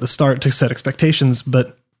talk about at the start to set expectations.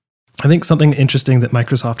 But I think something interesting that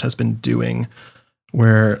Microsoft has been doing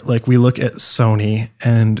where like we look at Sony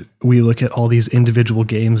and we look at all these individual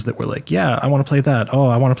games that we're like, yeah, I want to play that. Oh,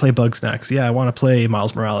 I want to play Bugsnax. Yeah, I want to play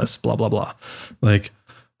Miles Morales, blah, blah, blah. Like,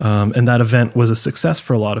 and that event was a success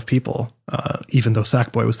for a lot of people, even though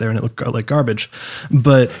Sackboy was there and it looked like garbage.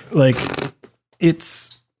 But like,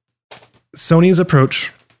 it's Sony's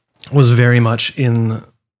approach was very much in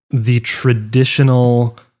the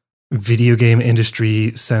traditional video game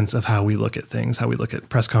industry sense of how we look at things, how we look at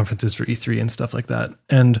press conferences for E3 and stuff like that.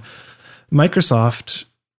 And Microsoft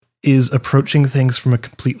is approaching things from a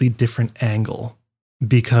completely different angle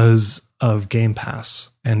because of Game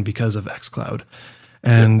Pass and because of xCloud.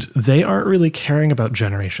 And they aren't really caring about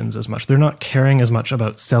generations as much. They're not caring as much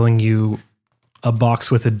about selling you a box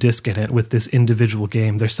with a disc in it with this individual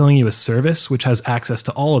game. They're selling you a service which has access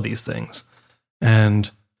to all of these things. And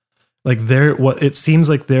like what it seems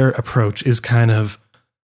like their approach is kind of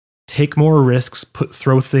take more risks,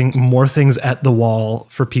 throw more things at the wall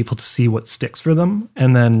for people to see what sticks for them.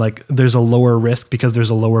 And then like there's a lower risk because there's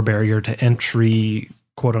a lower barrier to entry,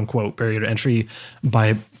 quote unquote, barrier to entry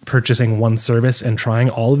by purchasing one service and trying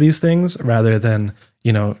all of these things rather than,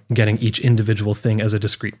 you know, getting each individual thing as a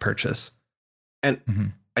discrete purchase.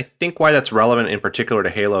 And I think why that's relevant in particular to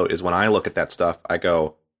Halo is when I look at that stuff, I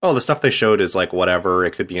go, oh, the stuff they showed is like whatever.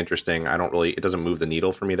 It could be interesting. It doesn't move the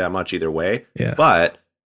needle for me that much either way. Yeah. But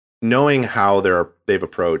knowing how they've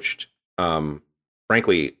approached,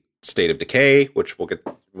 frankly, State of Decay, which we'll get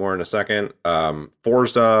more in a second,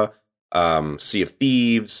 Forza, Sea of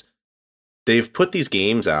Thieves, they've put these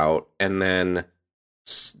games out, and then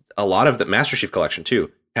a lot of the Master Chief Collection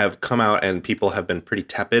too have come out, and people have been pretty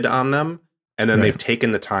tepid on them. And then they've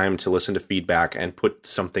taken the time to listen to feedback and put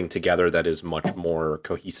something together that is much more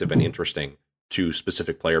cohesive and interesting to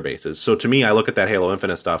specific player bases. So to me, I look at that Halo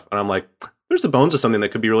Infinite stuff and I'm like, there's the bones of something that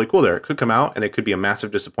could be really cool there. It could come out and it could be a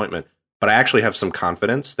massive disappointment. But I actually have some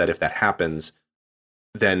confidence that if that happens,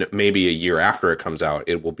 then maybe a year after it comes out,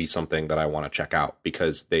 it will be something that I want to check out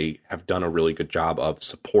because they have done a really good job of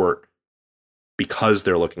support because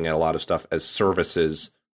they're looking at a lot of stuff as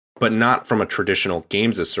services, but not from a traditional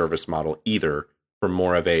games as service model either, from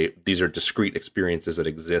more of these are discrete experiences that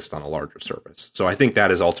exist on a larger service. So I think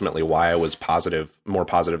that is ultimately why I was more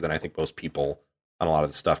positive than I think most people on a lot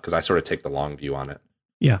of the stuff, because I sort of take the long view on it.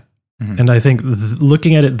 Yeah. Mm-hmm. And I think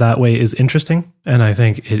looking at it that way is interesting. And I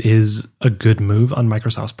think it is a good move on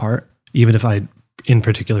Microsoft's part, even if I in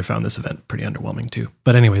particular found this event pretty underwhelming too.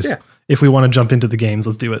 But anyways, if we want to jump into the games,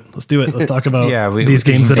 let's do it. Let's talk about these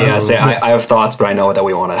games that I have thoughts, but I know that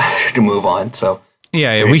we want to move on. So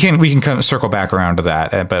we can kind of circle back around to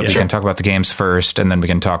that, but we can talk about the games first, and then we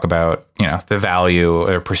can talk about, you know, the value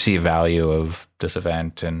or perceived value of this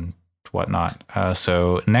event and whatnot.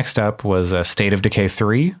 So next up was State of Decay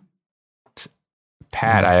 3.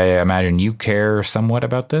 Pat, I imagine you care somewhat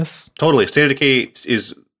about this. Totally. State of Decay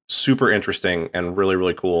is super interesting and really,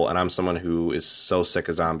 really cool. And I'm someone who is so sick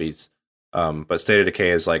of zombies. But State of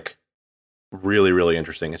Decay is like really, really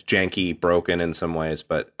interesting. It's janky, broken in some ways,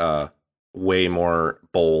 but way more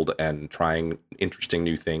bold and trying interesting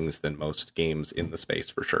new things than most games in the space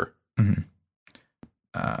for sure. Mm-hmm.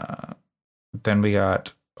 Then we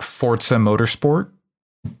got Forza Motorsport,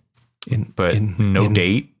 no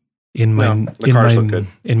date. In my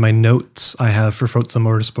notes, I have for Forza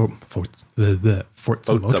Motorsport.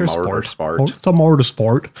 Forza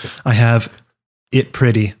Motorsport. I have it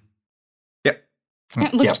pretty. Yep.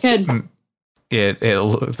 It looked good. It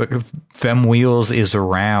them wheels is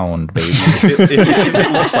round, baby. if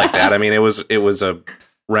it looks like that, I mean, it was a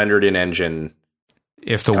rendered in engine.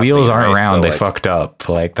 If the wheels aren't round, so they fucked up.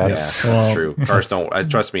 Like that's true. Cars don't.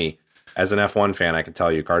 Trust me, as an F1 fan, I can tell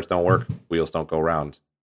you, cars don't work. Wheels don't go round.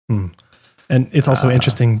 And it's also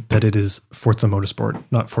interesting that it is Forza Motorsport,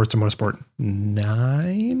 not Forza Motorsport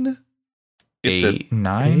 9. It's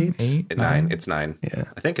 9. It's 9. Yeah,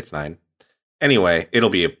 I think it's 9. Anyway,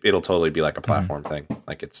 it'll totally be like a platform thing.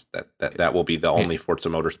 Like it's that will be the only Forza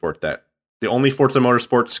Motorsport the only Forza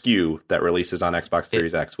Motorsport SKU that releases on Xbox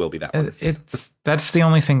Series X will be that one. That's the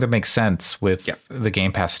only thing that makes sense with the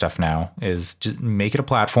Game Pass stuff now is just make it a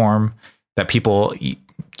platform that people.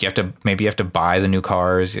 You have to buy the new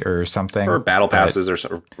cars or something, or battle passes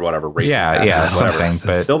or whatever. Racing passes, something.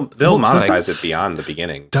 But they'll monetize it beyond the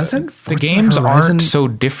beginning. Doesn't the games aren't so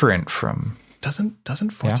different from? Doesn't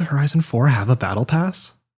Forza Horizon 4 have a battle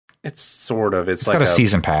pass? It's sort of. It's like got a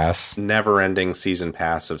season pass, never-ending season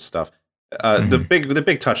pass of stuff. The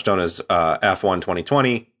big touchstone is F1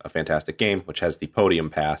 2020, a fantastic game which has the Podium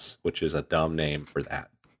Pass, which is a dumb name for that.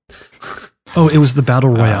 Oh, it was the Battle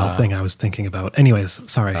Royale thing I was thinking about. Anyways,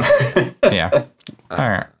 sorry. Yeah. All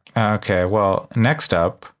right. Okay. Well, next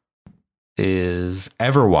up is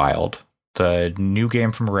Everwild, the new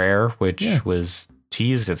game from Rare, which was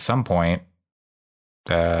teased at some point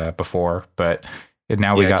before, but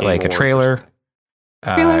now we got like a trailer.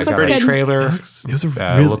 Trailers look good. Trailer.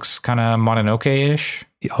 It looks kind of Mononoke-ish.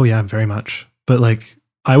 Oh yeah, very much. But like,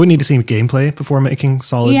 I would need to see gameplay before making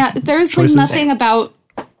solid. Yeah, there's choices. like nothing about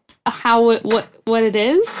how what it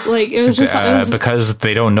is. Like it was just because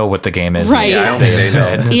they don't know what the game is. Right. Yeah, I don't think they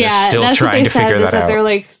know. Yeah, still that's what trying they to figure said. Is that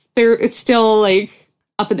that out. it's still like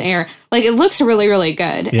up in the air. Like it looks really really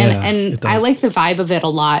good, Yeah, and it I does. like the vibe of it a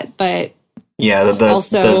lot. But Yeah,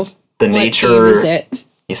 also the what nature. game is it?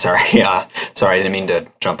 Sorry, I didn't mean to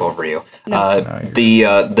jump over you. No,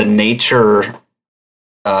 The nature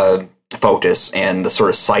focus and the sort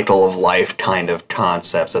of cycle of life kind of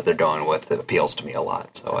concepts that they're doing with it appeals to me a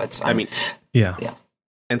lot. So Yeah.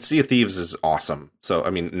 And Sea of Thieves is awesome. So, I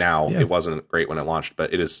mean, now it wasn't great when it launched,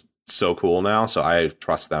 but it is so cool now. So I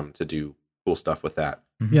trust them to do cool stuff with that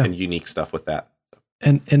Yeah. and unique stuff with that.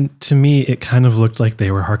 And to me, it kind of looked like they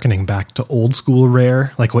were hearkening back to old school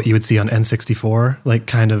Rare, like what you would see on N64, like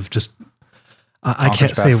kind of just. I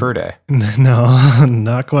can't say Fur Day. No,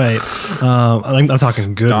 not quite. I'm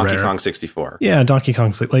talking good Donkey Rare. Kong 64. Yeah, Donkey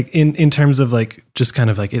Kong's like in terms of like just kind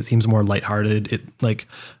of like it seems more lighthearted. It like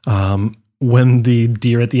when the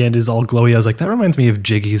deer at the end is all glowy, I was like, that reminds me of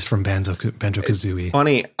Jiggy's from Banjo-Kazooie.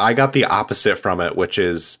 Funny, I got the opposite from it, which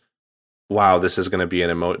is, wow, this is going to be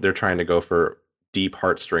they're trying to go for deep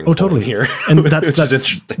heartstring. Oh, totally. Here, And which that's is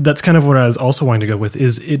interesting. That's kind of what I was also wanting to go with.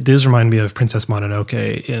 Is it does remind me of Princess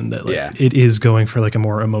Mononoke in that like it is going for like a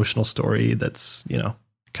more emotional story that's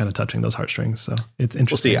kind of touching those heartstrings. So it's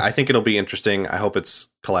interesting. We'll see. I think it'll be interesting. I hope it's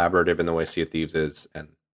collaborative in the way Sea of Thieves is, and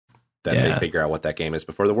that they figure out what that game is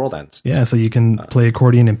before the world ends. Yeah, so you can play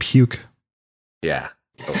accordion and puke. Yeah.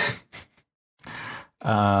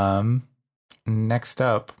 Next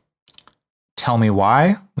up, Tell Me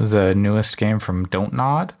Why, the newest game from Don't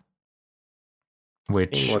Nod,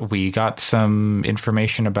 which we got some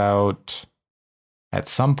information about at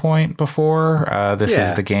some point before. This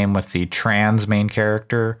is the game with the trans main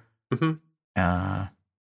character. Mm-hmm.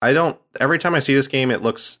 Every time I see this game, it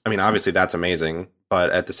looks, I mean, obviously that's amazing,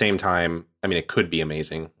 but at the same time, I mean, it could be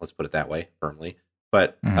amazing. Let's put it that way, firmly.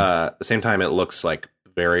 But at the same time, it looks like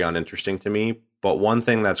very uninteresting to me. But one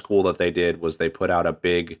thing that's cool that they did was they put out a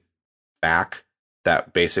big back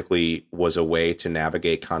that basically was a way to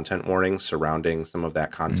navigate content warnings surrounding some of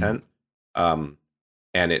that content. And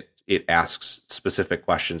it asks specific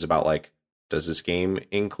questions about, like, does this game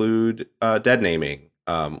include dead naming?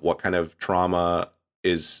 What kind of trauma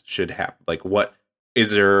should happen? Like, what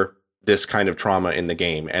is there this kind of trauma in the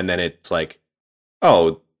game? And then it's like,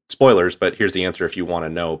 oh, spoilers, but here's the answer if you want to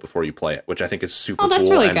know before you play it, which I think is super cool. That's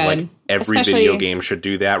really and good. Like every video game should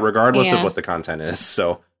do that, regardless of what the content is.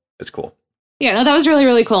 So it's cool. Yeah, no, that was really,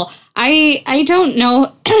 really cool. I don't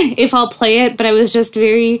know if I'll play it, but it was just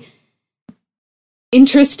very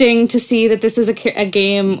interesting to see that this is a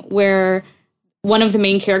game where one of the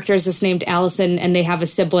main characters is named Allison, and they have a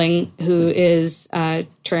sibling who is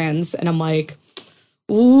trans, and I'm like,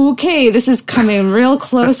 okay, this is coming real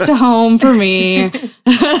close to home for me.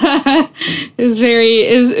 Is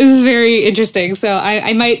very interesting. So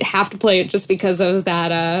I might have to play it just because of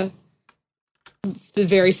that the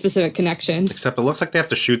very specific connection. Except it looks like they have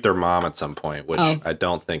to shoot their mom at some point, which I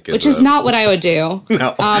don't think is... Which is not what I would do.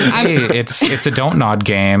 No. It's a Don't Nod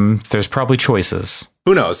game. There's probably choices.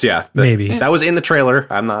 Who knows? Yeah. Maybe. That was in the trailer.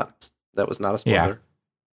 That was not a spoiler.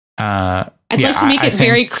 Yeah. I'd like to make it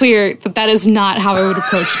very clear that is not how I would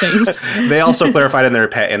approach things. They also clarified in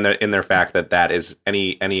their fact that is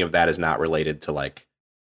any of that is not related to, like,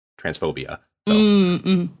 transphobia.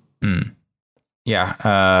 So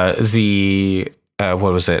yeah,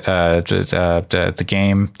 what was it? The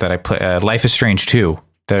game that I play, Life is Strange 2.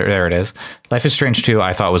 There it is. Life is Strange 2.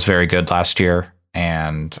 I thought was very good last year,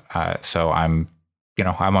 and so I'm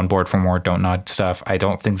on board for more Don't Nod stuff. I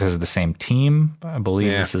don't think this is the same team. I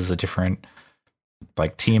believe this is a different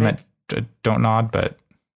team at Don't Nod, but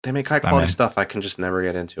they make high quality stuff. I can just never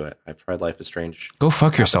get into it. I've tried Life is Strange. Go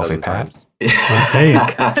fuck yourself, Pat. Hey,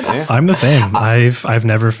 I'm the same. I've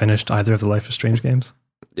never finished either of the Life is Strange games.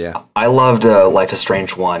 Yeah, I loved Life is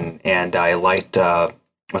Strange 1, and I liked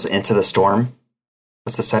was it Into the Storm?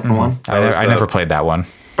 Was the second one? I never played that one.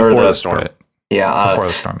 Before the Storm. Before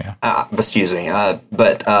the Storm, yeah. Excuse me.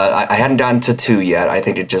 But I hadn't gotten to 2 yet. I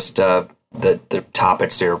think it just the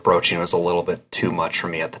topics they were broaching was a little bit too much for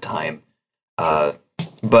me at the time.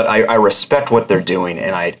 But I respect what they're doing,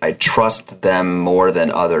 and I trust them more than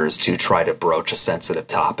others to try to broach a sensitive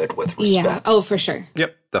topic with respect. Yeah. Oh, for sure.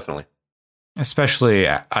 Yep, definitely. Especially,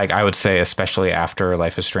 I would say, especially after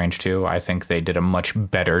Life is Strange 2, I think they did a much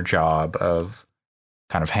better job of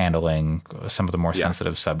kind of handling some of the more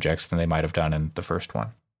sensitive subjects than they might have done in the first one.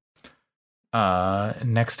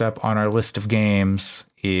 Next up on our list of games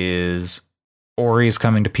is Ori's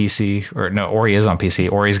coming to PC, or no, Ori is on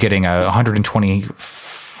PC. Ori's getting a 120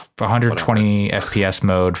 FPS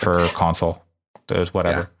mode for console. There's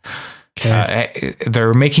whatever.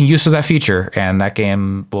 They're making use of that feature, and that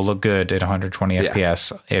game will look good at 120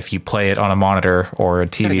 FPS if you play it on a monitor or a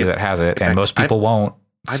TV that has it, and most people won't.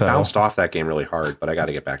 I bounced off that game really hard, but I got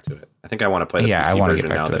to get back to it. I think I want to play the PC version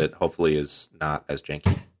now that it hopefully is not as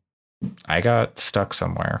janky. I got stuck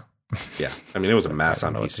somewhere. Yeah, I mean, it was a mess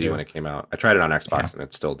on PC when it came out. I tried it on Xbox, and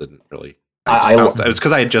it still didn't really... it was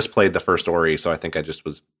because I had just played the first Ori, so I think I just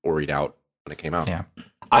was Ori'd out when it came out. Yeah.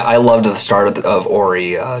 I loved the start of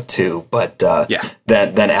Ori too, but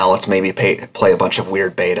then Alex made me play a bunch of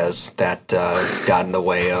weird betas that got in the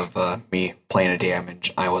way of me playing a game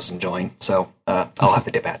I was enjoying. So I'll have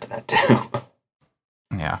to dip back to that too.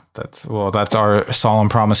 Yeah, that's our solemn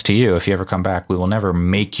promise to you. If you ever come back, we will never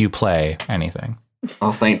make you play anything.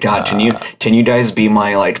 Oh, thank God! Can you guys be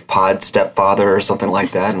my pod stepfather or something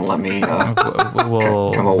like that, and let me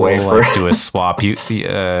we'll come away do a swap. You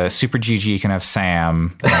Super GG can have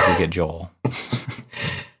Sam, and we get Joel. The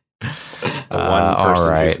one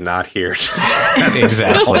person who's not here.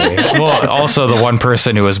 Exactly. Well, also the one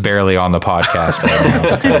person who is barely on the podcast right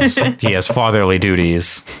now because he has fatherly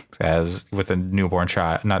duties as with a newborn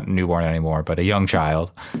child, not newborn anymore, but a young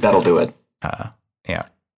child. That'll do it. Yeah,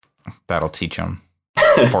 that'll teach him.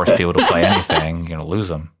 Force people to play anything, you're gonna lose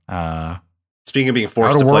them. Speaking of being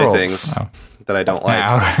forced to play things that I don't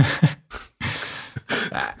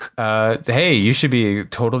like. Hey, you should be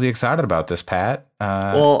totally excited about this, Pat.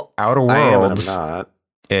 Well, Outer Worlds I am and I'm not.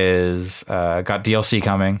 is got DLC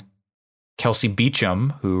coming. Kelsey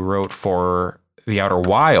Beecham, who wrote for The Outer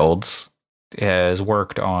Wilds, has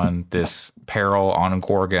worked on this Peril on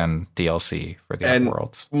Gorgon DLC for The Outer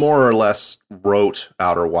Worlds. More or less wrote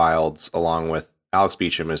Outer Wilds along with Alex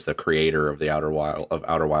Beecham is the creator of Outer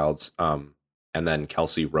Wilds. And then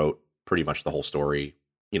Kelsey wrote pretty much the whole story,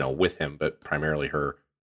 with him, but primarily her.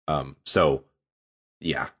 So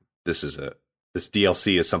yeah, this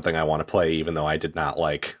DLC is something I want to play, even though I did not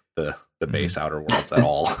like the base Outer Worlds at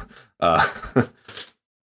all.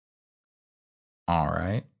 All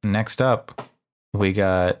right. Next up, we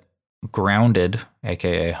got Grounded,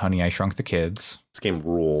 aka Honey, I Shrunk the Kids. This game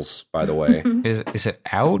rules, by the way. Is it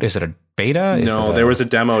out? Is it a beta? No, there was a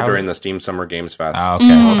demo during the Steam Summer Games Fest.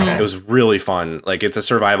 Okay. It was really fun. It's a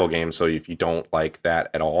survival game, so if you don't like that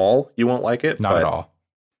at all, you won't like it. Not at all.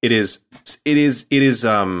 It is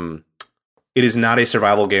not a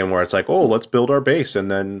survival game where it's like, oh, let's build our base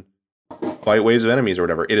and then fight waves of enemies or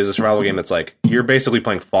whatever. It is a survival game that's like, you're basically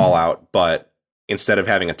playing Fallout, but instead of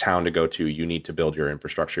having a town to go to, you need to build your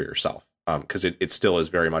infrastructure yourself. Because it still is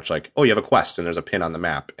very much like, oh, you have a quest and there's a pin on the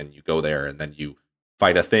map and you go there and then you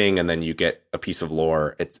fight a thing and then you get a piece of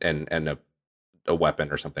lore and a weapon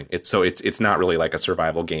or something. It's not really like a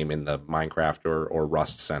survival game in the Minecraft or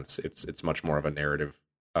Rust sense. It's much more of a narrative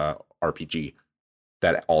RPG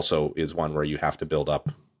that also is one where you have to build up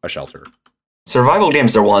a shelter. Survival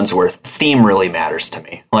games are ones where theme really matters to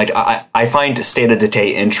me. I find State of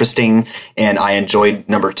Decay interesting, and I enjoyed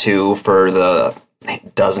number 2 for the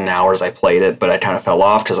dozen hours I played it, but I kind of fell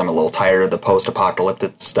off because I'm a little tired of the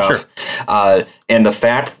post-apocalyptic stuff. Sure. And the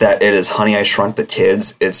fact that it is Honey, I Shrunk the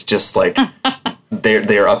Kids, it's just like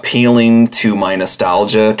they're appealing to my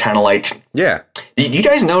nostalgia, kind of like... Yeah. You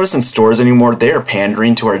guys notice in stores anymore, they are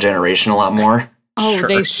pandering to our generation a lot more? Oh, sure.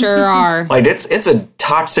 They sure are. It's a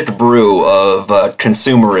toxic brew of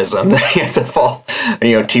consumerism that you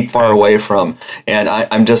have to keep far away from. And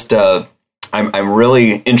I'm just... I'm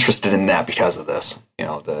really interested in that because of this.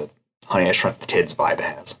 The Honey, I Shrunk the Kids vibe it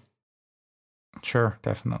has. Sure,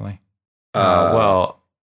 definitely. Oh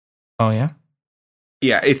yeah,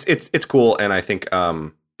 yeah. It's cool, and I think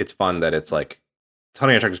it's fun that it's like it's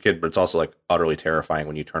Honey, I Shrunk the Kid, but it's also like utterly terrifying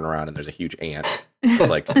when you turn around and there's a huge ant. It's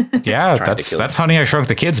like yeah, that's Honey, I Shrunk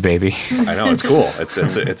the Kids, baby. I know, it's cool. It's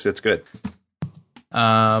good.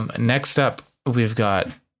 Next up, we've got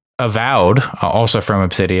Avowed, also from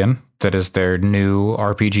Obsidian. That is their new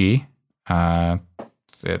RPG. I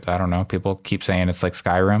don't know. People keep saying it's like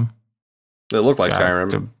Skyrim. It looked like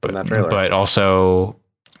Skyrim in that trailer. But also,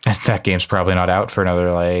 that game's probably not out for another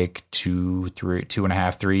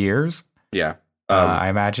 2.5, 3 years. Yeah. I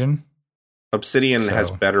imagine. Obsidian has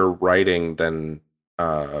better writing than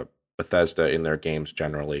Bethesda in their games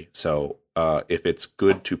generally. So if it's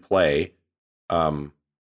good to play,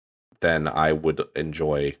 then I would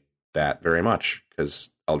enjoy that very much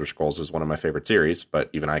because Elder Scrolls is one of my favorite series. But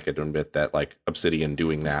even I could admit that like Obsidian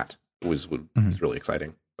doing that was really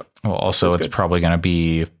exciting. So, well, also it's probably going to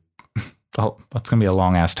be it's going to be a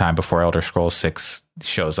long ass time before Elder Scrolls 6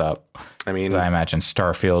 shows up. I mean, I imagine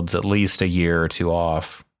Starfield's at least a year or two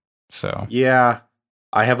off. So yeah,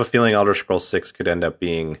 I have a feeling Elder Scrolls 6 could end up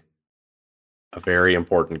being a very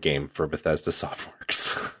important game for Bethesda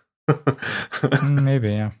Softworks.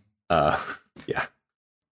 Maybe, yeah. Yeah.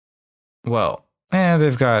 Well,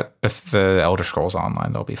 they've got the Elder Scrolls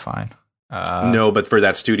Online. They'll be fine. No, but for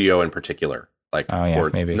that studio in particular, like, oh yeah,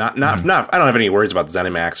 maybe not. I don't have any worries about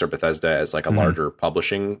ZeniMax or Bethesda as like a larger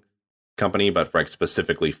publishing company, but like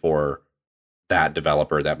specifically for that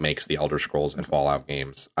developer that makes the Elder Scrolls and Fallout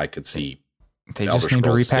games, I could see they just need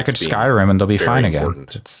to repackage Skyrim and they'll be fine again.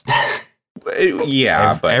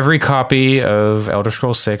 Yeah, but every copy of Elder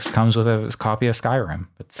Scrolls 6 comes with a copy of Skyrim.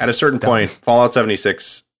 At a certain point, Fallout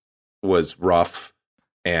 76 was rough,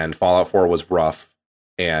 and Fallout 4 was rough,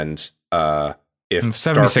 and if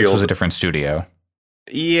 76 was a different studio.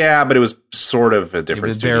 Yeah, but it was sort of a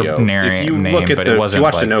different studio. If you look at if you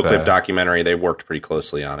watch the NoClip documentary, they worked pretty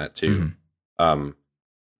closely on it too.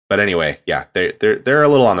 But anyway, yeah, they're a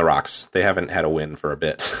little on the rocks. They haven't had a win for a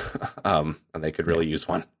bit, and they could really use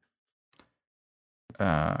one.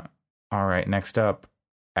 All right, next up,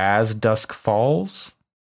 As Dusk Falls.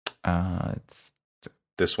 It's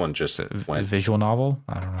this one just went visual novel.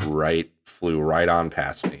 I don't know. Flew right on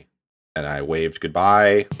past me, and I waved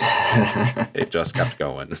goodbye. It just kept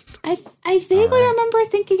going. I vaguely remember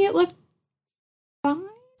thinking it looked fine.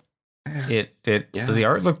 So the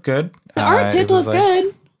art looked good. The art did look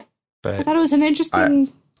good. But I thought it was an interesting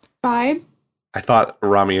vibe. I thought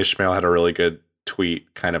Rami Ishmael had a really good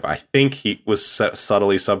tweet. Kind of, I think he was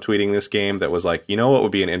subtly subtweeting this game that was like, you know what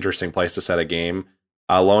would be an interesting place to set a game?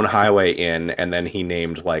 A Lone Highway Inn, and then he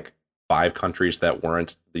named like 5 countries that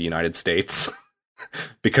weren't the United States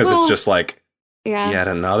because it's just like yet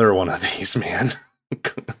another one of these, man.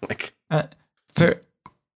 Like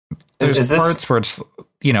there's parts where it's,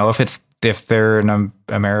 you know, if they're an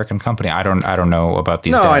American company, I don't know about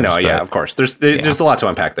these. No, devs, I know. Yeah, of course. There's a lot to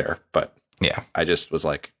unpack there, but yeah, I just was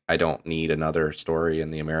like, I don't need another story in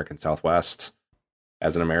the American Southwest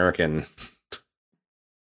as an American.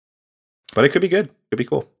 But it could be good. It could be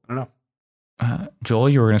cool. I don't know. Joel,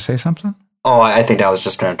 you were going to say something? Oh, I think I was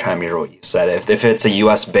just going to try to mirror what you said. If it's a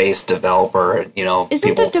U.S. based developer, you know,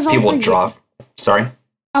 people draw. Sorry.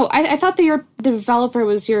 Oh, I thought the developer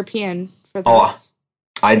was European for this. Oh,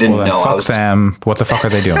 I didn't know. Fuck them. What the fuck are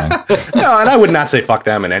they doing? No, and I would not say fuck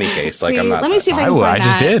them in any case. Like, I'm not. Let me see if I can find that. I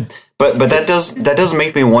just did. But that does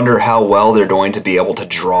make me wonder how well they're going to be able to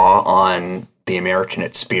draw on the American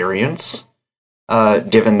experience,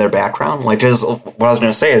 given their background. Like, just what I was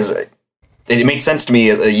going to say is, it makes sense to me.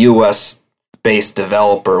 A U.S.-based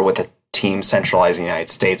developer with a team centralized in the United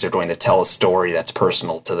States are going to tell a story that's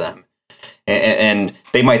personal to them, and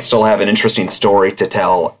they might still have an interesting story to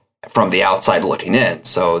tell from the outside looking in.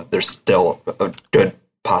 So there's still a good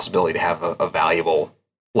possibility to have a valuable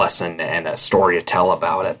lesson and a story to tell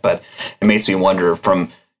about it. But it makes me wonder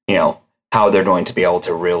from, you know, how they're going to be able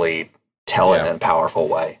to really tell it in a powerful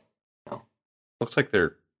way. You know? Looks like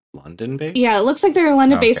they're London-based? Yeah, it looks like they're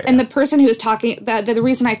London-based. Okay, and the person who was talking, the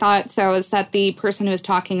reason I thought so is that the person who was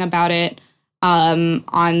talking about it on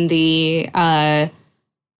the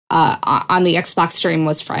Xbox stream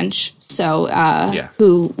was French. So,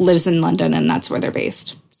 who lives in London, and that's where they're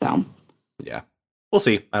based. So, yeah, we'll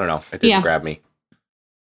see. I don't know. It didn't grab me.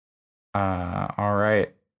 All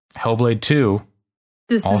right. Hellblade 2.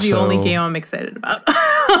 This is the only game I'm excited about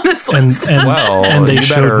on this list. And they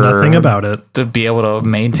showed nothing about it. To be able to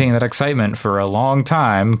maintain that excitement for a long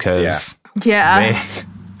time, because who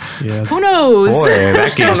knows? Boy,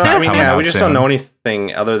 that game's not coming out we just soon. don't know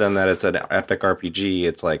anything other than that it's an epic RPG.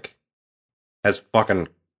 It's like has fucking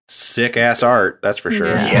sick ass art, that's for sure.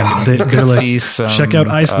 Yeah. They're like, check out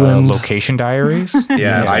Iceland. Location diaries.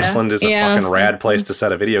 Iceland is a fucking rad place to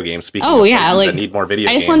set a video game. Speaking of places that need more video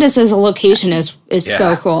Iceland games. as a location is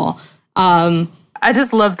so cool. I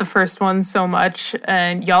just love the first one so much,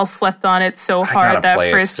 and y'all slept on it so hard that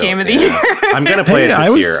first game of the year. I'm gonna play it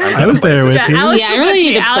this year. I was there with you. I really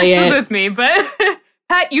need to play it. Alex was with me, but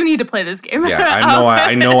Pat, you need to play this game. Yeah,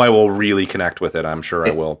 I know I will really connect with it. I'm sure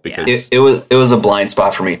I will, because it was a blind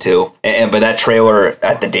spot for me too. But that trailer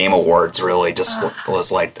at the Game Awards really just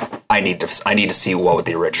was like, I need to see what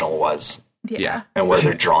the original was. Yeah, and where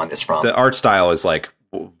they're drawing this from. The art style is like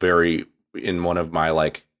very in one of my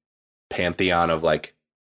like pantheon of like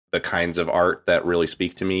the kinds of art that really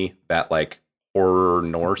speak to me. That like horror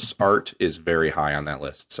Norse art is very high on that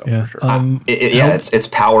list. So Yeah. for sure. It's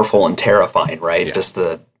powerful and terrifying, right? Yeah. Just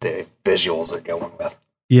the visuals they're going with.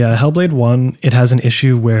 Yeah, Hellblade 1, it has an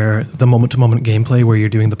issue where the moment-to-moment gameplay where you're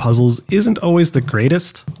doing the puzzles isn't always the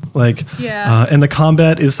greatest. Like, and the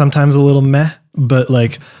combat is sometimes a little meh, but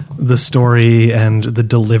like the story and the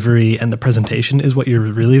delivery and the presentation is what you're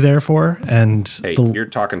really there for. And Hey, you're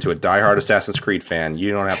talking to a diehard Assassin's Creed fan.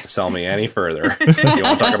 You don't have to sell me any further. You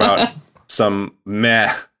want to talk about some meh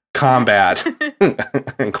combat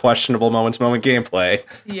and questionable moment-to-moment gameplay.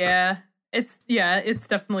 Yeah. It's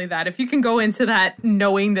definitely that. If you can go into that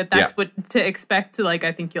knowing that that's what to expect, like,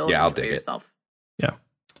 I think you'll I'll enjoy dig it. yourself. yeah.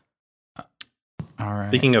 All right.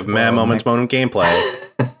 Speaking of meh moment-to-moment gameplay,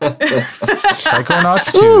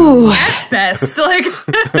 Psychonauts 2. Ooh. Best. Like,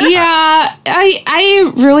 Yeah,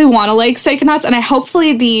 I really want to like Psychonauts, and I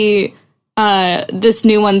hopefully the this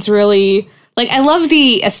new one's really like, I love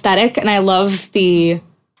the aesthetic and I love the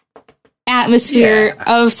atmosphere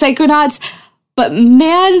of Psychonauts, but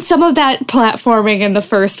man, some of that platforming in the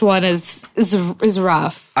first one is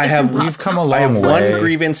rough. We've come a long I have way. one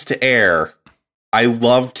grievance to air. I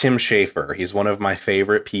love Tim Schafer. He's one of my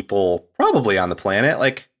favorite people probably on the planet,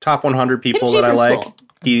 like top 100 people Tim that I Schafer's like. cool.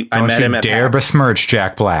 I Don't met you him at dare PAX. besmirch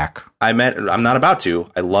Jack Black. I'm not about to.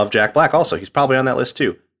 I love Jack Black also. He's probably on that list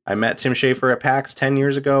too. I met Tim Schafer at PAX 10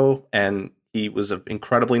 years ago, and he was an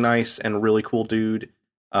incredibly nice and really cool dude.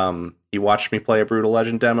 He watched me play a Brutal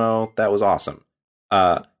Legend demo. That was awesome.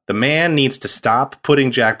 The man needs to stop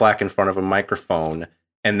putting Jack Black in front of a microphone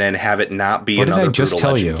and then have it not be What did I another just Brutal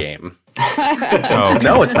tell Legend you? game. Oh, okay.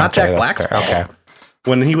 No, it's not Okay, Jack that's Black's fair. fault. Okay.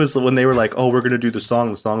 When they were like, "Oh, we're gonna do the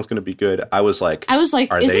song's gonna be good," I was like, "Are "Are is they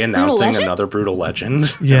this Brutal announcing Legend?" another Brutal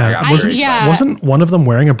Legend?" Yeah. And I got I- very yeah. excited. Wasn't one of them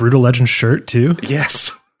wearing a Brutal Legend shirt too?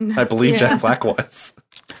 Yes, I believe Yeah. Jack Black was.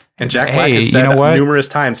 And Jack Black Hey, has you said know what? numerous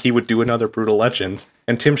times he would do another Brutal Legend,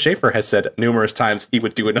 and Tim Schafer has said numerous times he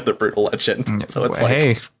would do another Brutal Legend. So it's like,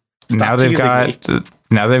 hey, stop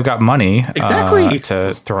now they've got money Exactly.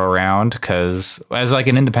 to throw around, because as like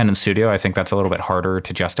an independent studio, I think that's a little bit harder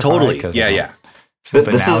to justify. totally, 'cause, yeah. But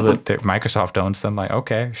This now is that Microsoft owns them, like,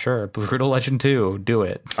 okay, sure, Brutal Legend 2, do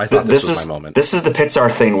it. I thought this was is my moment. This is the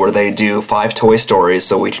Pixar thing where they do 5 Toy Stories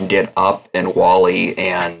so we can get Up and Wall-E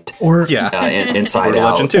and Or Yeah, Inside Brutal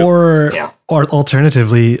Out. Legend 2. Yeah. or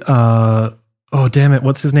alternatively, oh damn it,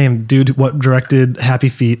 what's his name? Dude, what directed Happy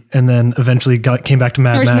Feet and then eventually came back to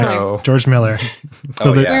Mad George Max? Miller. George Miller. So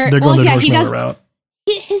Oh, they're, yeah. they're going the George he Miller does route.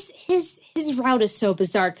 his route is so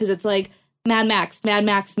bizarre because it's like Mad Max,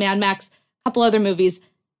 a couple other movies.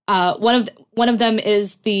 One of them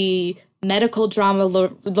is the medical drama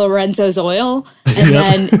Lorenzo's Oil, and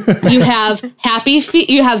then you have Happy Feet.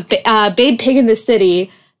 You have Babe Pig in the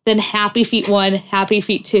City, then Happy Feet 1, Happy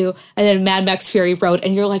Feet 2, and then Mad Max Fury Road.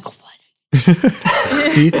 And you're like, what?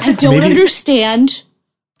 I don't understand.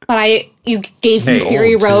 But you gave me Hey,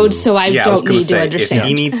 Fury Road, so I I was don't gonna need say, to understand. if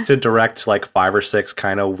he needs to direct like 5 or 6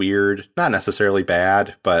 kind of weird, not necessarily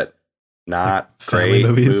bad, but not Family great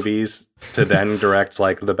movies. movies to then direct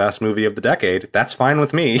like the best movie of the decade, that's fine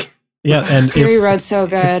with me. Yeah, and Fury if, Road's so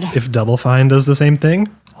good. if Double Fine does the same thing,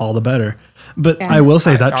 all the better. But Yeah. I will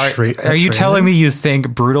say that trait. Are you telling me you think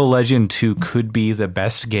Brutal Legend 2 could be the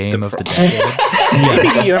best game of the decade?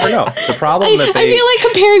 Maybe, you never know. The problem that I they feel like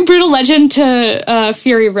comparing Brutal Legend to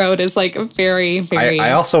Fury Road is like a very, very.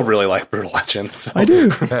 I also really like Brutal Legend. So. I do.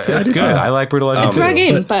 That's good. I like Brutal Legend it's 2. my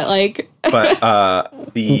game, but like. But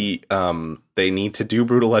they need to do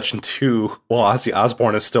Brutal Legend 2 while Ozzy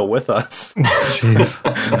Osbourne is still with us.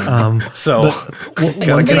 Jeez. So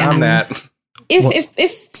gotta get on that.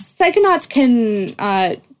 If Psychonauts can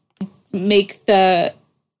make the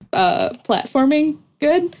platforming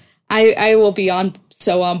good, I will be on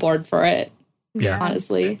board for it. Yeah.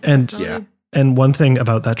 Honestly. And Yeah. and one thing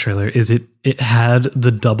about that trailer is it had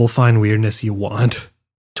the Double Fine weirdness you want.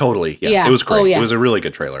 Totally. Yeah. Yeah. It was great. Oh, yeah. It was a really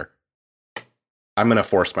good trailer. I'm gonna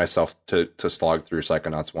force myself to slog through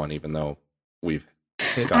Psychonauts 1, even though we've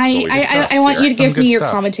discussed what we discussed I want here. you to give Some good me your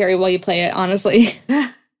stuff. commentary while you play it. Honestly,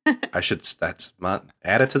 I should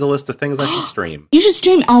add it to the list of things I should stream. you should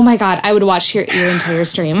stream. Oh my god, I would watch your entire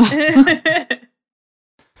stream.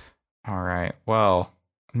 All right. Well,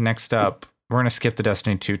 next up, we're going to skip the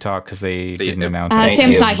Destiny 2 talk because they didn't announce Thank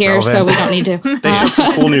Sam's you. not here, so we don't need to. They showed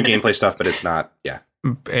some cool new gameplay stuff, but it's not. Yeah.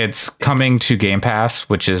 It's coming to Game Pass,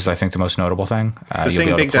 which is, I think, the most notable thing. The You'll thing be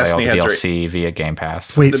able Big to play all Destiny the heads DLC via Game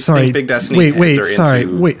Pass. Wait, The sorry. thing Big Destiny heads are sorry.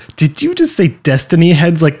 into- Wait, did you just say Destiny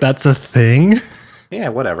heads like that's a thing? Yeah,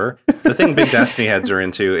 whatever. The thing Big Destiny heads are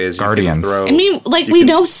into is you Guardians. can throw. I mean, like we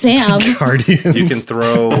know Sam. Guardians. You can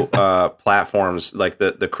throw platforms like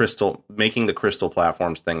the crystal, making the crystal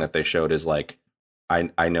platforms thing that they showed is like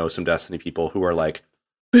I know some Destiny people who are like,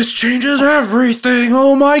 this changes everything.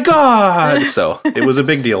 Oh my God. So it was a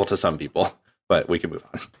big deal to some people, but we can move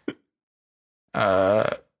on.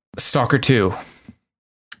 Stalker 2.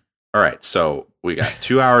 All right. So we got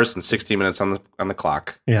 2 hours and 16 minutes on the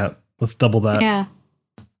clock. Yeah. Let's double that. Yeah.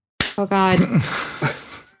 Oh God.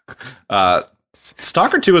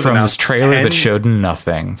 Stalker 2 was from announced this trailer that showed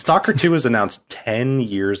nothing. Stalker 2 was announced 10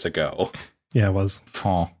 years ago. Yeah, it was.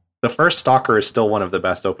 Oh. The first Stalker is still one of the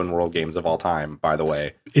best open world games of all time, by the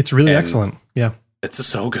way. It's really excellent. Yeah. It's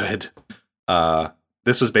so good.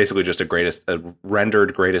 This was basically just a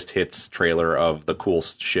rendered greatest hits trailer of the cool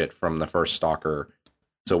shit from the first Stalker.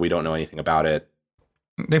 So we don't know anything about it.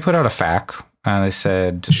 They put out a FAQ. They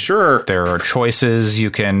said, sure, there are choices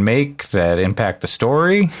you can make that impact the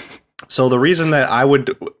story. So the reason that I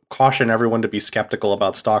would caution everyone to be skeptical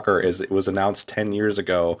about Stalker is it was announced 10 years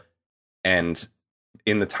ago, and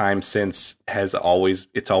in the time since it's always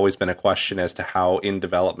been a question as to how in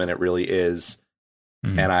development it really is.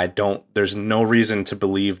 And there's no reason to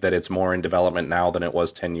believe that it's more in development now than it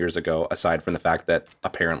was 10 years ago, aside from the fact that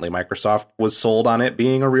apparently Microsoft was sold on it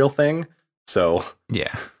being a real thing. So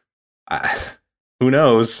yeah, who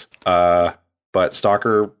knows? But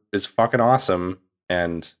Stalker is fucking awesome,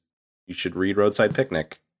 and you should read Roadside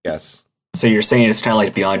Picnic. Yes. So you're saying it's kind of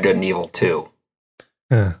like Beyond Good and Evil 2.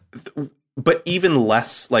 But even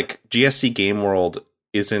less, like GSC Game World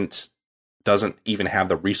doesn't even have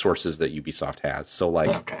the resources that Ubisoft has. So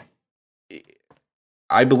like,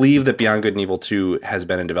 I believe that Beyond Good and Evil 2 has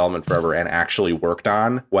been in development forever and actually worked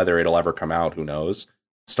on. Whether it'll ever come out, who knows?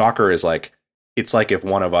 Stalker is like, it's like if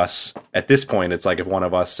one of us, at this point, it's like if one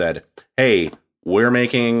of us said, hey, we're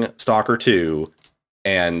making Stalker 2,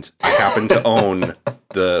 and I happen to own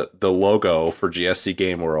the logo for GSC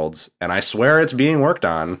Game Worlds, and I swear it's being worked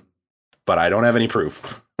on, but I don't have any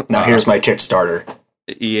proof. Now here's my Kickstarter.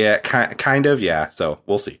 Yeah, kind of, yeah. So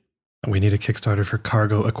we'll see. We need a Kickstarter for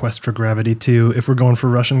Cargo Equestra Gravity 2 if we're going for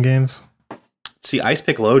Russian games. See, Ice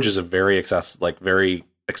Pick Loge is a very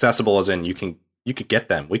accessible, as in you could get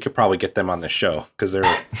them. We could probably get them on this show because there's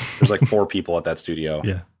like 4 people at that studio.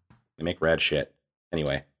 Yeah, they make rad shit.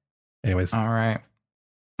 Anyways, all right.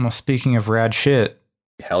 Well, speaking of rad shit,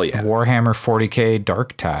 hell yeah, Warhammer 40K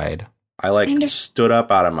Darktide. I stood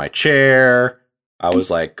up out of my chair. I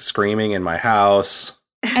was like screaming in my house.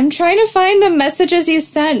 I'm trying to find the messages you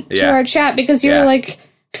sent to our chat because you were like,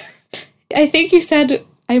 I think you said,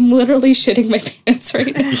 I'm literally shitting my pants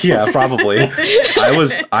right now. Yeah, probably. It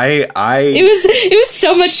was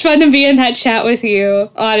so much fun to be in that chat with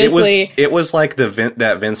you, honestly. It was like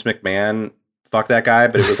that Vince McMahon, fuck that guy,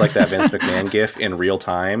 but it was like that Vince McMahon gif in real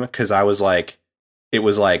time, because I was like, it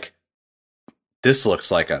was like, this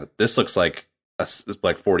looks like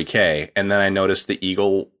 40K, and then I noticed the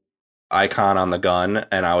eagle icon on the gun,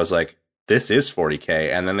 and I was like, this is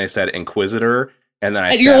 40K, and then they said Inquisitor, and then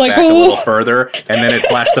I sat back a little further, and then it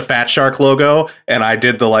flashed the Fat Shark logo, and I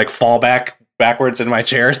did the like fall backwards in my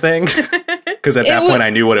chair thing, because at that point I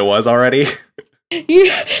knew what it was already.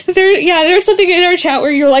 There's something in our chat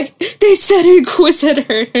where you're like, they said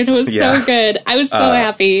Inquisitor, and it was so good. I was so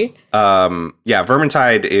happy.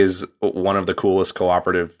 Vermintide is one of the coolest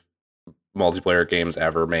cooperative multiplayer games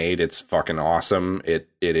ever made. It's fucking awesome. It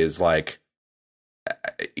is like,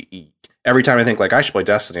 every time I think like I should play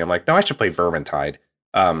Destiny, I'm like, no, I should play Vermintide.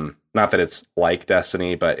 Not that it's like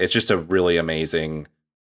Destiny, but it's just a really amazing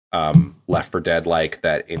Left 4 Dead like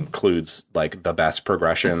that includes like the best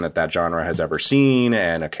progression that genre has ever seen,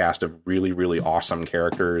 and a cast of really, really awesome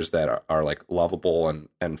characters that are like lovable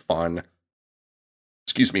and fun.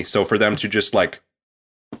 Excuse me. So for them to just like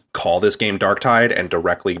call this game Darktide and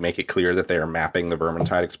directly make it clear that they are mapping the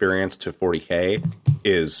Vermintide experience to 40K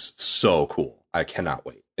is so cool. I cannot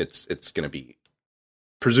wait. It's going to be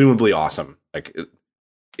presumably awesome. Like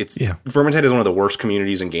Vermintide is one of the worst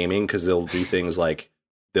communities in gaming because they'll do things like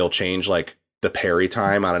they'll change like the parry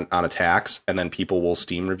time on attacks, and then people will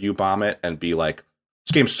Steam review bomb it and be like,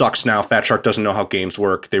 this game sucks now. Fat Shark doesn't know how games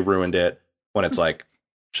work. They ruined it. When it's like,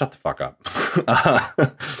 shut the fuck up.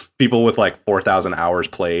 People with like 4,000 hours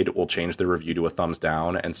played will change their review to a thumbs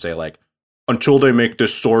down and say like, until they make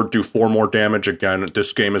this sword do 4 more damage again,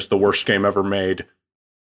 this game is the worst game ever made.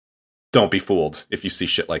 Don't be fooled. If you see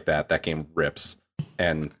shit like that, that game rips.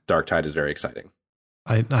 And Darktide is very exciting.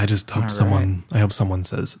 I just hope I hope someone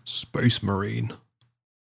says Space Marine.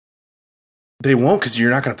 They won't, because you're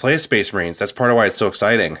not going to play as Space Marines. That's part of why it's so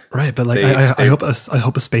exciting. Right, but like I hope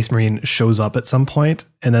a Space Marine shows up at some point,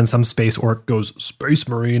 and then some space orc goes Space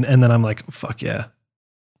Marine, and then I'm like, fuck yeah.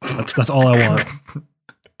 That's all I want.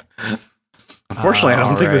 Unfortunately, I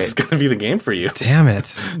don't think this is going to be the game for you. Damn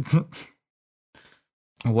it.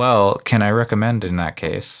 Well, can I recommend in that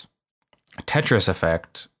case Tetris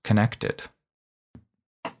Effect Connected,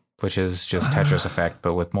 which is just Tetris Effect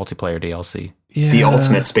but with multiplayer DLC. Yeah. The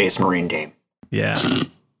ultimate Space Marine game. Yeah.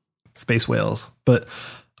 Space whales. But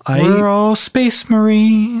We're all Space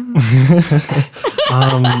Marines.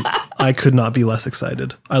 I could not be less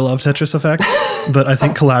excited. I love Tetris Effect, but I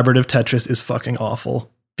think collaborative Tetris is fucking awful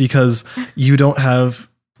because you don't have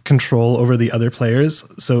control over the other players.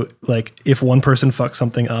 So like if one person fucks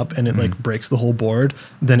something up and it like breaks the whole board,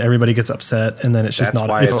 then everybody gets upset and then it's just That's not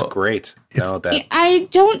why it's great. I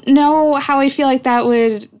don't know how I feel like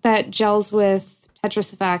that gels with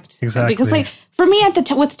Tetris Effect. Exactly. Because like for me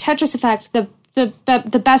with Tetris Effect,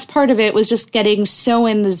 the best part of it was just getting so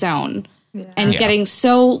in the zone and getting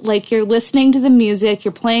so like you're listening to the music,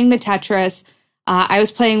 you're playing the Tetris. I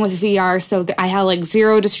was playing with VR, so I had like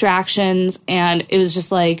zero distractions, and it was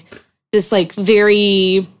just like this like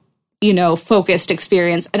very, focused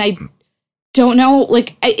experience. And I don't know,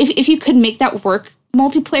 like if you could make that work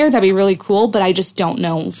multiplayer, that'd be really cool. But I just don't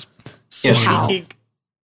know how.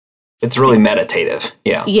 It's really meditative.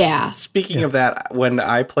 Yeah. Yeah. Speaking of that, when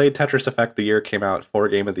I played Tetris Effect the year it came out for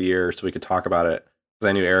Game of the Year, so we could talk about it, because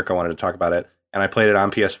I knew Erica wanted to talk about it, and I played it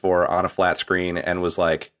on PS4 on a flat screen and was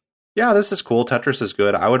like, yeah, this is cool. Tetris is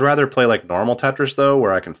good. I would rather play like normal Tetris though,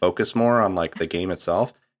 where I can focus more on like the game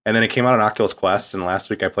itself. And then it came out on Oculus Quest, and last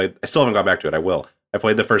week I still haven't got back to it. I will. I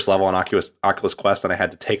played the first level on Oculus Quest, and I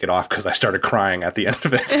had to take it off because I started crying at the end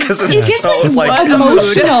of it. Because it gets so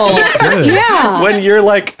emotional. Yeah.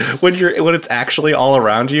 When it's actually all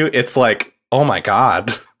around you, it's like, oh my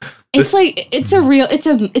God. It's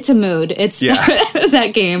a mood. It's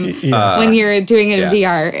that game when you're doing it in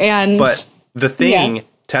VR. But the thing,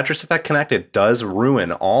 Tetris Effect Connected does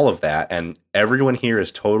ruin all of that, and everyone here is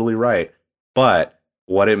totally right. But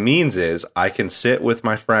what it means is I can sit with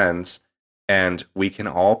my friends and we can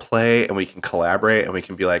all play and we can collaborate and we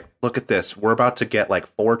can be like, look at this. We're about to get like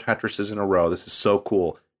 4 Tetrises in a row. This is so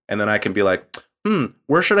cool. And then I can be like,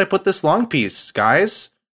 where should I put this long piece, guys?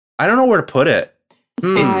 I don't know where to put it.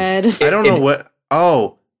 I don't know what.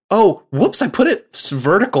 Oh, whoops. I put it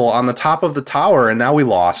vertical on the top of the tower and now we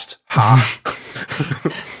lost. Ha.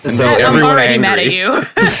 So I'm already mad at you.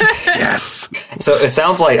 Yes. So it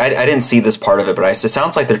sounds like, I didn't see this part of it, but it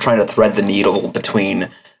sounds like they're trying to thread the needle between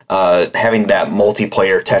having that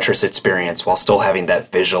multiplayer Tetris experience while still having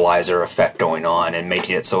that visualizer effect going on and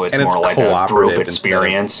making it so it's more like a group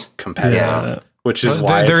experience. Competitive. Which is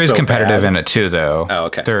why there is so competitive bad. in it too, though. Oh,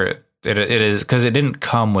 okay. It is because it didn't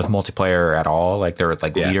come with multiplayer at all. Like there were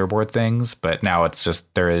like leaderboard things, but now it's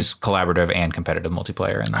just there is collaborative and competitive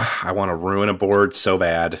multiplayer in this. I want to ruin a board so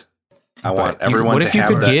bad. I want everyone what to if you have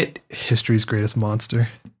could get history's greatest monster.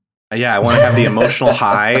 Yeah, I want to have the emotional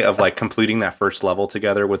high of like completing that first level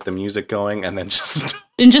together with the music going, and then just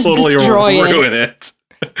totally destroy ruin it.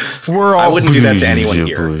 I wouldn't do that to anyone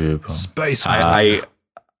here. Space.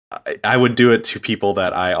 I would do it to people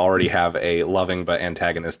that I already have a loving but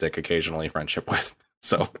antagonistic occasionally friendship with.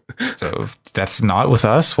 So that's not with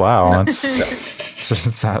us. Wow.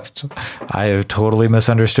 I have totally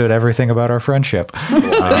misunderstood everything about our friendship.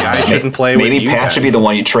 I shouldn't play with you. Maybe Pat should be the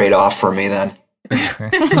one you trade off for me then. I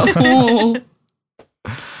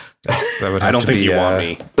don't think you want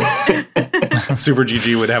me. Super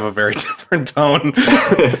GG would have a very different tone.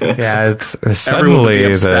 Yeah, it's everyone would suddenly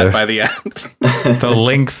be upset by the end. The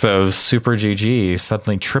length of Super GG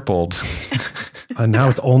suddenly tripled. Now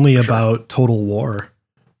it's only about Total War.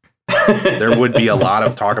 There would be a lot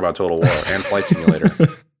of talk about Total War and Flight Simulator.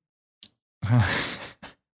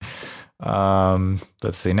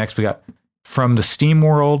 Let's see. Next, we got from the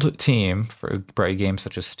SteamWorld team for bright games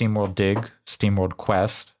such as SteamWorld Dig, SteamWorld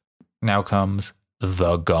Quest. Now comes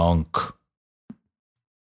The Gunk.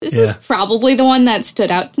 This is probably the one that stood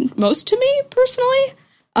out most to me personally.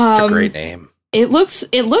 Such a great name. It looks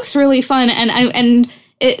really fun, and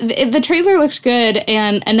the trailer looks good,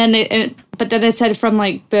 and then but then it said from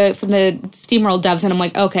the SteamWorld devs, and I'm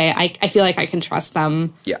like, okay, I feel like I can trust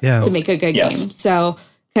them to make a good game. So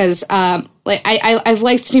because like I've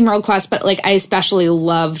liked SteamWorld Quest, but like I especially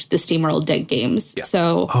loved the SteamWorld Dig games. Yeah.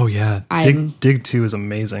 So Dig 2 is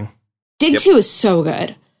amazing. Dig 2 is so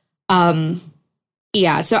good.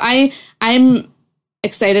 So I'm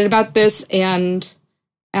excited about this, and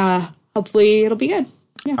hopefully it'll be good.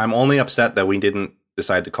 Yeah. I'm only upset that we didn't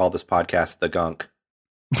decide to call this podcast The Gunk,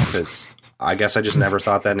 because I guess I just never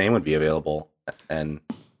thought that name would be available, and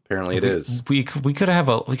apparently it is. We could have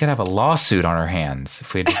a lawsuit on our hands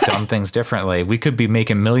if we had just done things differently. We could be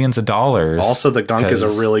making millions of dollars. Also, The Gunk is a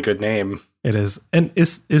really good name. It is, and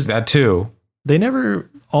is that too? They never.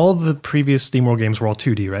 All the previous SteamWorld games were all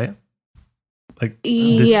 2D, right? Like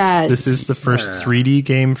Yes. this is the first 3D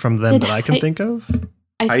game from them that I can think of.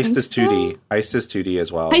 Heist is 2D. Heist is 2D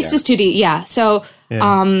as well. Heist is 2D, yeah. So,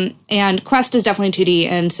 and Quest is definitely 2D,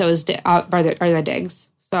 and so is are the Digs.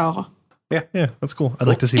 So, yeah, that's cool. I'd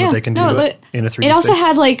like to see what they can do in a 3D. It also space.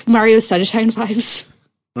 had like Mario Sunshine vibes.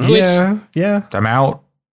 Yeah. I'm out.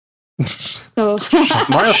 So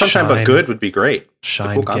Mario Sunshine, but Shine. good would be great. Shine,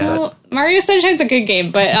 it's a cool concept. well, Mario Sunshine's a good game,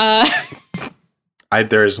 but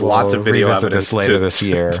There's lots of video revisit evidence this later this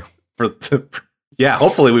year. Yeah,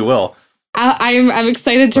 hopefully we will. I'm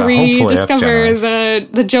excited to Well, hopefully that's rediscover generous.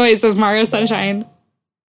 the joys of Mario Sunshine.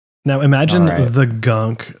 Now imagine All right. the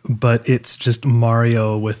gunk, but it's just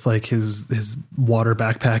Mario with like his water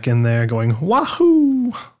backpack in there going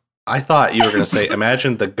wahoo. I thought you were going to say,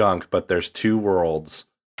 imagine the gunk, but there's two worlds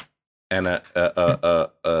and a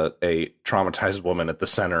traumatized woman at the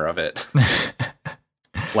center of it,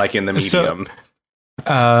 like in the medium.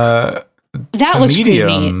 That looks pretty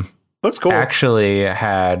neat. Looks cool. Actually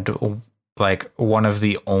had like one of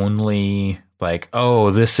the only like,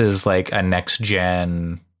 oh, this is like a next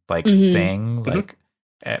gen like thing. Like,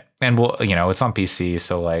 and well, it's on PC.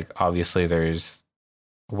 So like, obviously there's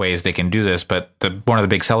ways they can do this, but one of the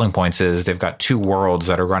big selling points is they've got two worlds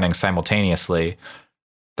that are running simultaneously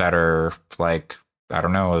that are like, I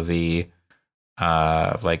don't know, the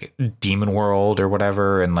like demon world or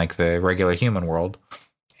whatever, and like the regular human world,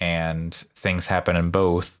 and things happen in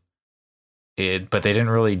both. But they didn't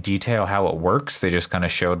really detail how it works. They just kind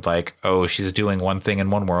of showed like, oh, she's doing one thing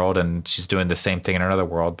in one world and she's doing the same thing in another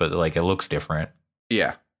world, but like it looks different.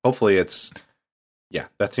 Yeah. Hopefully it's,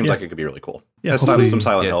 that seems like it could be really cool. Yeah, That's hopefully- some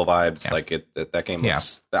Silent Hill vibes. Yeah. Like that game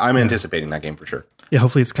looks, I'm anticipating that game for sure. Yeah,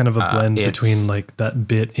 hopefully it's kind of a blend it's- between like that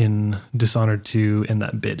bit in Dishonored 2 and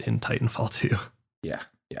that bit in Titanfall 2.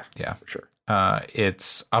 Yeah, for sure.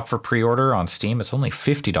 It's up for pre-order on Steam. It's only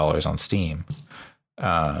 $50 on Steam.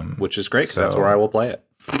 Which is great because that's where I will play it.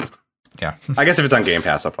 Yeah. I guess if it's on Game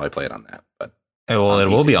Pass, I'll probably play it on that. But Well, on it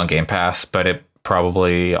will PC. be on Game Pass, but it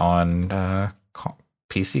probably on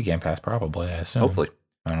PC Game Pass, probably, I assume. hopefully.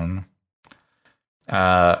 I don't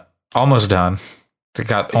know. Almost done. They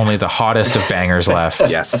got only the hottest of bangers left.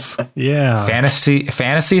 Yes. Yeah.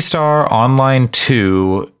 Fantasy Star Online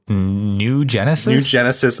 2 New Genesis? New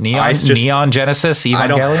Genesis. Neon Genesis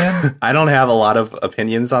Evangelion? I don't have a lot of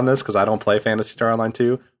opinions on this because I don't play Phantasy Star Online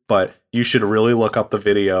 2, but you should really look up the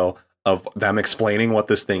video of them explaining what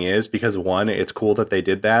this thing is, because one, it's cool that they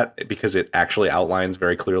did that because it actually outlines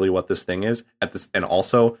very clearly what this thing is and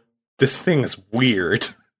also this thing is weird.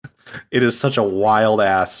 It is such a wild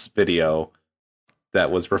ass video that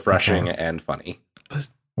was refreshing and funny.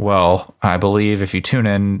 Well, I believe if you tune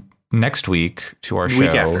in next week to our show,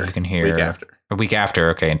 Week after. you can hear a week after.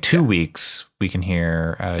 Okay, in 2 weeks we can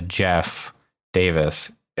hear Jeff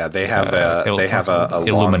Davis. Yeah, they have a long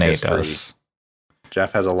illuminate history. us.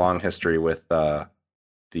 Jeff has a long history with the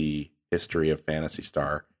history of Phantasy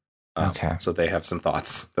Star. Okay, so they have some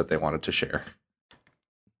thoughts that they wanted to share.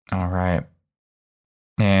 All right,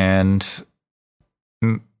 and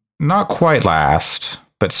not quite last,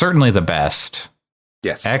 but certainly the best.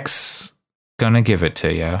 Yes, X gonna give it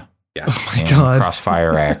to you. Yeah. Oh my God.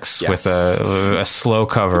 Crossfire X Yes. with a slow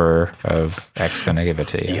cover of X gonna give it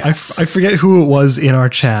to you. Yes. I forget who it was in our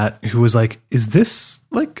chat who was like, "Is this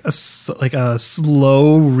like a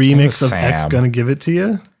slow remix of Sam. X gonna give it to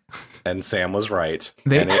you?" And Sam was right.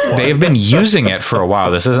 They've was. been using it for a while.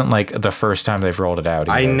 This isn't like the first time they've rolled it out.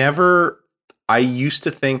 either. I used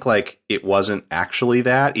to think like it wasn't actually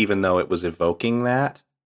that, even though it was evoking that.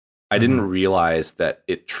 I didn't realize that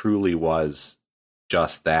it truly was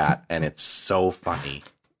just that, and it's so funny.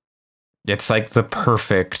 It's like the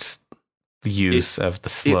perfect use of the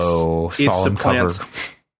slow, solemn cover.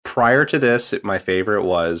 Prior to this, my favorite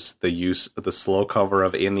was the use of the slow cover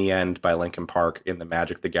of "In the End" by Linkin Park in the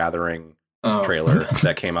Magic the Gathering trailer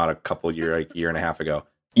that came out a year and a half ago.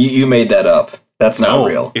 You made that up. That's not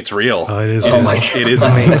real. It's real. Oh, it is. Oh real. my It is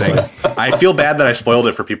amazing. I feel bad that I spoiled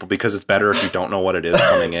it for people because it's better if you don't know what it is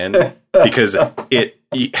coming in, because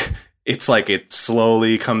it's like it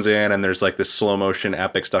slowly comes in and there's like this slow motion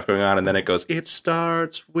epic stuff going on, and then it goes, "It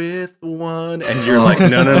starts with one," and you're like,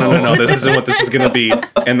 no, this isn't what this is going to be,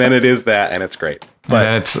 and then it is that, and it's great. But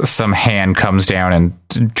it's some hand comes down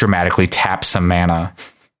and dramatically taps some mana.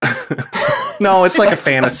 No, it's like a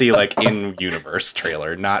fantasy, like in universe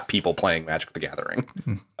trailer, not people playing Magic the Gathering.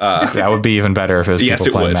 That would be even better if it was Yes, people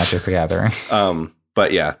it playing would. Magic the Gathering.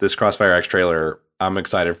 But yeah, this Crossfire X trailer, I'm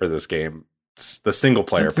excited for this game. It's the single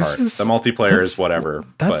player part, the multiplayer is whatever.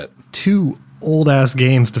 That's But two old ass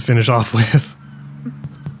games to finish off with.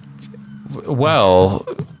 Well,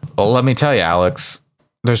 let me tell you, Alex,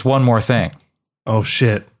 there's one more thing. Oh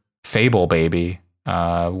shit! Fable, baby.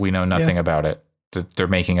 We know nothing about it. They're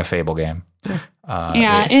making a Fable game.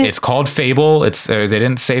 It's called Fable. They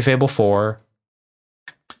didn't say Fable 4.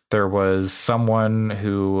 There was someone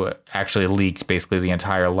who actually leaked basically the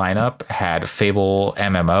entire lineup, had Fable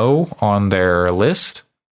MMO on their list.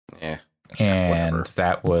 Yeah. And whatever.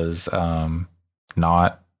 that was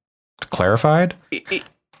not clarified.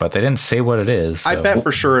 But they didn't say what it is. I so- bet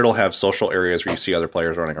for sure it'll have social areas where you see other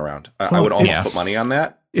players running around. I would almost put money on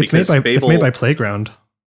that. It's made by Playground.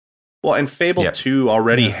 Well, and Fable 2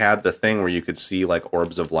 already Yeah. had the thing where you could see like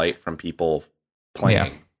orbs of light from people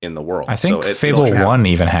playing in the world. I think so Fable it'll have- 1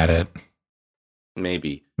 even had it.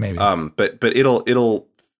 maybe. Maybe. But it'll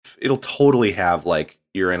totally have like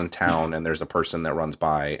you're in town and there's a person that runs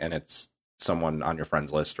by and it's someone on your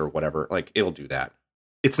friends list or whatever. Like it'll do that.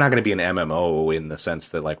 It's not going to be an MMO in the sense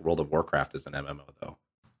that like World of Warcraft is an MMO though.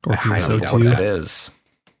 Or I highly PSO doubt what 2. it that. is.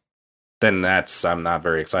 Then I'm not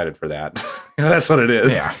very excited for that. That's what it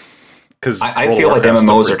is. Yeah. Because I feel like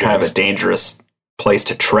MMOs are kind of a dangerous place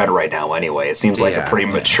to tread right now anyway. It seems like a pretty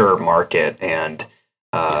mature market, and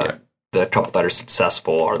the couple that are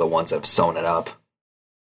successful are the ones that have sewn it up.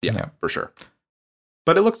 Yeah, for sure.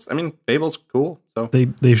 But it looks, I mean, Fable's cool. So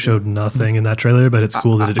They showed nothing in that trailer, but it's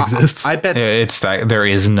cool that it exists. I bet There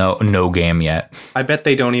is no game yet. I bet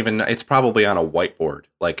they don't even. It's probably on a whiteboard.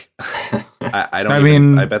 Like I don't. I even,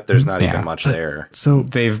 mean, I bet there's not yeah. even much there. So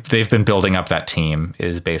They've been building up that team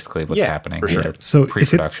is basically what's happening. for sure. They're So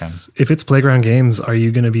pre-production. if it's Playground Games, are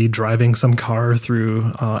you going to be driving some car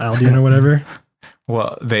through Albion or whatever?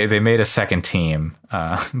 Well, they made a second team,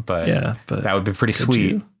 but but that would be pretty could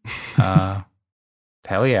sweet. you?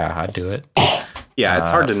 Hell yeah, I'd do it. Yeah, it's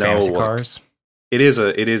hard to know. Fantasy What, cars. it is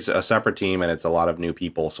a separate team and it's a lot of new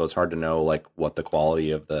people, so it's hard to know like what the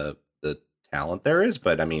quality of the talent there is.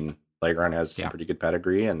 But I mean, Playground has some pretty good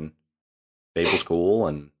pedigree and Fable's cool,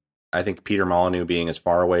 and I think Peter Molyneux being as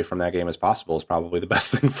far away from that game as possible is probably the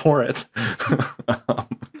best thing for it.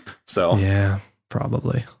 So Yeah,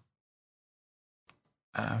 probably.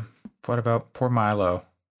 What about poor Milo?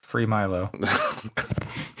 Free Milo.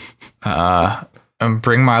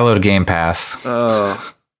 Bring Milo to Game Pass.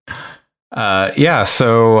 Yeah,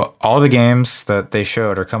 so all the games that they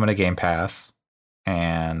showed are coming to Game Pass,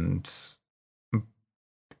 and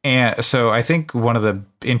so I think one of the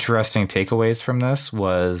interesting takeaways from this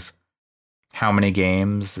was how many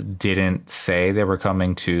games didn't say they were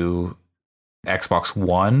coming to Xbox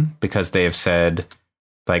One, because they have said,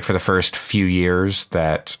 like, for the first few years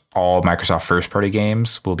that all Microsoft first-party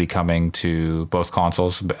games will be coming to both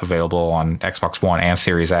consoles, available on Xbox One and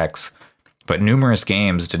Series X. But numerous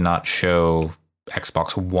games did not show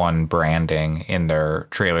Xbox One branding in their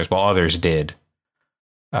trailers, while others did.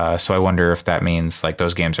 So I wonder if that means like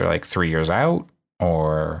those games are like 3 years out,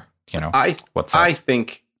 or what's I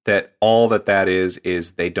think that all that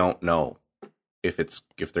is they don't know if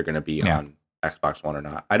they're going to be on Xbox One or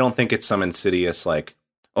not. I don't think it's some insidious like,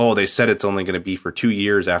 oh, they said it's only going to be for 2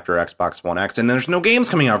 years after Xbox One X, and there's no games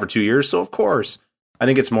coming out for 2 years, so of course. I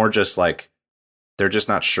think it's more just like they're just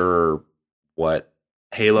not sure what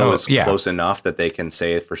Halo is close enough that they can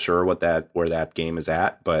say for sure where that game is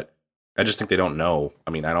at, but I just think they don't know.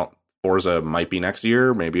 I mean, Forza might be next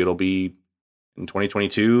year, maybe it'll be in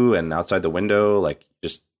 2022 and outside the window, like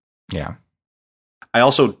just I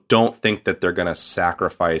also don't think that they're going to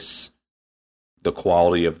sacrifice the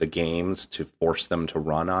quality of the games to force them to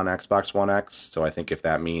run on Xbox One X. So I think if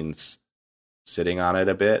that means sitting on it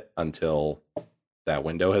a bit until that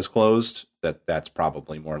window has closed, that's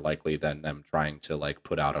probably more likely than them trying to like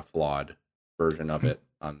put out a flawed version of it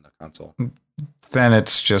on the console. Then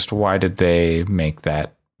it's just, why did they make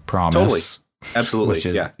that promise? Totally. Absolutely. Which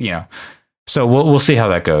is, so we'll see how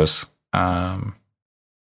that goes.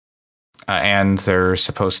 And they're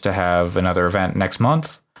supposed to have another event next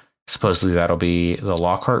month. Supposedly that'll be the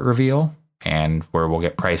Lockhart reveal, and where we'll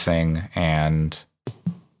get pricing and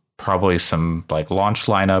probably some like launch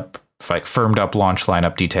lineup, like firmed up launch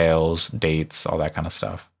lineup details, dates, all that kind of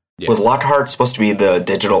stuff. Yeah. Was Lockhart supposed to be the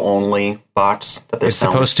digital only box that they're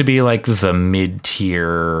selling? Supposed to be like the mid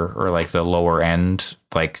tier or like the lower end,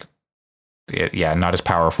 like not as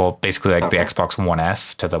powerful. Basically, like the Xbox One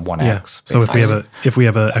S to the One X. So if we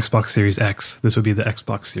have a Xbox Series X, this would be the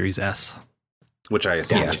Xbox Series S, which I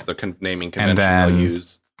assume is the naming convention they'll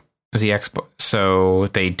use. So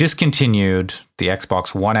they discontinued the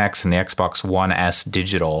Xbox One X and the Xbox One S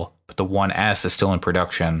digital, but the One S is still in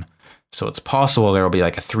production. So it's possible there will be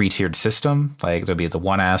like a 3-tiered system. Like there'll be the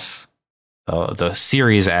One S, the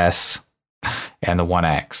Series S, and the One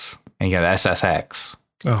X, and you got SSX.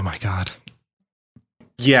 Oh my god!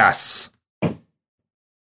 Yes,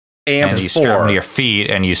 and you strap them AMP4. to your feet,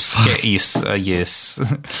 and you ski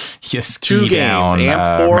 2 games, down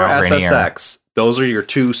AMP4, Mount Rainier. SSX. Those are your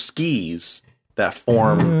 2 skis that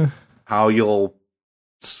form how you'll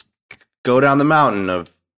go down the mountain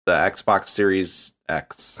of the Xbox Series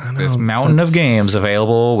X. There's mountain of games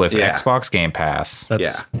available with Yeah. Xbox Game Pass.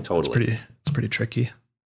 That's Totally. it's pretty tricky.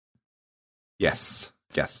 Yes,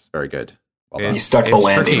 very good. Well done. You stuck the It's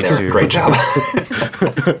landing tricky there. to- Great job.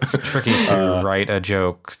 It's tricky to write a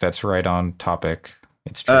joke that's right on topic.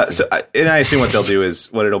 It's tricky. And I assume what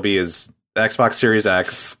it'll be is Xbox Series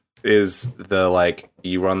X is the like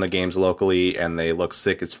you run the games locally and they look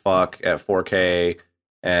sick as fuck at 4K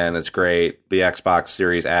and it's great. The Xbox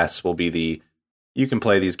Series S will be you can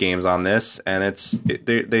play these games on this and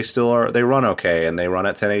they run okay and they run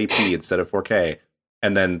at 1080p instead of 4K.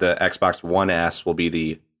 And then the Xbox One S will be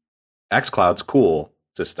the xCloud's cool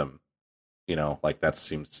system. You know, like that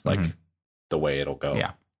seems like the way it'll go.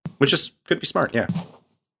 Yeah. Which could be smart, yeah.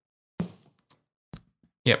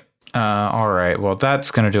 Yep. All right. Well,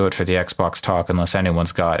 that's going to do it for the Xbox talk, unless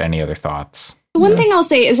anyone's got any other thoughts. The one thing I'll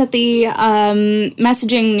say is that the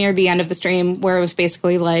messaging near the end of the stream, where it was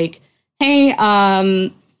basically like, "Hey,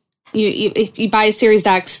 if you buy Series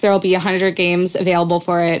X, there will be 100 games available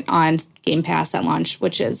for it on Game Pass at launch,"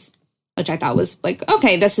 which I thought was like,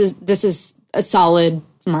 okay, this is a solid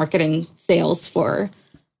marketing sales for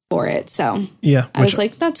it. So Yeah, I was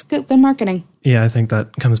like, that's good marketing. Yeah, I think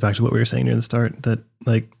that comes back to what we were saying near the start, that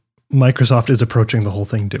like Microsoft is approaching the whole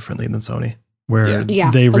thing differently than Sony, where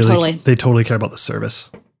Yeah. they Oh, really totally. they totally care about the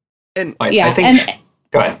service. And I think.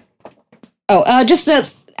 Go ahead. Just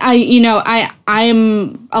that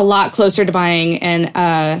I'm a lot closer to buying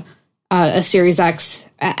a Series X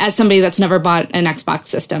as somebody that's never bought an Xbox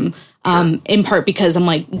system. In part because I'm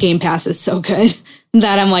like, Game Pass is so good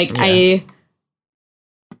that I'm like,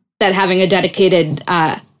 that having a dedicated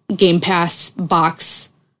Game Pass box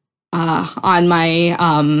on my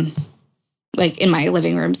like in my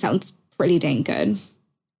living room sounds pretty dang good.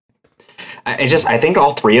 I think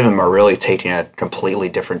all 3 of them are really taking a completely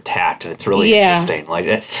different tact, and it's really interesting. Like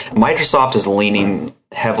Microsoft is leaning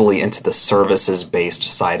heavily into the services-based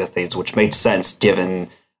side of things, which makes sense given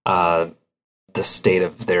the state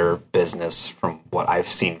of their business from what I've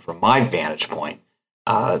seen from my vantage point.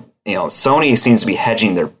 Sony seems to be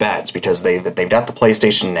hedging their bets because they've got the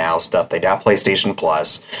PlayStation Now stuff, they got PlayStation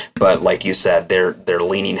Plus, but like you said, they're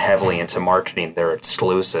leaning heavily into marketing their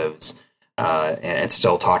exclusives. And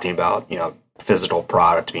still talking about, physical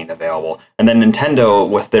product being available. And then Nintendo,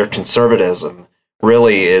 with their conservatism,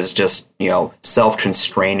 really is just,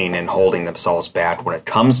 self-constraining and holding themselves back when it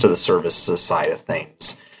comes to the services side of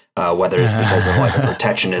things. Whether it's because of like a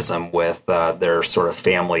protectionism with their sort of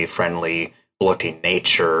family-friendly looking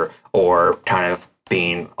nature, or kind of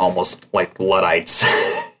being almost like Luddites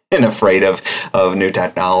and afraid of new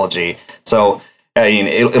technology. So, I mean,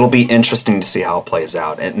 it'll be interesting to see how it plays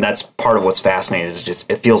out, and that's part of what's fascinating. Is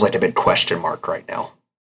just it feels like a big question mark right now.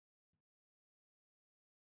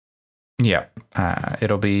 Yeah,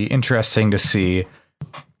 it'll be interesting to see.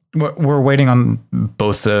 We're waiting on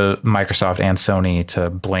both the Microsoft and Sony to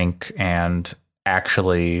blink and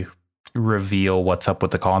actually reveal what's up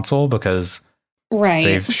with the console, because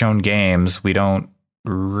they've shown games. We don't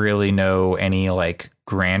really know any like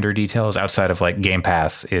grander details outside of like Game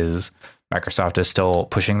Pass is. Microsoft is still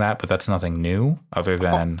pushing that, but that's nothing new other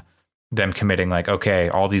than them committing like, okay,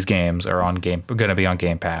 all these games are going to be on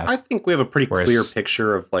Game Pass. I think we have a pretty clear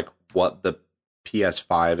picture of like what the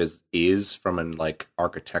PS5 is from an like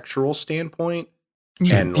architectural standpoint.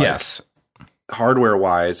 And like, yes, hardware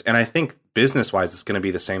wise, and I think business wise, it's going to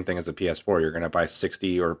be the same thing as the PS4. You're going to buy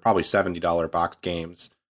 $60 or probably $70 boxed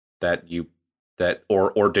games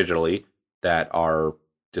or digitally that are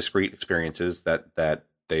discrete experiences that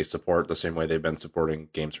they support the same way they've been supporting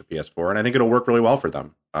games for PS4, and I think it'll work really well for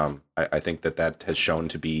them. I think that has shown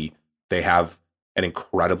to be, they have an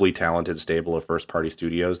incredibly talented stable of first-party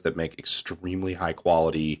studios that make extremely high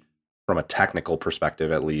quality, from a technical perspective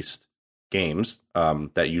at least, games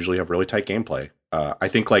that usually have really tight gameplay. I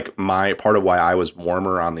think like my part of why I was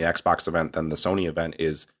warmer on the Xbox event than the Sony event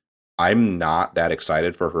is I'm not that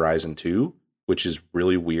excited for Horizon 2, which is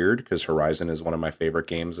really weird because Horizon is one of my favorite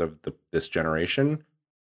games of this generation.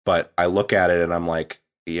 But I look at it and I'm like,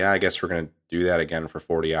 yeah, I guess we're going to do that again for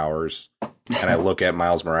 40 hours. And I look at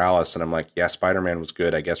Miles Morales and I'm like, yeah, Spider-Man was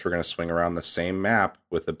good. I guess we're going to swing around the same map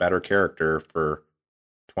with a better character for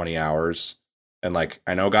 20 hours. And like,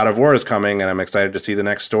 I know God of War is coming and I'm excited to see the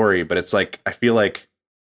next story, but it's like, I feel like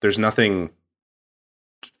there's nothing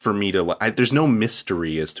for me to, there's no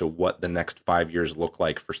mystery as to what the next 5 years look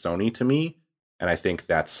like for Sony to me. And I think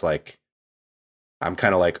that's like, I'm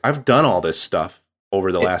kind of like, I've done all this stuff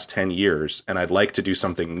over the last 10 years, and I'd like to do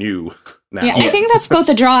something new now. Yeah, I think that's both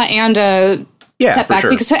a draw and a setback,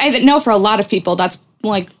 because I know for a lot of people, that's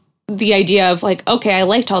like the idea of like, okay, I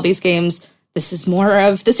liked all these games. This is more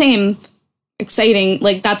of the same, exciting.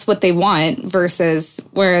 Like that's what they want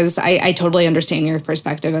whereas I totally understand your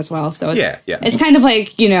perspective as well. So it's kind of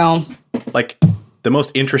like, like the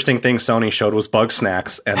most interesting thing Sony showed was Bug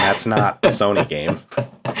Snacks, and that's not a Sony game.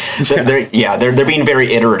 They're being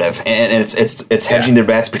very iterative, and it's hedging their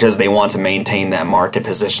bets because they want to maintain that market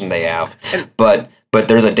position they have. But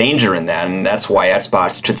there's a danger in that, and that's why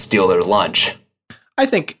Xbox should steal their lunch. I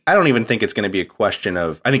don't even think it's going to be a question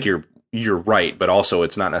of. I think you're right, but also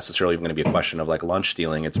it's not necessarily even going to be a question of like lunch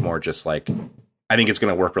stealing. It's more just like I think it's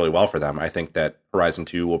going to work really well for them. I think that Horizon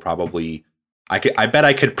 2 will probably. I bet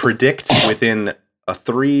I could predict within a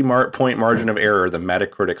 3-point margin of error the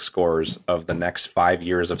Metacritic scores of the next 5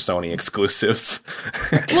 years of Sony exclusives.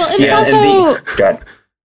 Well,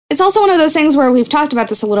 it's also one of those things where we've talked about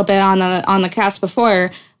this a little bit on the cast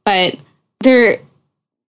before, but they're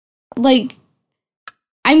like,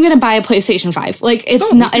 I'm going to buy a PlayStation 5. Like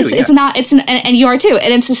it's and you are too.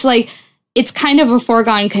 And it's just like, it's kind of a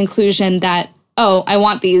foregone conclusion that, I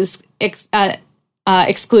want these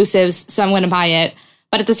exclusives, so I'm going to buy it.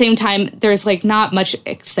 But at the same time, there's like not much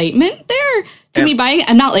excitement there to me buying.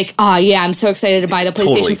 I'm not like, I'm so excited to buy the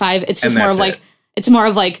PlayStation 5. It's just more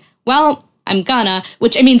of like, well, I'm gonna,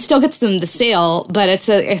 which I mean, still gets them the sale, but it's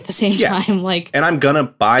at the same time like. And I'm gonna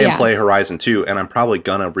buy and play Horizon 2, and I'm probably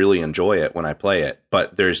gonna really enjoy it when I play it.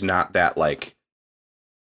 But there's not that like,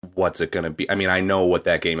 what's it gonna be? I mean, I know what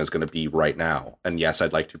that game is gonna be right now, and yes,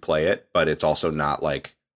 I'd like to play it, but it's also not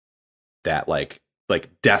like that. Like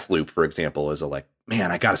Deathloop, for example, is a like.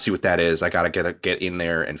 Man, I got to see what that is. I got to get in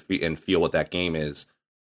there and feel what that game is.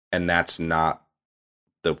 And that's not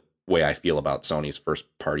the way I feel about Sony's first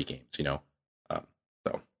party games,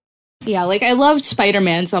 Yeah, like I loved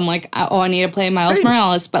Spider-Man, so I'm like, I need to play Miles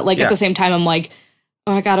Morales, but like at the same time I'm like,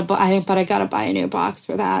 I got to buy a new box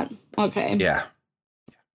for that. Okay. Yeah.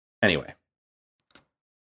 Anyway.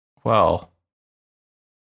 Well,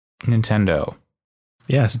 Nintendo.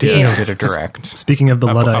 Yeah, did a direct. Speaking of the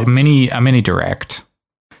Luddites, a mini direct,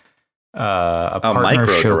 a partner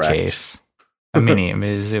showcase. A mini.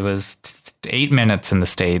 It was 8 minutes in the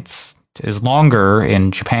States. It was longer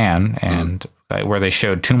in Japan, and where they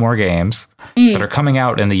showed 2 more games that are coming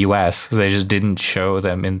out in the US. They just didn't show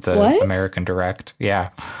them in the American direct. Yeah.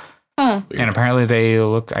 Huh. And apparently they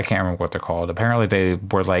look. I can't remember what they're called. Apparently they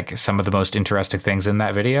were like some of the most interesting things in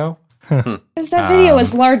that video. Because that video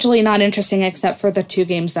is largely not interesting except for the 2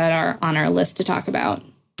 games that are on our list to talk about.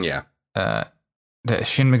 Yeah. The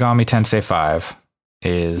Shin Megami Tensei 5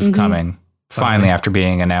 is coming finally after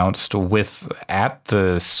being announced at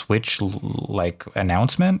the Switch like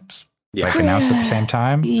announcement. Yeah. Like announced at the same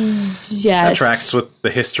time. Yes. That tracks with the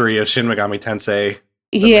history of Shin Megami Tensei.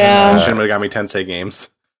 Shin Megami Tensei games.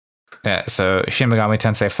 Yeah, so Shin Megami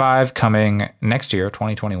Tensei 5 coming next year,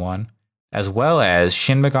 2021. As well as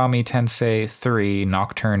Shin Megami Tensei 3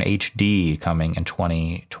 Nocturne HD coming in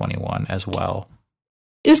 2021 as well.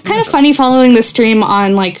 It was kind of funny following the stream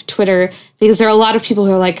on like Twitter, because there are a lot of people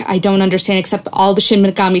who are like, I don't understand, except all the Shin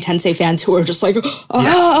Megami Tensei fans who are just like,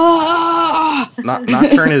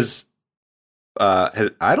 Nocturne is,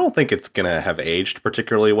 I don't think it's going to have aged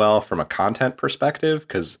particularly well from a content perspective,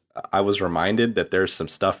 because I was reminded that there's some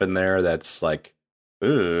stuff in there that's like,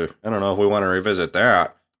 ooh, I don't know if we want to revisit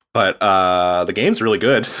that. But the game's really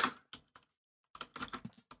good.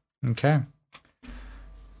 Okay.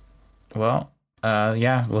 Well,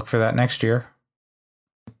 look for that next year.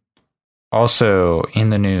 Also in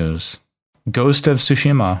the news, Ghost of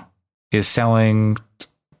Tsushima is selling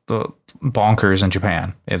the bonkers in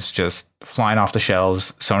Japan. It's just flying off the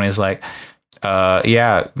shelves. Sony's like,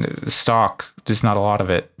 stock, just not a lot of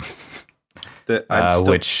it.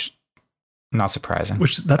 Which, not surprising.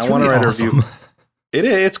 That's really awesome.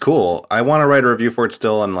 It's cool. I want to write a review for it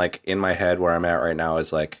still, and like in my head where I'm at right now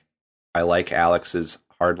is like I like Alex's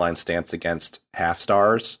hardline stance against half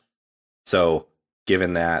stars. So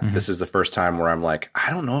given that this is the first time where I'm like, I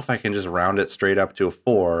don't know if I can just round it straight up to a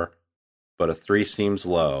 4, but a 3 seems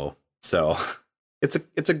low. So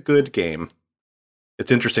it's a good game.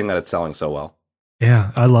 It's interesting that it's selling so well.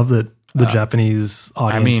 Yeah, I love that the Japanese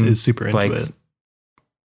audience is super into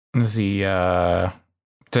it.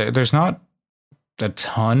 There's not a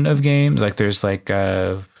ton of games. Like there's like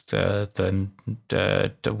what are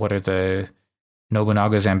the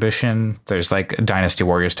Nobunaga's Ambition? There's like Dynasty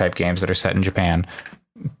Warriors type games that are set in Japan,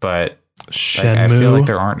 but I feel like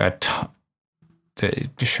there aren't a ton.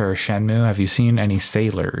 Sure, Shenmue. Have you seen any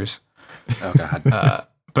Sailors? Oh God.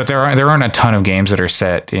 But there aren't a ton of games that are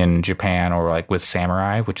set in Japan or like with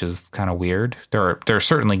samurai, which is kind of weird. There are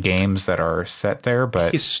certainly games that are set there,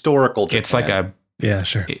 but Historical Japan. it's like a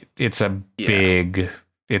sure. It's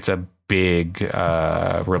a big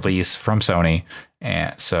release from Sony,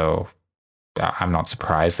 and so I'm not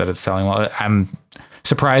surprised that it's selling well. I'm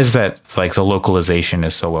surprised that like the localization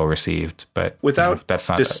is so well received, but without that's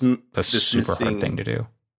not a super hard thing to do.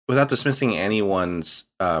 Without dismissing anyone's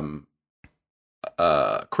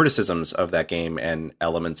criticisms of that game and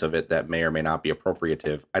elements of it that may or may not be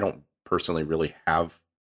appropriative, I don't personally really have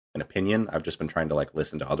an opinion. I've just been trying to like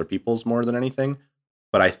listen to other people's more than anything.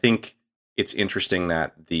 But I think it's interesting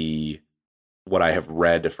that what I have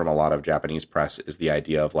read from a lot of Japanese press is the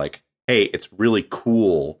idea of like, hey, it's really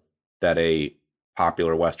cool that a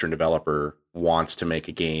popular Western developer wants to make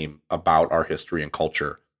a game about our history and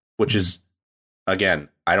culture, which is, again,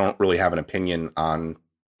 I don't really have an opinion on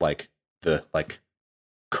like the like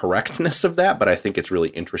correctness of that, but I think it's really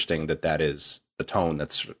interesting that is the tone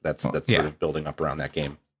that's sort of building up around that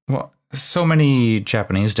game. Well, so many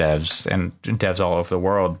Japanese devs and devs all over the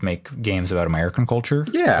world make games about American culture.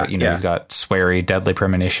 Yeah. You've got Swery, Deadly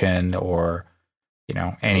Premonition, or,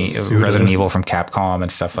 any Resident Evil from Capcom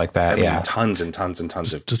and stuff like that. I mean, tons and tons and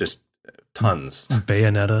tons of just tons.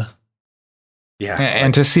 Bayonetta. Yeah.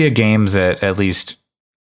 And to see a game that at least,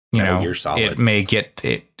 Gear Solid. it may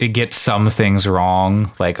get some things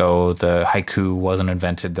wrong, like, the haiku wasn't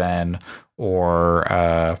invented then, or,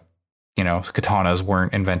 katanas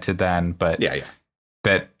weren't invented then, but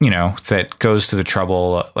that, that goes to the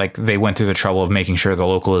trouble, like they went through the trouble of making sure the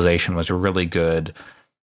localization was really good,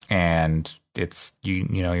 and it's,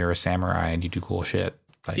 you're a samurai and you do cool shit.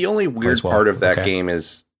 Like, the only weird part of that game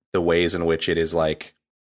is the ways in which it is like,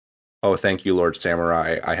 oh, thank you, Lord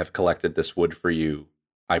Samurai, I have collected this wood for you.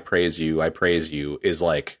 I praise you, is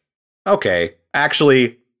like, okay,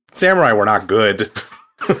 actually, samurai were not good.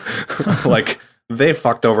 Like, they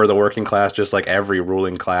fucked over the working class just like every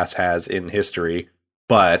ruling class has in history.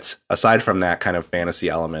 But aside from that kind of fantasy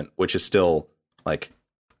element, which is still like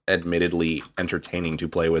admittedly entertaining to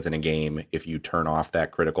play with in a game if you turn off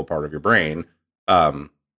that critical part of your brain,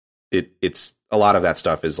 it's a lot of that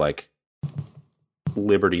stuff is like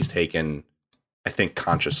liberties taken, I think,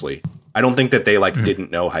 consciously. I don't think that they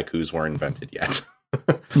didn't know haikus were invented yet.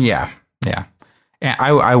 Yeah. And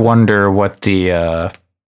I wonder what the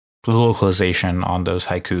localization on those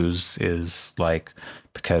haikus is like,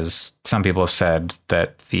 because some people have said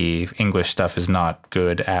that the English stuff is not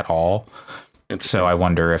good at all. So I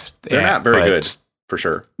wonder if they're not very good, for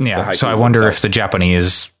sure. Yeah. So I wonder if the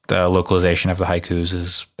Japanese localization of the haikus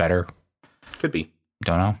is better. Could be.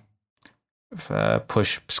 Don't know.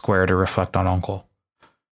 Push Square to reflect on Uncle.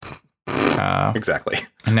 Exactly.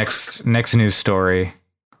 Next news story.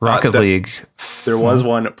 Rocket League. There was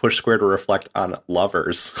one, push Square to reflect on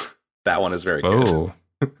Lovers. That one is very good.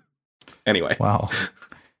 Anyway. Wow.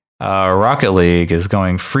 Rocket League is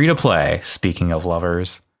going free to play. Speaking of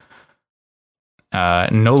Lovers,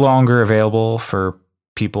 no longer available for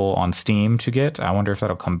people on Steam to get. I wonder if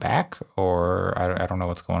that'll come back, or I don't know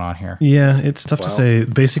what's going on here. Yeah, it's tough to say.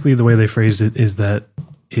 Basically, the way they phrased it is that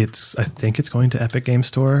I think it's going to Epic Game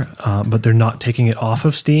Store, but they're not taking it off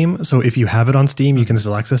of Steam. So if you have it on Steam, you can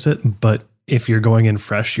still access it. But if you're going in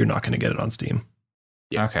fresh, you're not going to get it on Steam.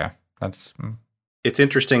 Yeah. Okay. It's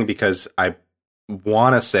interesting because I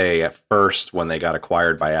want to say at first when they got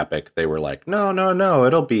acquired by Epic, they were like, no,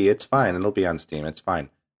 it's fine. It'll be on Steam. It's fine.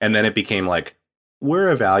 And then it became like,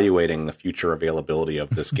 we're evaluating the future availability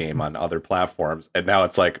of this game on other platforms. And now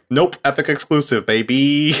it's like, nope, Epic exclusive,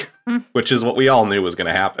 baby. Which is what we all knew was going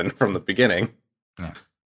to happen from the beginning.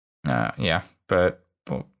 Yeah, but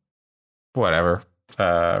whatever.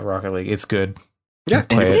 Rocket League, it's good. Yeah,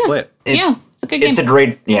 play it. It's a good game.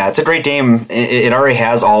 It's a great game. It already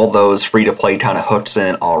has all those free to play kind of hooks in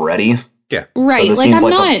it already. Yeah, right. So I'm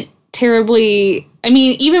not terribly. I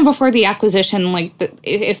mean, even before the acquisition,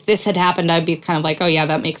 if this had happened, I'd be kind of like, oh yeah,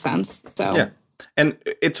 that makes sense. So yeah, and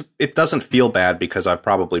it doesn't feel bad because I've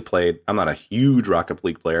probably played. I'm not a huge Rocket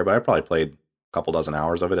League player, but I probably played a couple dozen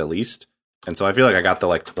hours of it at least, and so I feel like I got the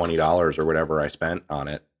 $20 or whatever I spent on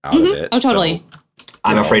it out of it. Oh, totally. So,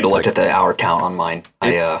 I'm afraid to look at the hour count on mine.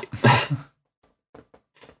 I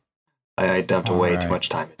dumped way too much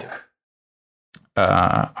time into it.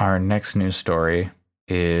 Our next news story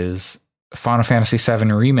is Final Fantasy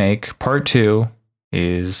VII Remake Part 2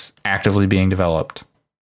 is actively being developed.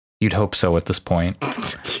 You'd hope so at this point.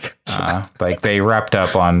 They wrapped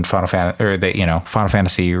up on Final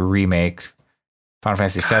Fantasy Remake. Final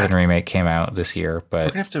Fantasy VII Remake came out this year, but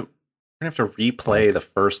we're gonna have to replay the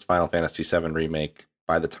first Final Fantasy VII Remake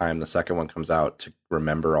by the time the second one comes out to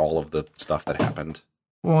remember all of the stuff that happened.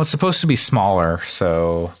 Well, it's supposed to be smaller,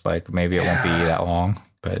 so like maybe it won't be that long.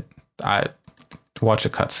 But I watch a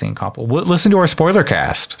cutscene couple. Listen to our spoiler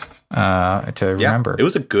cast to remember. That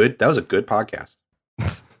was a good podcast.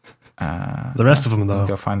 The rest of them, though,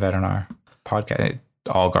 go find that in our podcast.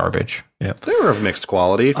 All garbage. Yep, they were of mixed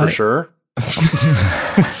quality for sure.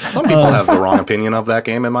 Some people have the wrong opinion of that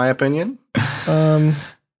game, in my opinion.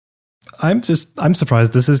 I'm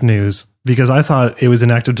surprised this is news because I thought it was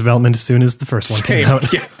in active development as soon as the first one came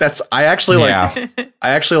out. Yeah, I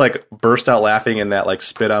actually burst out laughing in that like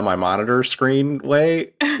spit on my monitor screen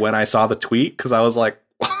way when I saw the tweet because I was like,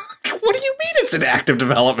 what do you mean it's in active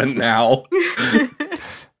development now?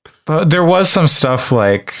 But there was some stuff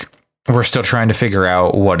like we're still trying to figure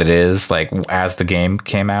out what it is, like as the game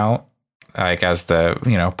came out, like as the,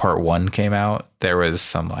 part 1 came out, there was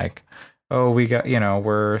some like, oh, we got,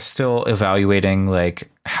 we're still evaluating like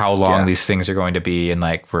how long these things are going to be. And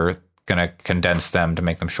like, we're going to condense them to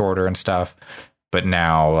make them shorter and stuff. But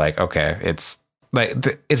now like, okay, it's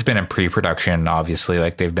like, it's been in pre-production, obviously,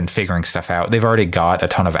 like they've been figuring stuff out. They've already got a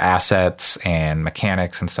ton of assets and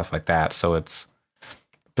mechanics and stuff like that. So it's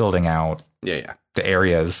building out the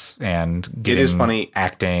areas and getting it is funny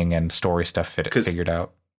acting and story stuff figured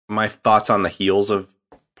out. My thoughts on the heels of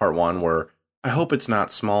part 1 were, I hope it's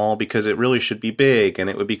not small because it really should be big and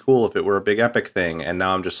it would be cool if it were a big epic thing. And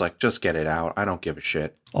now I'm just like, just get it out. I don't give a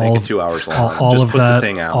shit. Make it 2 hours long. Just put the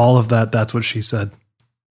thing out. All of that. That's what she said.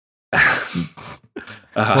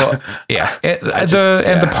 Well, yeah.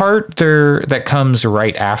 And the part there that comes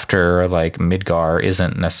right after like Midgar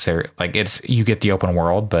isn't necessary. Like you get the open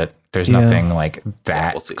world, but there's nothing like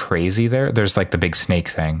that crazy there. There's like the big snake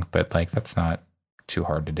thing, but like that's not too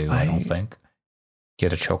hard to do. I don't think.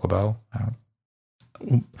 Get a chocobo.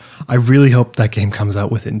 I really hope that game comes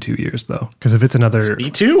out within 2 years, though, because if it's another me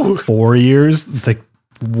too 4 years, like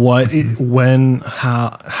how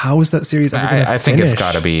is that series ever going to finish? think it's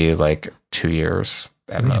got to be like 2 years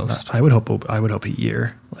at most. I would hope a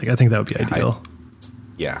year. Like I think that would be ideal.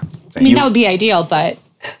 That would be ideal, but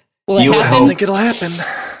will it happen? I don't think it'll happen.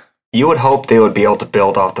 You would hope they would be able to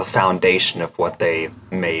build off the foundation of what they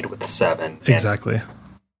made with 7. Exactly.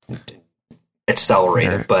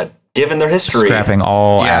 Accelerated, but given their history, scrapping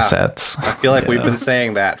all assets. I feel like we've been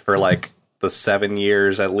saying that for like the 7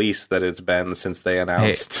 years at least that it's been since they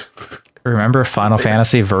announced. Hey, remember Final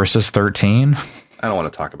Fantasy Versus 13? I don't want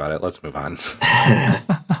to talk about it. Let's move on.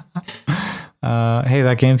 Hey,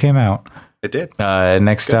 that game came out. It did.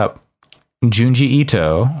 Next up, Junji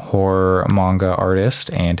Ito, horror manga artist,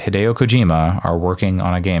 and Hideo Kojima are working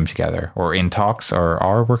on a game together, or in talks, or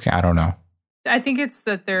are working. I don't know. I think it's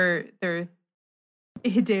that they're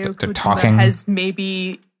Hideo Kojima talking. has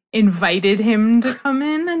maybe invited him to come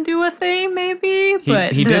in and do a thing, maybe.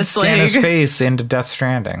 But he did scan his face into Death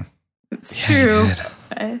Stranding. It's true.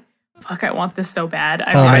 Fuck, I want this so bad.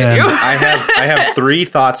 I do. I have 3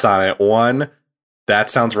 thoughts on it. 1, that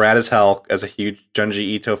sounds rad as hell as a huge Junji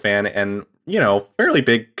Ito fan and, fairly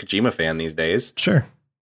big Kojima fan these days. Sure.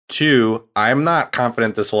 2, I'm not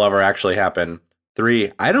confident this will ever actually happen.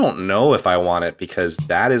 3, I don't know if I want it because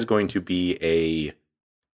that is going to be a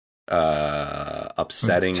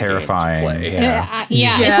upsetting, terrifying game to play.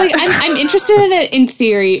 It's like I'm interested in it in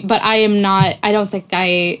theory, but I am not. I don't think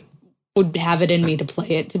I would have it in me to play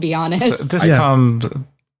it, to be honest. So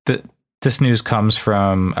this news comes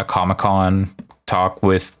from a Comic-Con talk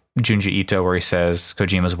with Junji Ito where he says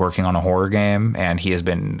Kojima's working on a horror game and he has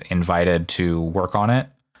been invited to work on it.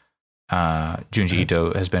 Junji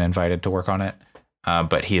Ito has been invited to work on it,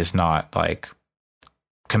 but he is not like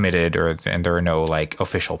committed and there are no like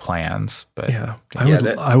official plans. But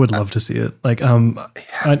I would love to see it. Like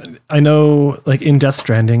I know like in Death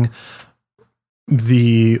Stranding,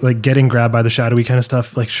 the like getting grabbed by the shadowy kind of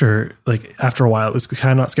stuff, like sure, like after a while it was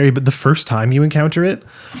kind of not scary, but the first time you encounter it,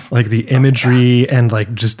 like the imagery and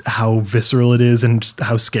like just how visceral it is and just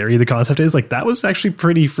how scary the concept is, like that was actually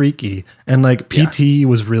pretty freaky. And like PT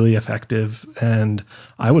was really effective, and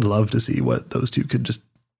I would love to see what those two could just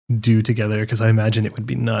do together because I imagine it would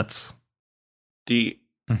be nuts. The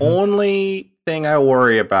only thing I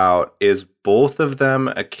worry about is both of them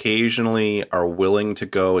occasionally are willing to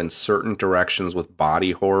go in certain directions with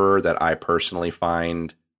body horror that I personally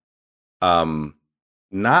find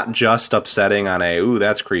not just upsetting on a, ooh,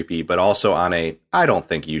 that's creepy, but also on a, I don't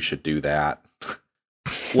think you should do that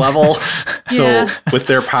level. So with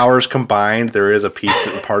their powers combined, there is a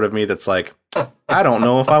part of me that's like, I don't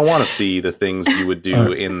know if I want to see the things you would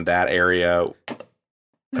do in that area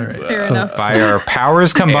All right. Fair enough. By our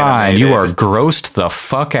powers combined, you are grossed the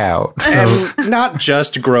fuck out. And not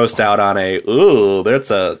just grossed out on a that's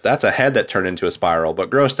a head that turned into a spiral, but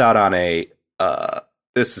grossed out on a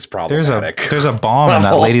this is problematic. There's a bomb in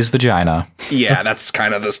that lady's vagina. Yeah, that's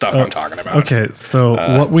kind of the stuff I'm talking about. Okay, so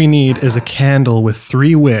what we need is a candle with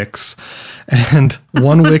 3 wicks, and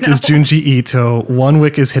one wick is Junji Ito, one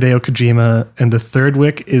wick is Hideo Kojima, and the third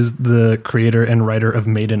wick is the creator and writer of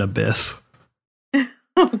Made in Abyss.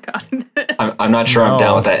 Oh God. I'm not sure I'm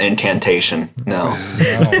down with that incantation. No.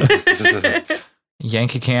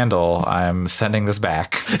 Yankee Candle, I'm sending this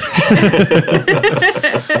back.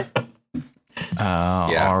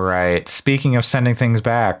 Yeah. All right. Speaking of sending things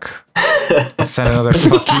back, let's send another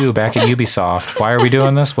fuck you back at Ubisoft. Why are we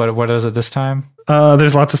doing this? What is it this time?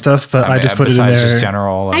 There's lots of stuff, but I just put it in there. Just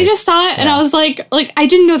general. I just saw it and I was like I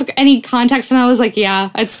didn't know any context, and I was like, yeah,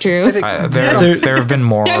 it's true. There have been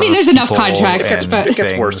more. I mean, there's enough context, but it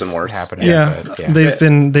gets worse and worse. Happening, Yeah,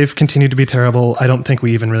 they've continued to be terrible. I don't think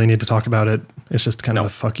we even really need to talk about it. It's just kind of a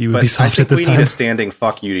fuck you, but Ubisoft I think at this we time. need a standing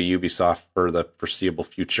fuck you to Ubisoft for the foreseeable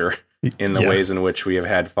future in the ways in which we have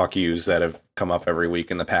had fuck yous that have come up every week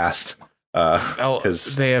in the past.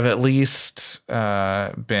 Because they have at least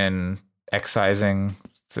been excising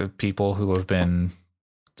the people who have been,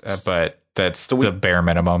 but that's the bare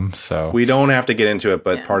minimum. So we don't have to get into it,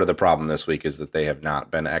 but part of the problem this week is that they have not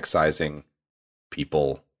been excising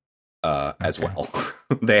people as well.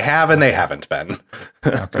 They have and they haven't been.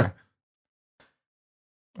 Okay.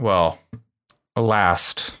 Well,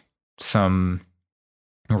 last, some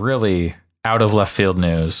really out of left field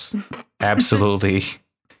news. Absolutely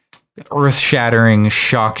earth-shattering,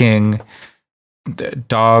 shocking.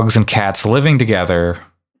 Dogs and cats living together.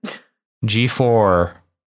 G4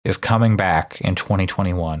 is coming back in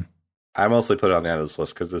 2021. I mostly put it on the end of this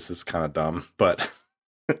list because this is kind of dumb, but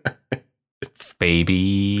it's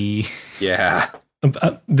baby. Yeah.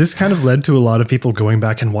 This kind of led to a lot of people going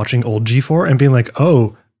back and watching old G4 and being like,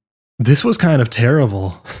 oh, this was kind of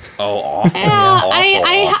terrible. Oh, awful.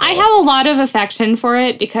 I have a lot of affection for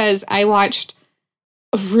it because I watched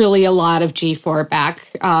really a lot of G4 back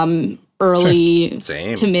early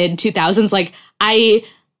to mid 2000s. Like I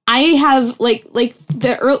have like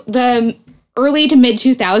the early to mid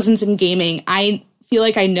 2000s in gaming. I feel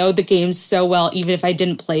like I know the games so well, even if I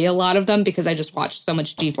didn't play a lot of them because I just watched so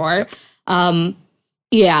much G4.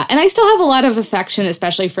 Yeah, and I still have a lot of affection,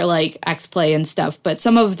 especially for like X-Play and stuff. But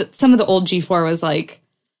some of the old G4 was like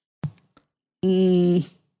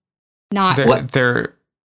not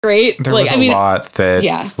great. There was a lot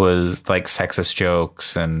that was like sexist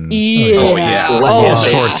jokes and all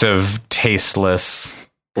sorts of tasteless.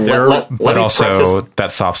 But also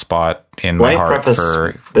that soft spot in my heart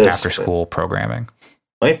for after-school programming.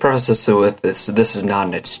 Let me preface this with this is not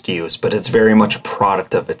an excuse, but it's very much a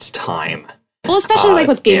product of its time. Well, especially like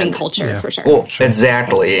with gaming culture, for sure. Well,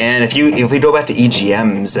 exactly. And if we go back to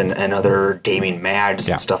EGMs and other gaming mags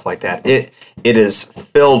and stuff like that, it is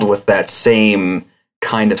filled with that same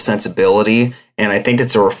kind of sensibility. And I think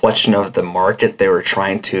it's a reflection of the market they were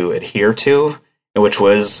trying to adhere to, which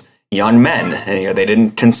was young men. And they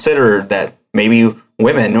didn't consider that maybe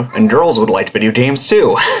women and girls would like video games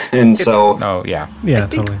too. And Totally.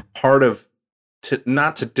 Part of,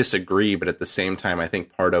 not to disagree, but at the same time, I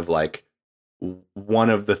think part of like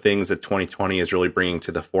one of the things that 2020 is really bringing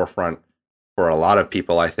to the forefront for a lot of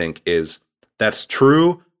people, I think, is that's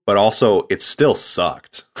true, but also it still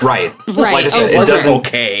sucked. Right. Like I said, it doesn't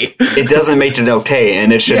okay. It doesn't make it okay,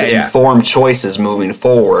 and it should inform choices moving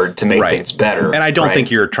forward to make things better. And I don't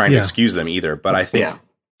think you're trying to excuse them either, but I think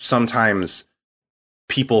sometimes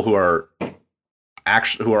people who are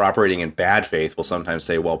operating in bad faith will sometimes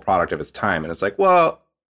say, well, product of its time. And it's like, well,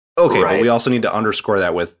 okay, but we also need to underscore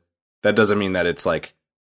that with, that doesn't mean that it's like,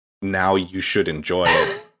 now you should enjoy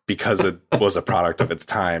it because it was a product of its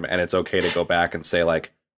time. And it's okay to go back and say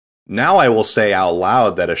like, now I will say out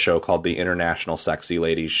loud that a show called the International Sexy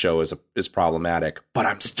Ladies Show is problematic, but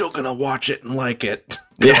I'm still going to watch it and like it.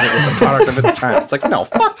 Yeah. It was a product of its time. It's like, no,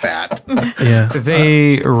 fuck that. Yeah.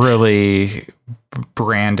 They really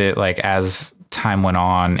brand it like as time went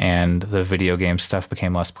on and the video game stuff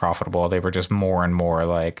became less profitable. They were just more and more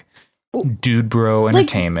like dude bro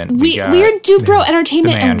entertainment. Like, weird dude bro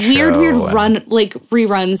entertainment and weird run like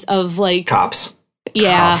reruns of like Cops.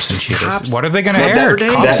 Yeah. Cops. What are they going to air?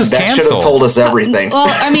 Cops is that should have told us everything. Well,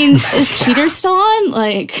 I mean, is Cheaters still on?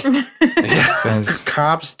 Like,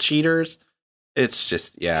 Cops, Cheaters. It's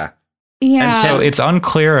just Yeah. And so it's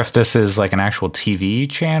unclear if this is like an actual TV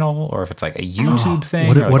channel or if it's like a YouTube thing.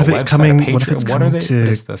 What if it's coming? What if it's coming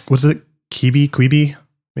to? What's it? Quibi?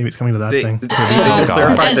 Maybe it's coming to that thing. They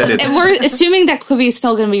clarified that and we're assuming that Quibi's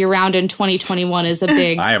still going to be around in 2021 is a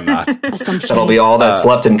big I am not. assumption. That'll be all that's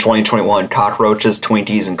left in 2021. Cockroaches,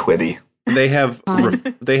 Twinkies, and Quibi. They have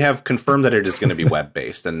confirmed that it is going to be web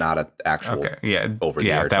based and not an actual over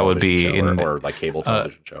the air that would be or like cable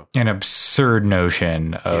television show. An absurd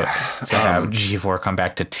notion of to have G4 come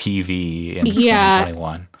back to TV in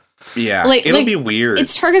 2021. Yeah, it'll be weird.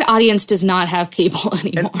 Its target audience does not have cable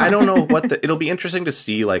anymore. And I don't know what it'll be interesting to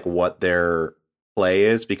see like what their play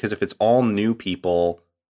is, because if it's all new people,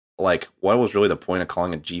 like what was really the point of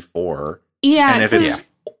calling it G4? Yeah, and if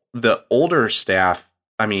it's the older staff,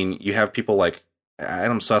 I mean, you have people like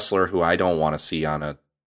Adam Sussler, who I don't want to see on a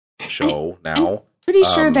show now. I'm pretty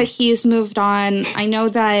sure that he's moved on. I know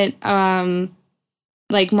that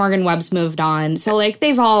like Morgan Webb's moved on. So like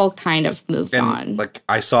they've all kind of moved on. Like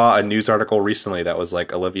I saw a news article recently that was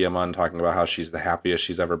like Olivia Munn talking about how she's the happiest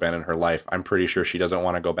she's ever been in her life. I'm pretty sure she doesn't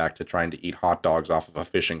want to go back to trying to eat hot dogs off of a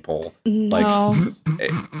fishing pole. No.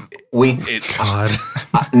 God.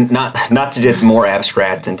 Not to get more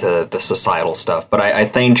abstract into the societal stuff, but I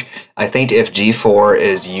think if G4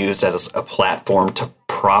 is used as a platform to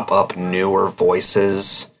prop up newer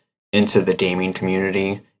voices into the gaming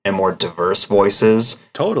community and more diverse voices,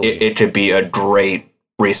 it could be a great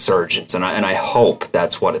resurgence, and I hope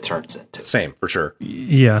that's what it turns into. Same, for sure.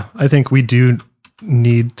 Yeah, I think we do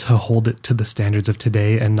need to hold it to the standards of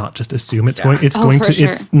today and not just assume it's going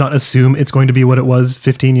to be what it was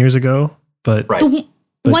 15 years ago. But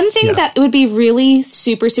one thing that would be really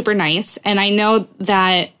super, super nice, and I know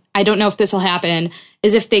that I don't know if this will happen,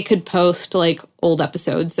 is if they could post like old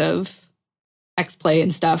episodes of X-Play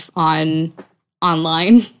and stuff online,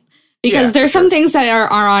 because there's some things that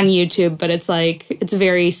are on YouTube, but it's like it's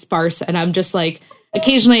very sparse, and I'm just like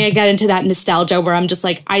occasionally I get into that nostalgia where I'm just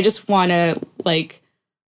like I just want to like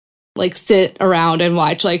sit around and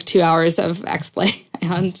watch like 2 hours of X-Play.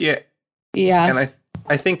 And and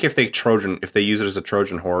I think if they use it as a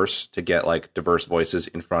Trojan horse to get like diverse voices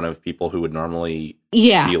in front of people who would normally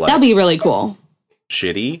be like, that'd be really cool.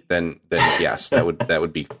 Shitty, then yes, that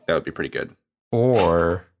would be pretty good.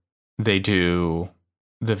 Or they do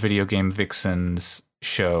the Video Game Vixens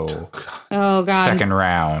show. Oh God. Second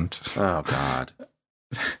round. Oh God.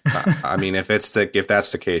 I mean, if that's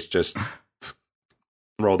the case, just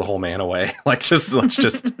roll the whole man away. Like let's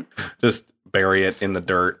just bury it in the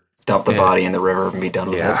dirt. Dump the body in the river and be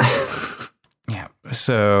done with it. Yeah.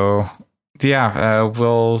 So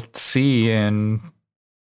we'll see in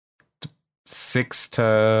 6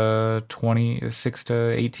 to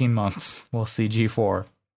 18 months. We'll see G4.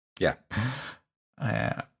 Yeah.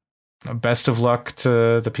 Best of luck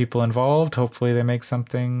to the people involved. Hopefully they make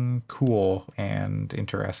something cool and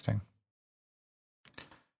interesting.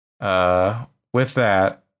 With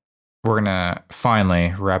that, we're going to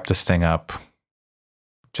finally wrap this thing up.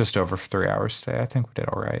 Just over 3 hours today. I think we did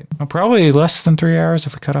all right. Well, probably less than 3 hours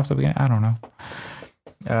if we cut off the beginning. I don't know.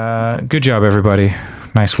 Good job, everybody.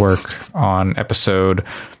 Nice work on episode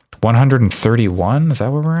 131. Is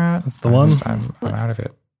that where we're at? That's the one. I'm out of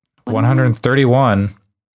it. 131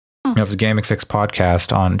 of the Gaming Fix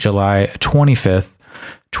podcast on July 25th,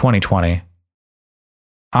 2020.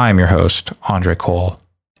 I'm your host, Andre Cole,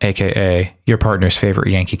 aka your partner's favorite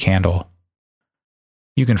Yankee Candle.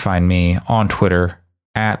 You can find me on Twitter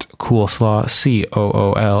at Coolslaw,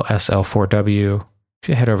 COOLSL4W. If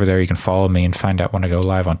you head over there, you can follow me and find out when I go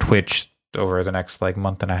live on Twitch over the next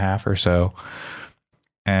month and a half or so.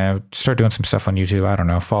 And start doing some stuff on YouTube. I don't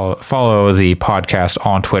know. Follow the podcast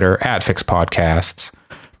on Twitter at Fix Podcasts,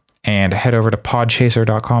 and head over to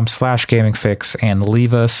podchaser.com/gamingfix and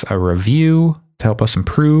leave us a review to help us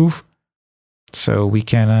improve so we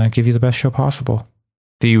can give you the best show possible.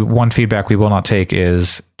 The one feedback we will not take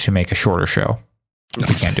is to make a shorter show. We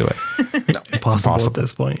can't do it. No, impossible at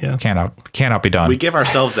this point. Yeah, cannot be done. We give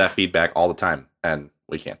ourselves that feedback all the time, and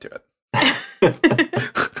we can't do it.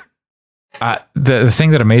 The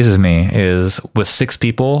thing that amazes me is with 6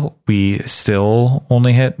 people, we still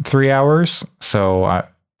only hit 3 hours. So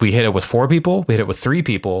we hit it with 4 people, we hit it with 3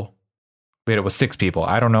 people, we hit it with 6 people.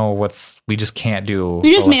 I don't know we just can't do.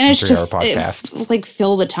 We just managed to podcast.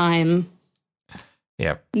 Fill the time.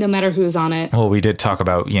 Yep. No matter who's on it. Well, we did talk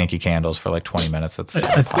about Yankee Candles for 20 minutes at the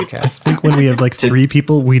podcast. I think when we have 3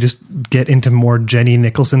 people, we just get into more Jenny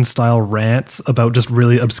Nicholson style rants about just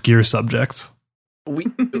really obscure subjects.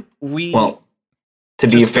 Well, to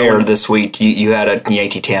be fair, this week you had a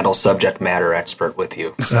Yankee Candle subject matter expert with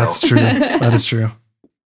you. So. That's true. That is true.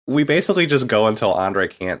 We basically just go until Andre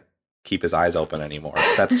can't keep his eyes open anymore.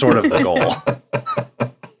 That's sort of the goal.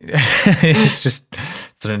 It's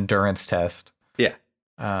an endurance test. Yeah.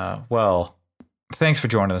 Well, Thanks for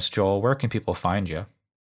joining us, Joel. Where can people find you?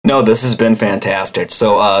 No, this has been fantastic.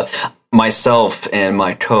 So, myself and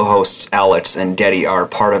my co-hosts Alex and Getty are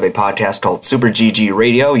part of a podcast called Super GG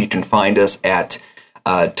Radio. You can find us at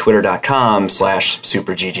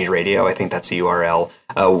twitter.com/Super Radio. I think that's the URL.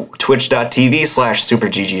 Twitch.tv/Super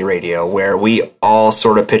GG Radio, where we all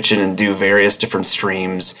sort of pitch in and do various different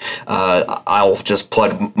streams. I'll just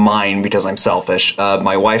plug mine because I'm selfish.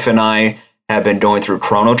 My wife and I have been going through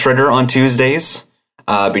Chrono Trigger on Tuesdays.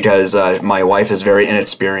 Because my wife is very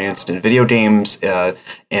inexperienced in video games, and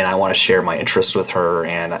I want to share my interest with her,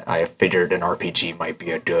 and I figured an RPG might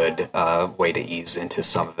be a good way to ease into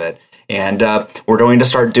some of it. And we're going to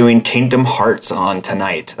start doing Kingdom Hearts on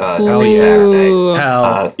tonight, every Saturday.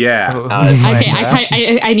 Hell yeah.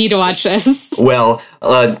 Okay, I need to watch this. Well,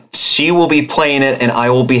 she will be playing it, and I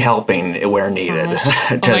will be helping where needed.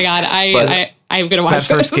 Oh my god, I'm going to watch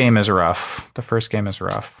that first game is rough. The first game is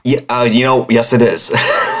rough. Yeah, yes, it is.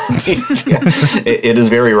 It is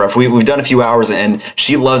very rough. We've done a few hours, and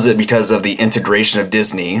she loves it because of the integration of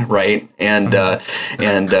Disney, right? And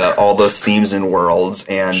all those themes and worlds.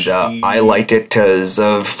 And I liked it because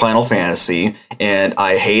of Final Fantasy, and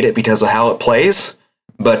I hate it because of how it plays.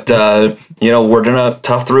 But we're gonna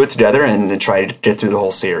tough through it together and try to get through the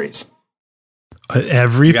whole series.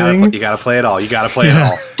 Everything you gotta play it all. You gotta play it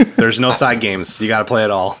all. There's no side games. You gotta play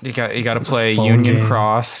it all. You gotta play Union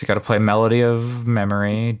Cross. You gotta play Melody of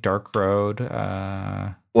Memory, Dark Road.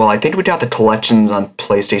 Well, I think we got the collections on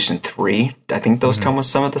PlayStation 3. I think those come with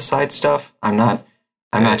some of the side stuff. I'm not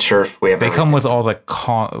sure if we have. They come with all the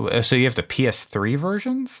so you have the PS3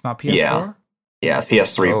 versions, not PS4. Yeah,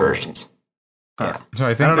 PS3 versions. Yeah. So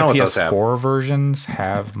I think the PS4 versions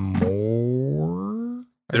have more.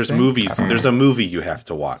 There's movies. There's a movie you have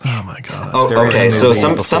to watch. Oh my god. Oh, okay, so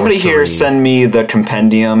somebody here send me the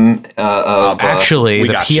compendium of... Actually,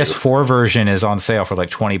 the PS4 version is on sale for like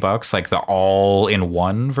 $20, like the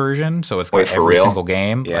all-in-one version. So it's got every single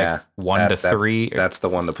game. Yeah. Like 1 to 3. That's the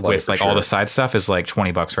one to play with like all the side stuff is like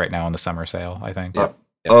 $20 right now on the summer sale, I think. Yep.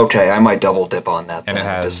 Okay, I might double dip on that. And it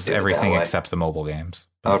has everything except the mobile games.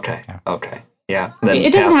 Okay. Yeah. Okay. Yeah. Then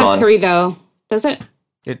it doesn't have 3 though, does it?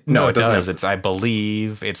 No, it does. I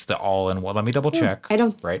believe it's the all-in-one. Let me double check. I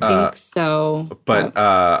don't think so. But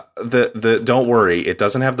the don't worry, it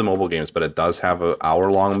doesn't have the mobile games, but it does have an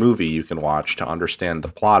hour-long movie you can watch to understand the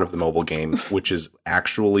plot of the mobile game, which is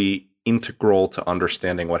actually integral to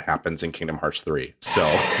understanding what happens in Kingdom Hearts 3. So,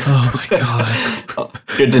 oh my god,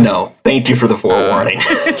 good to know. Thank you for the forewarning.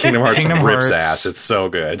 Kingdom Hearts rips ass. It's so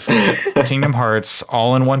good. Kingdom Hearts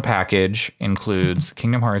all-in-one package includes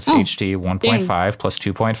Kingdom Hearts HD 1.5 plus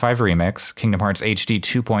 2.5 remix, Kingdom Hearts HD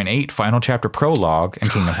 2.8 final chapter prologue, and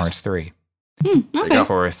Kingdom Hearts 3. Okay.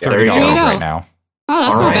 For $30 right now. Oh,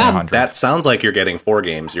 that's not bad. That sounds like you're getting 4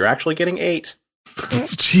 games. You're actually getting 8.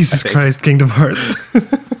 Jesus Christ, Kingdom Hearts.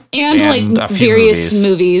 And like various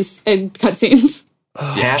movies and cutscenes.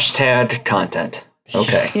 Hashtag content.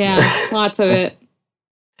 Okay. Yeah, lots of it.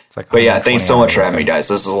 It's like, but yeah, thanks so much for having me, guys.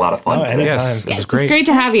 This was a lot of fun. Yes, it was great. It's great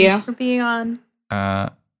to have you. Thanks for being on.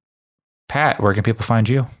 Pat, where can people find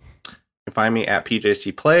you? You can find me at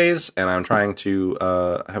PJC Plays, and I'm trying to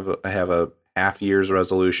have a half year's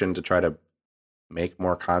resolution to try to make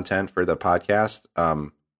more content for the podcast.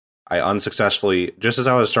 I unsuccessfully, just as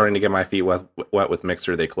I was starting to get my feet wet with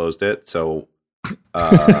Mixer, they closed it. So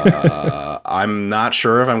I'm not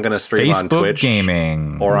sure if I'm going to stream on Twitch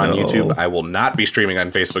gaming or on YouTube. I will not be streaming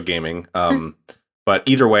on Facebook Gaming. But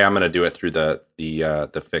either way, I'm going to do it through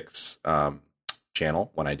the Fix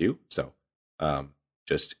channel when I do. So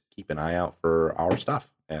just keep an eye out for our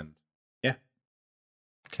stuff. And yeah.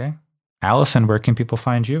 Okay. Allison, where can people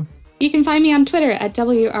find you? You can find me on Twitter at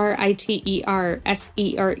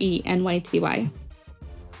WRITERSERENYTY.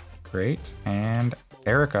 Great. And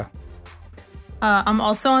Erica? I'm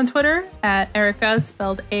also on Twitter at Erica,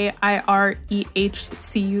 spelled AIREHCUH.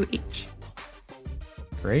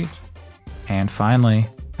 Great. And finally,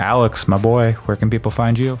 Alex, my boy, where can people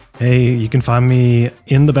find you? Hey, you can find me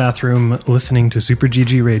in the bathroom listening to Super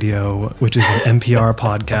GG Radio, which is an NPR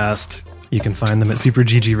podcast. You can find them at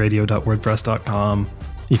superggradio.wordpress.com.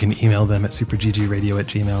 You can email them at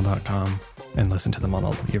superggradio@gmail.com and listen to them on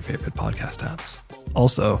all of your favorite podcast apps.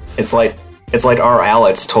 Also, it's like our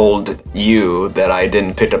Alex told you that I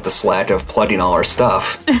didn't pick up the slack of plugging all our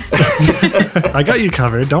stuff. I got you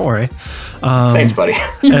covered. Don't worry. Thanks, buddy.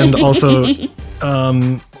 And also,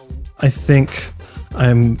 I think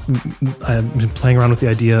I've been playing around with the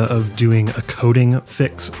idea of doing a coding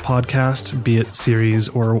fix podcast, be it series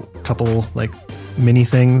or a couple like mini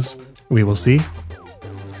things. We will see.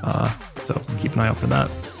 So keep an eye out for that.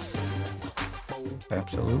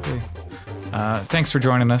 Absolutely. Thanks for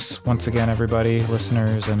joining us once again, everybody,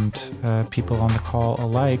 listeners and people on the call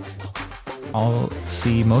alike. I'll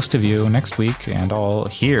see most of you next week, and I'll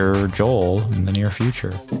hear Joel in the near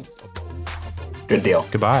future. Good deal.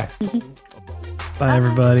 Goodbye. Bye,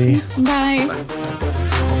 everybody. Bye. Bye.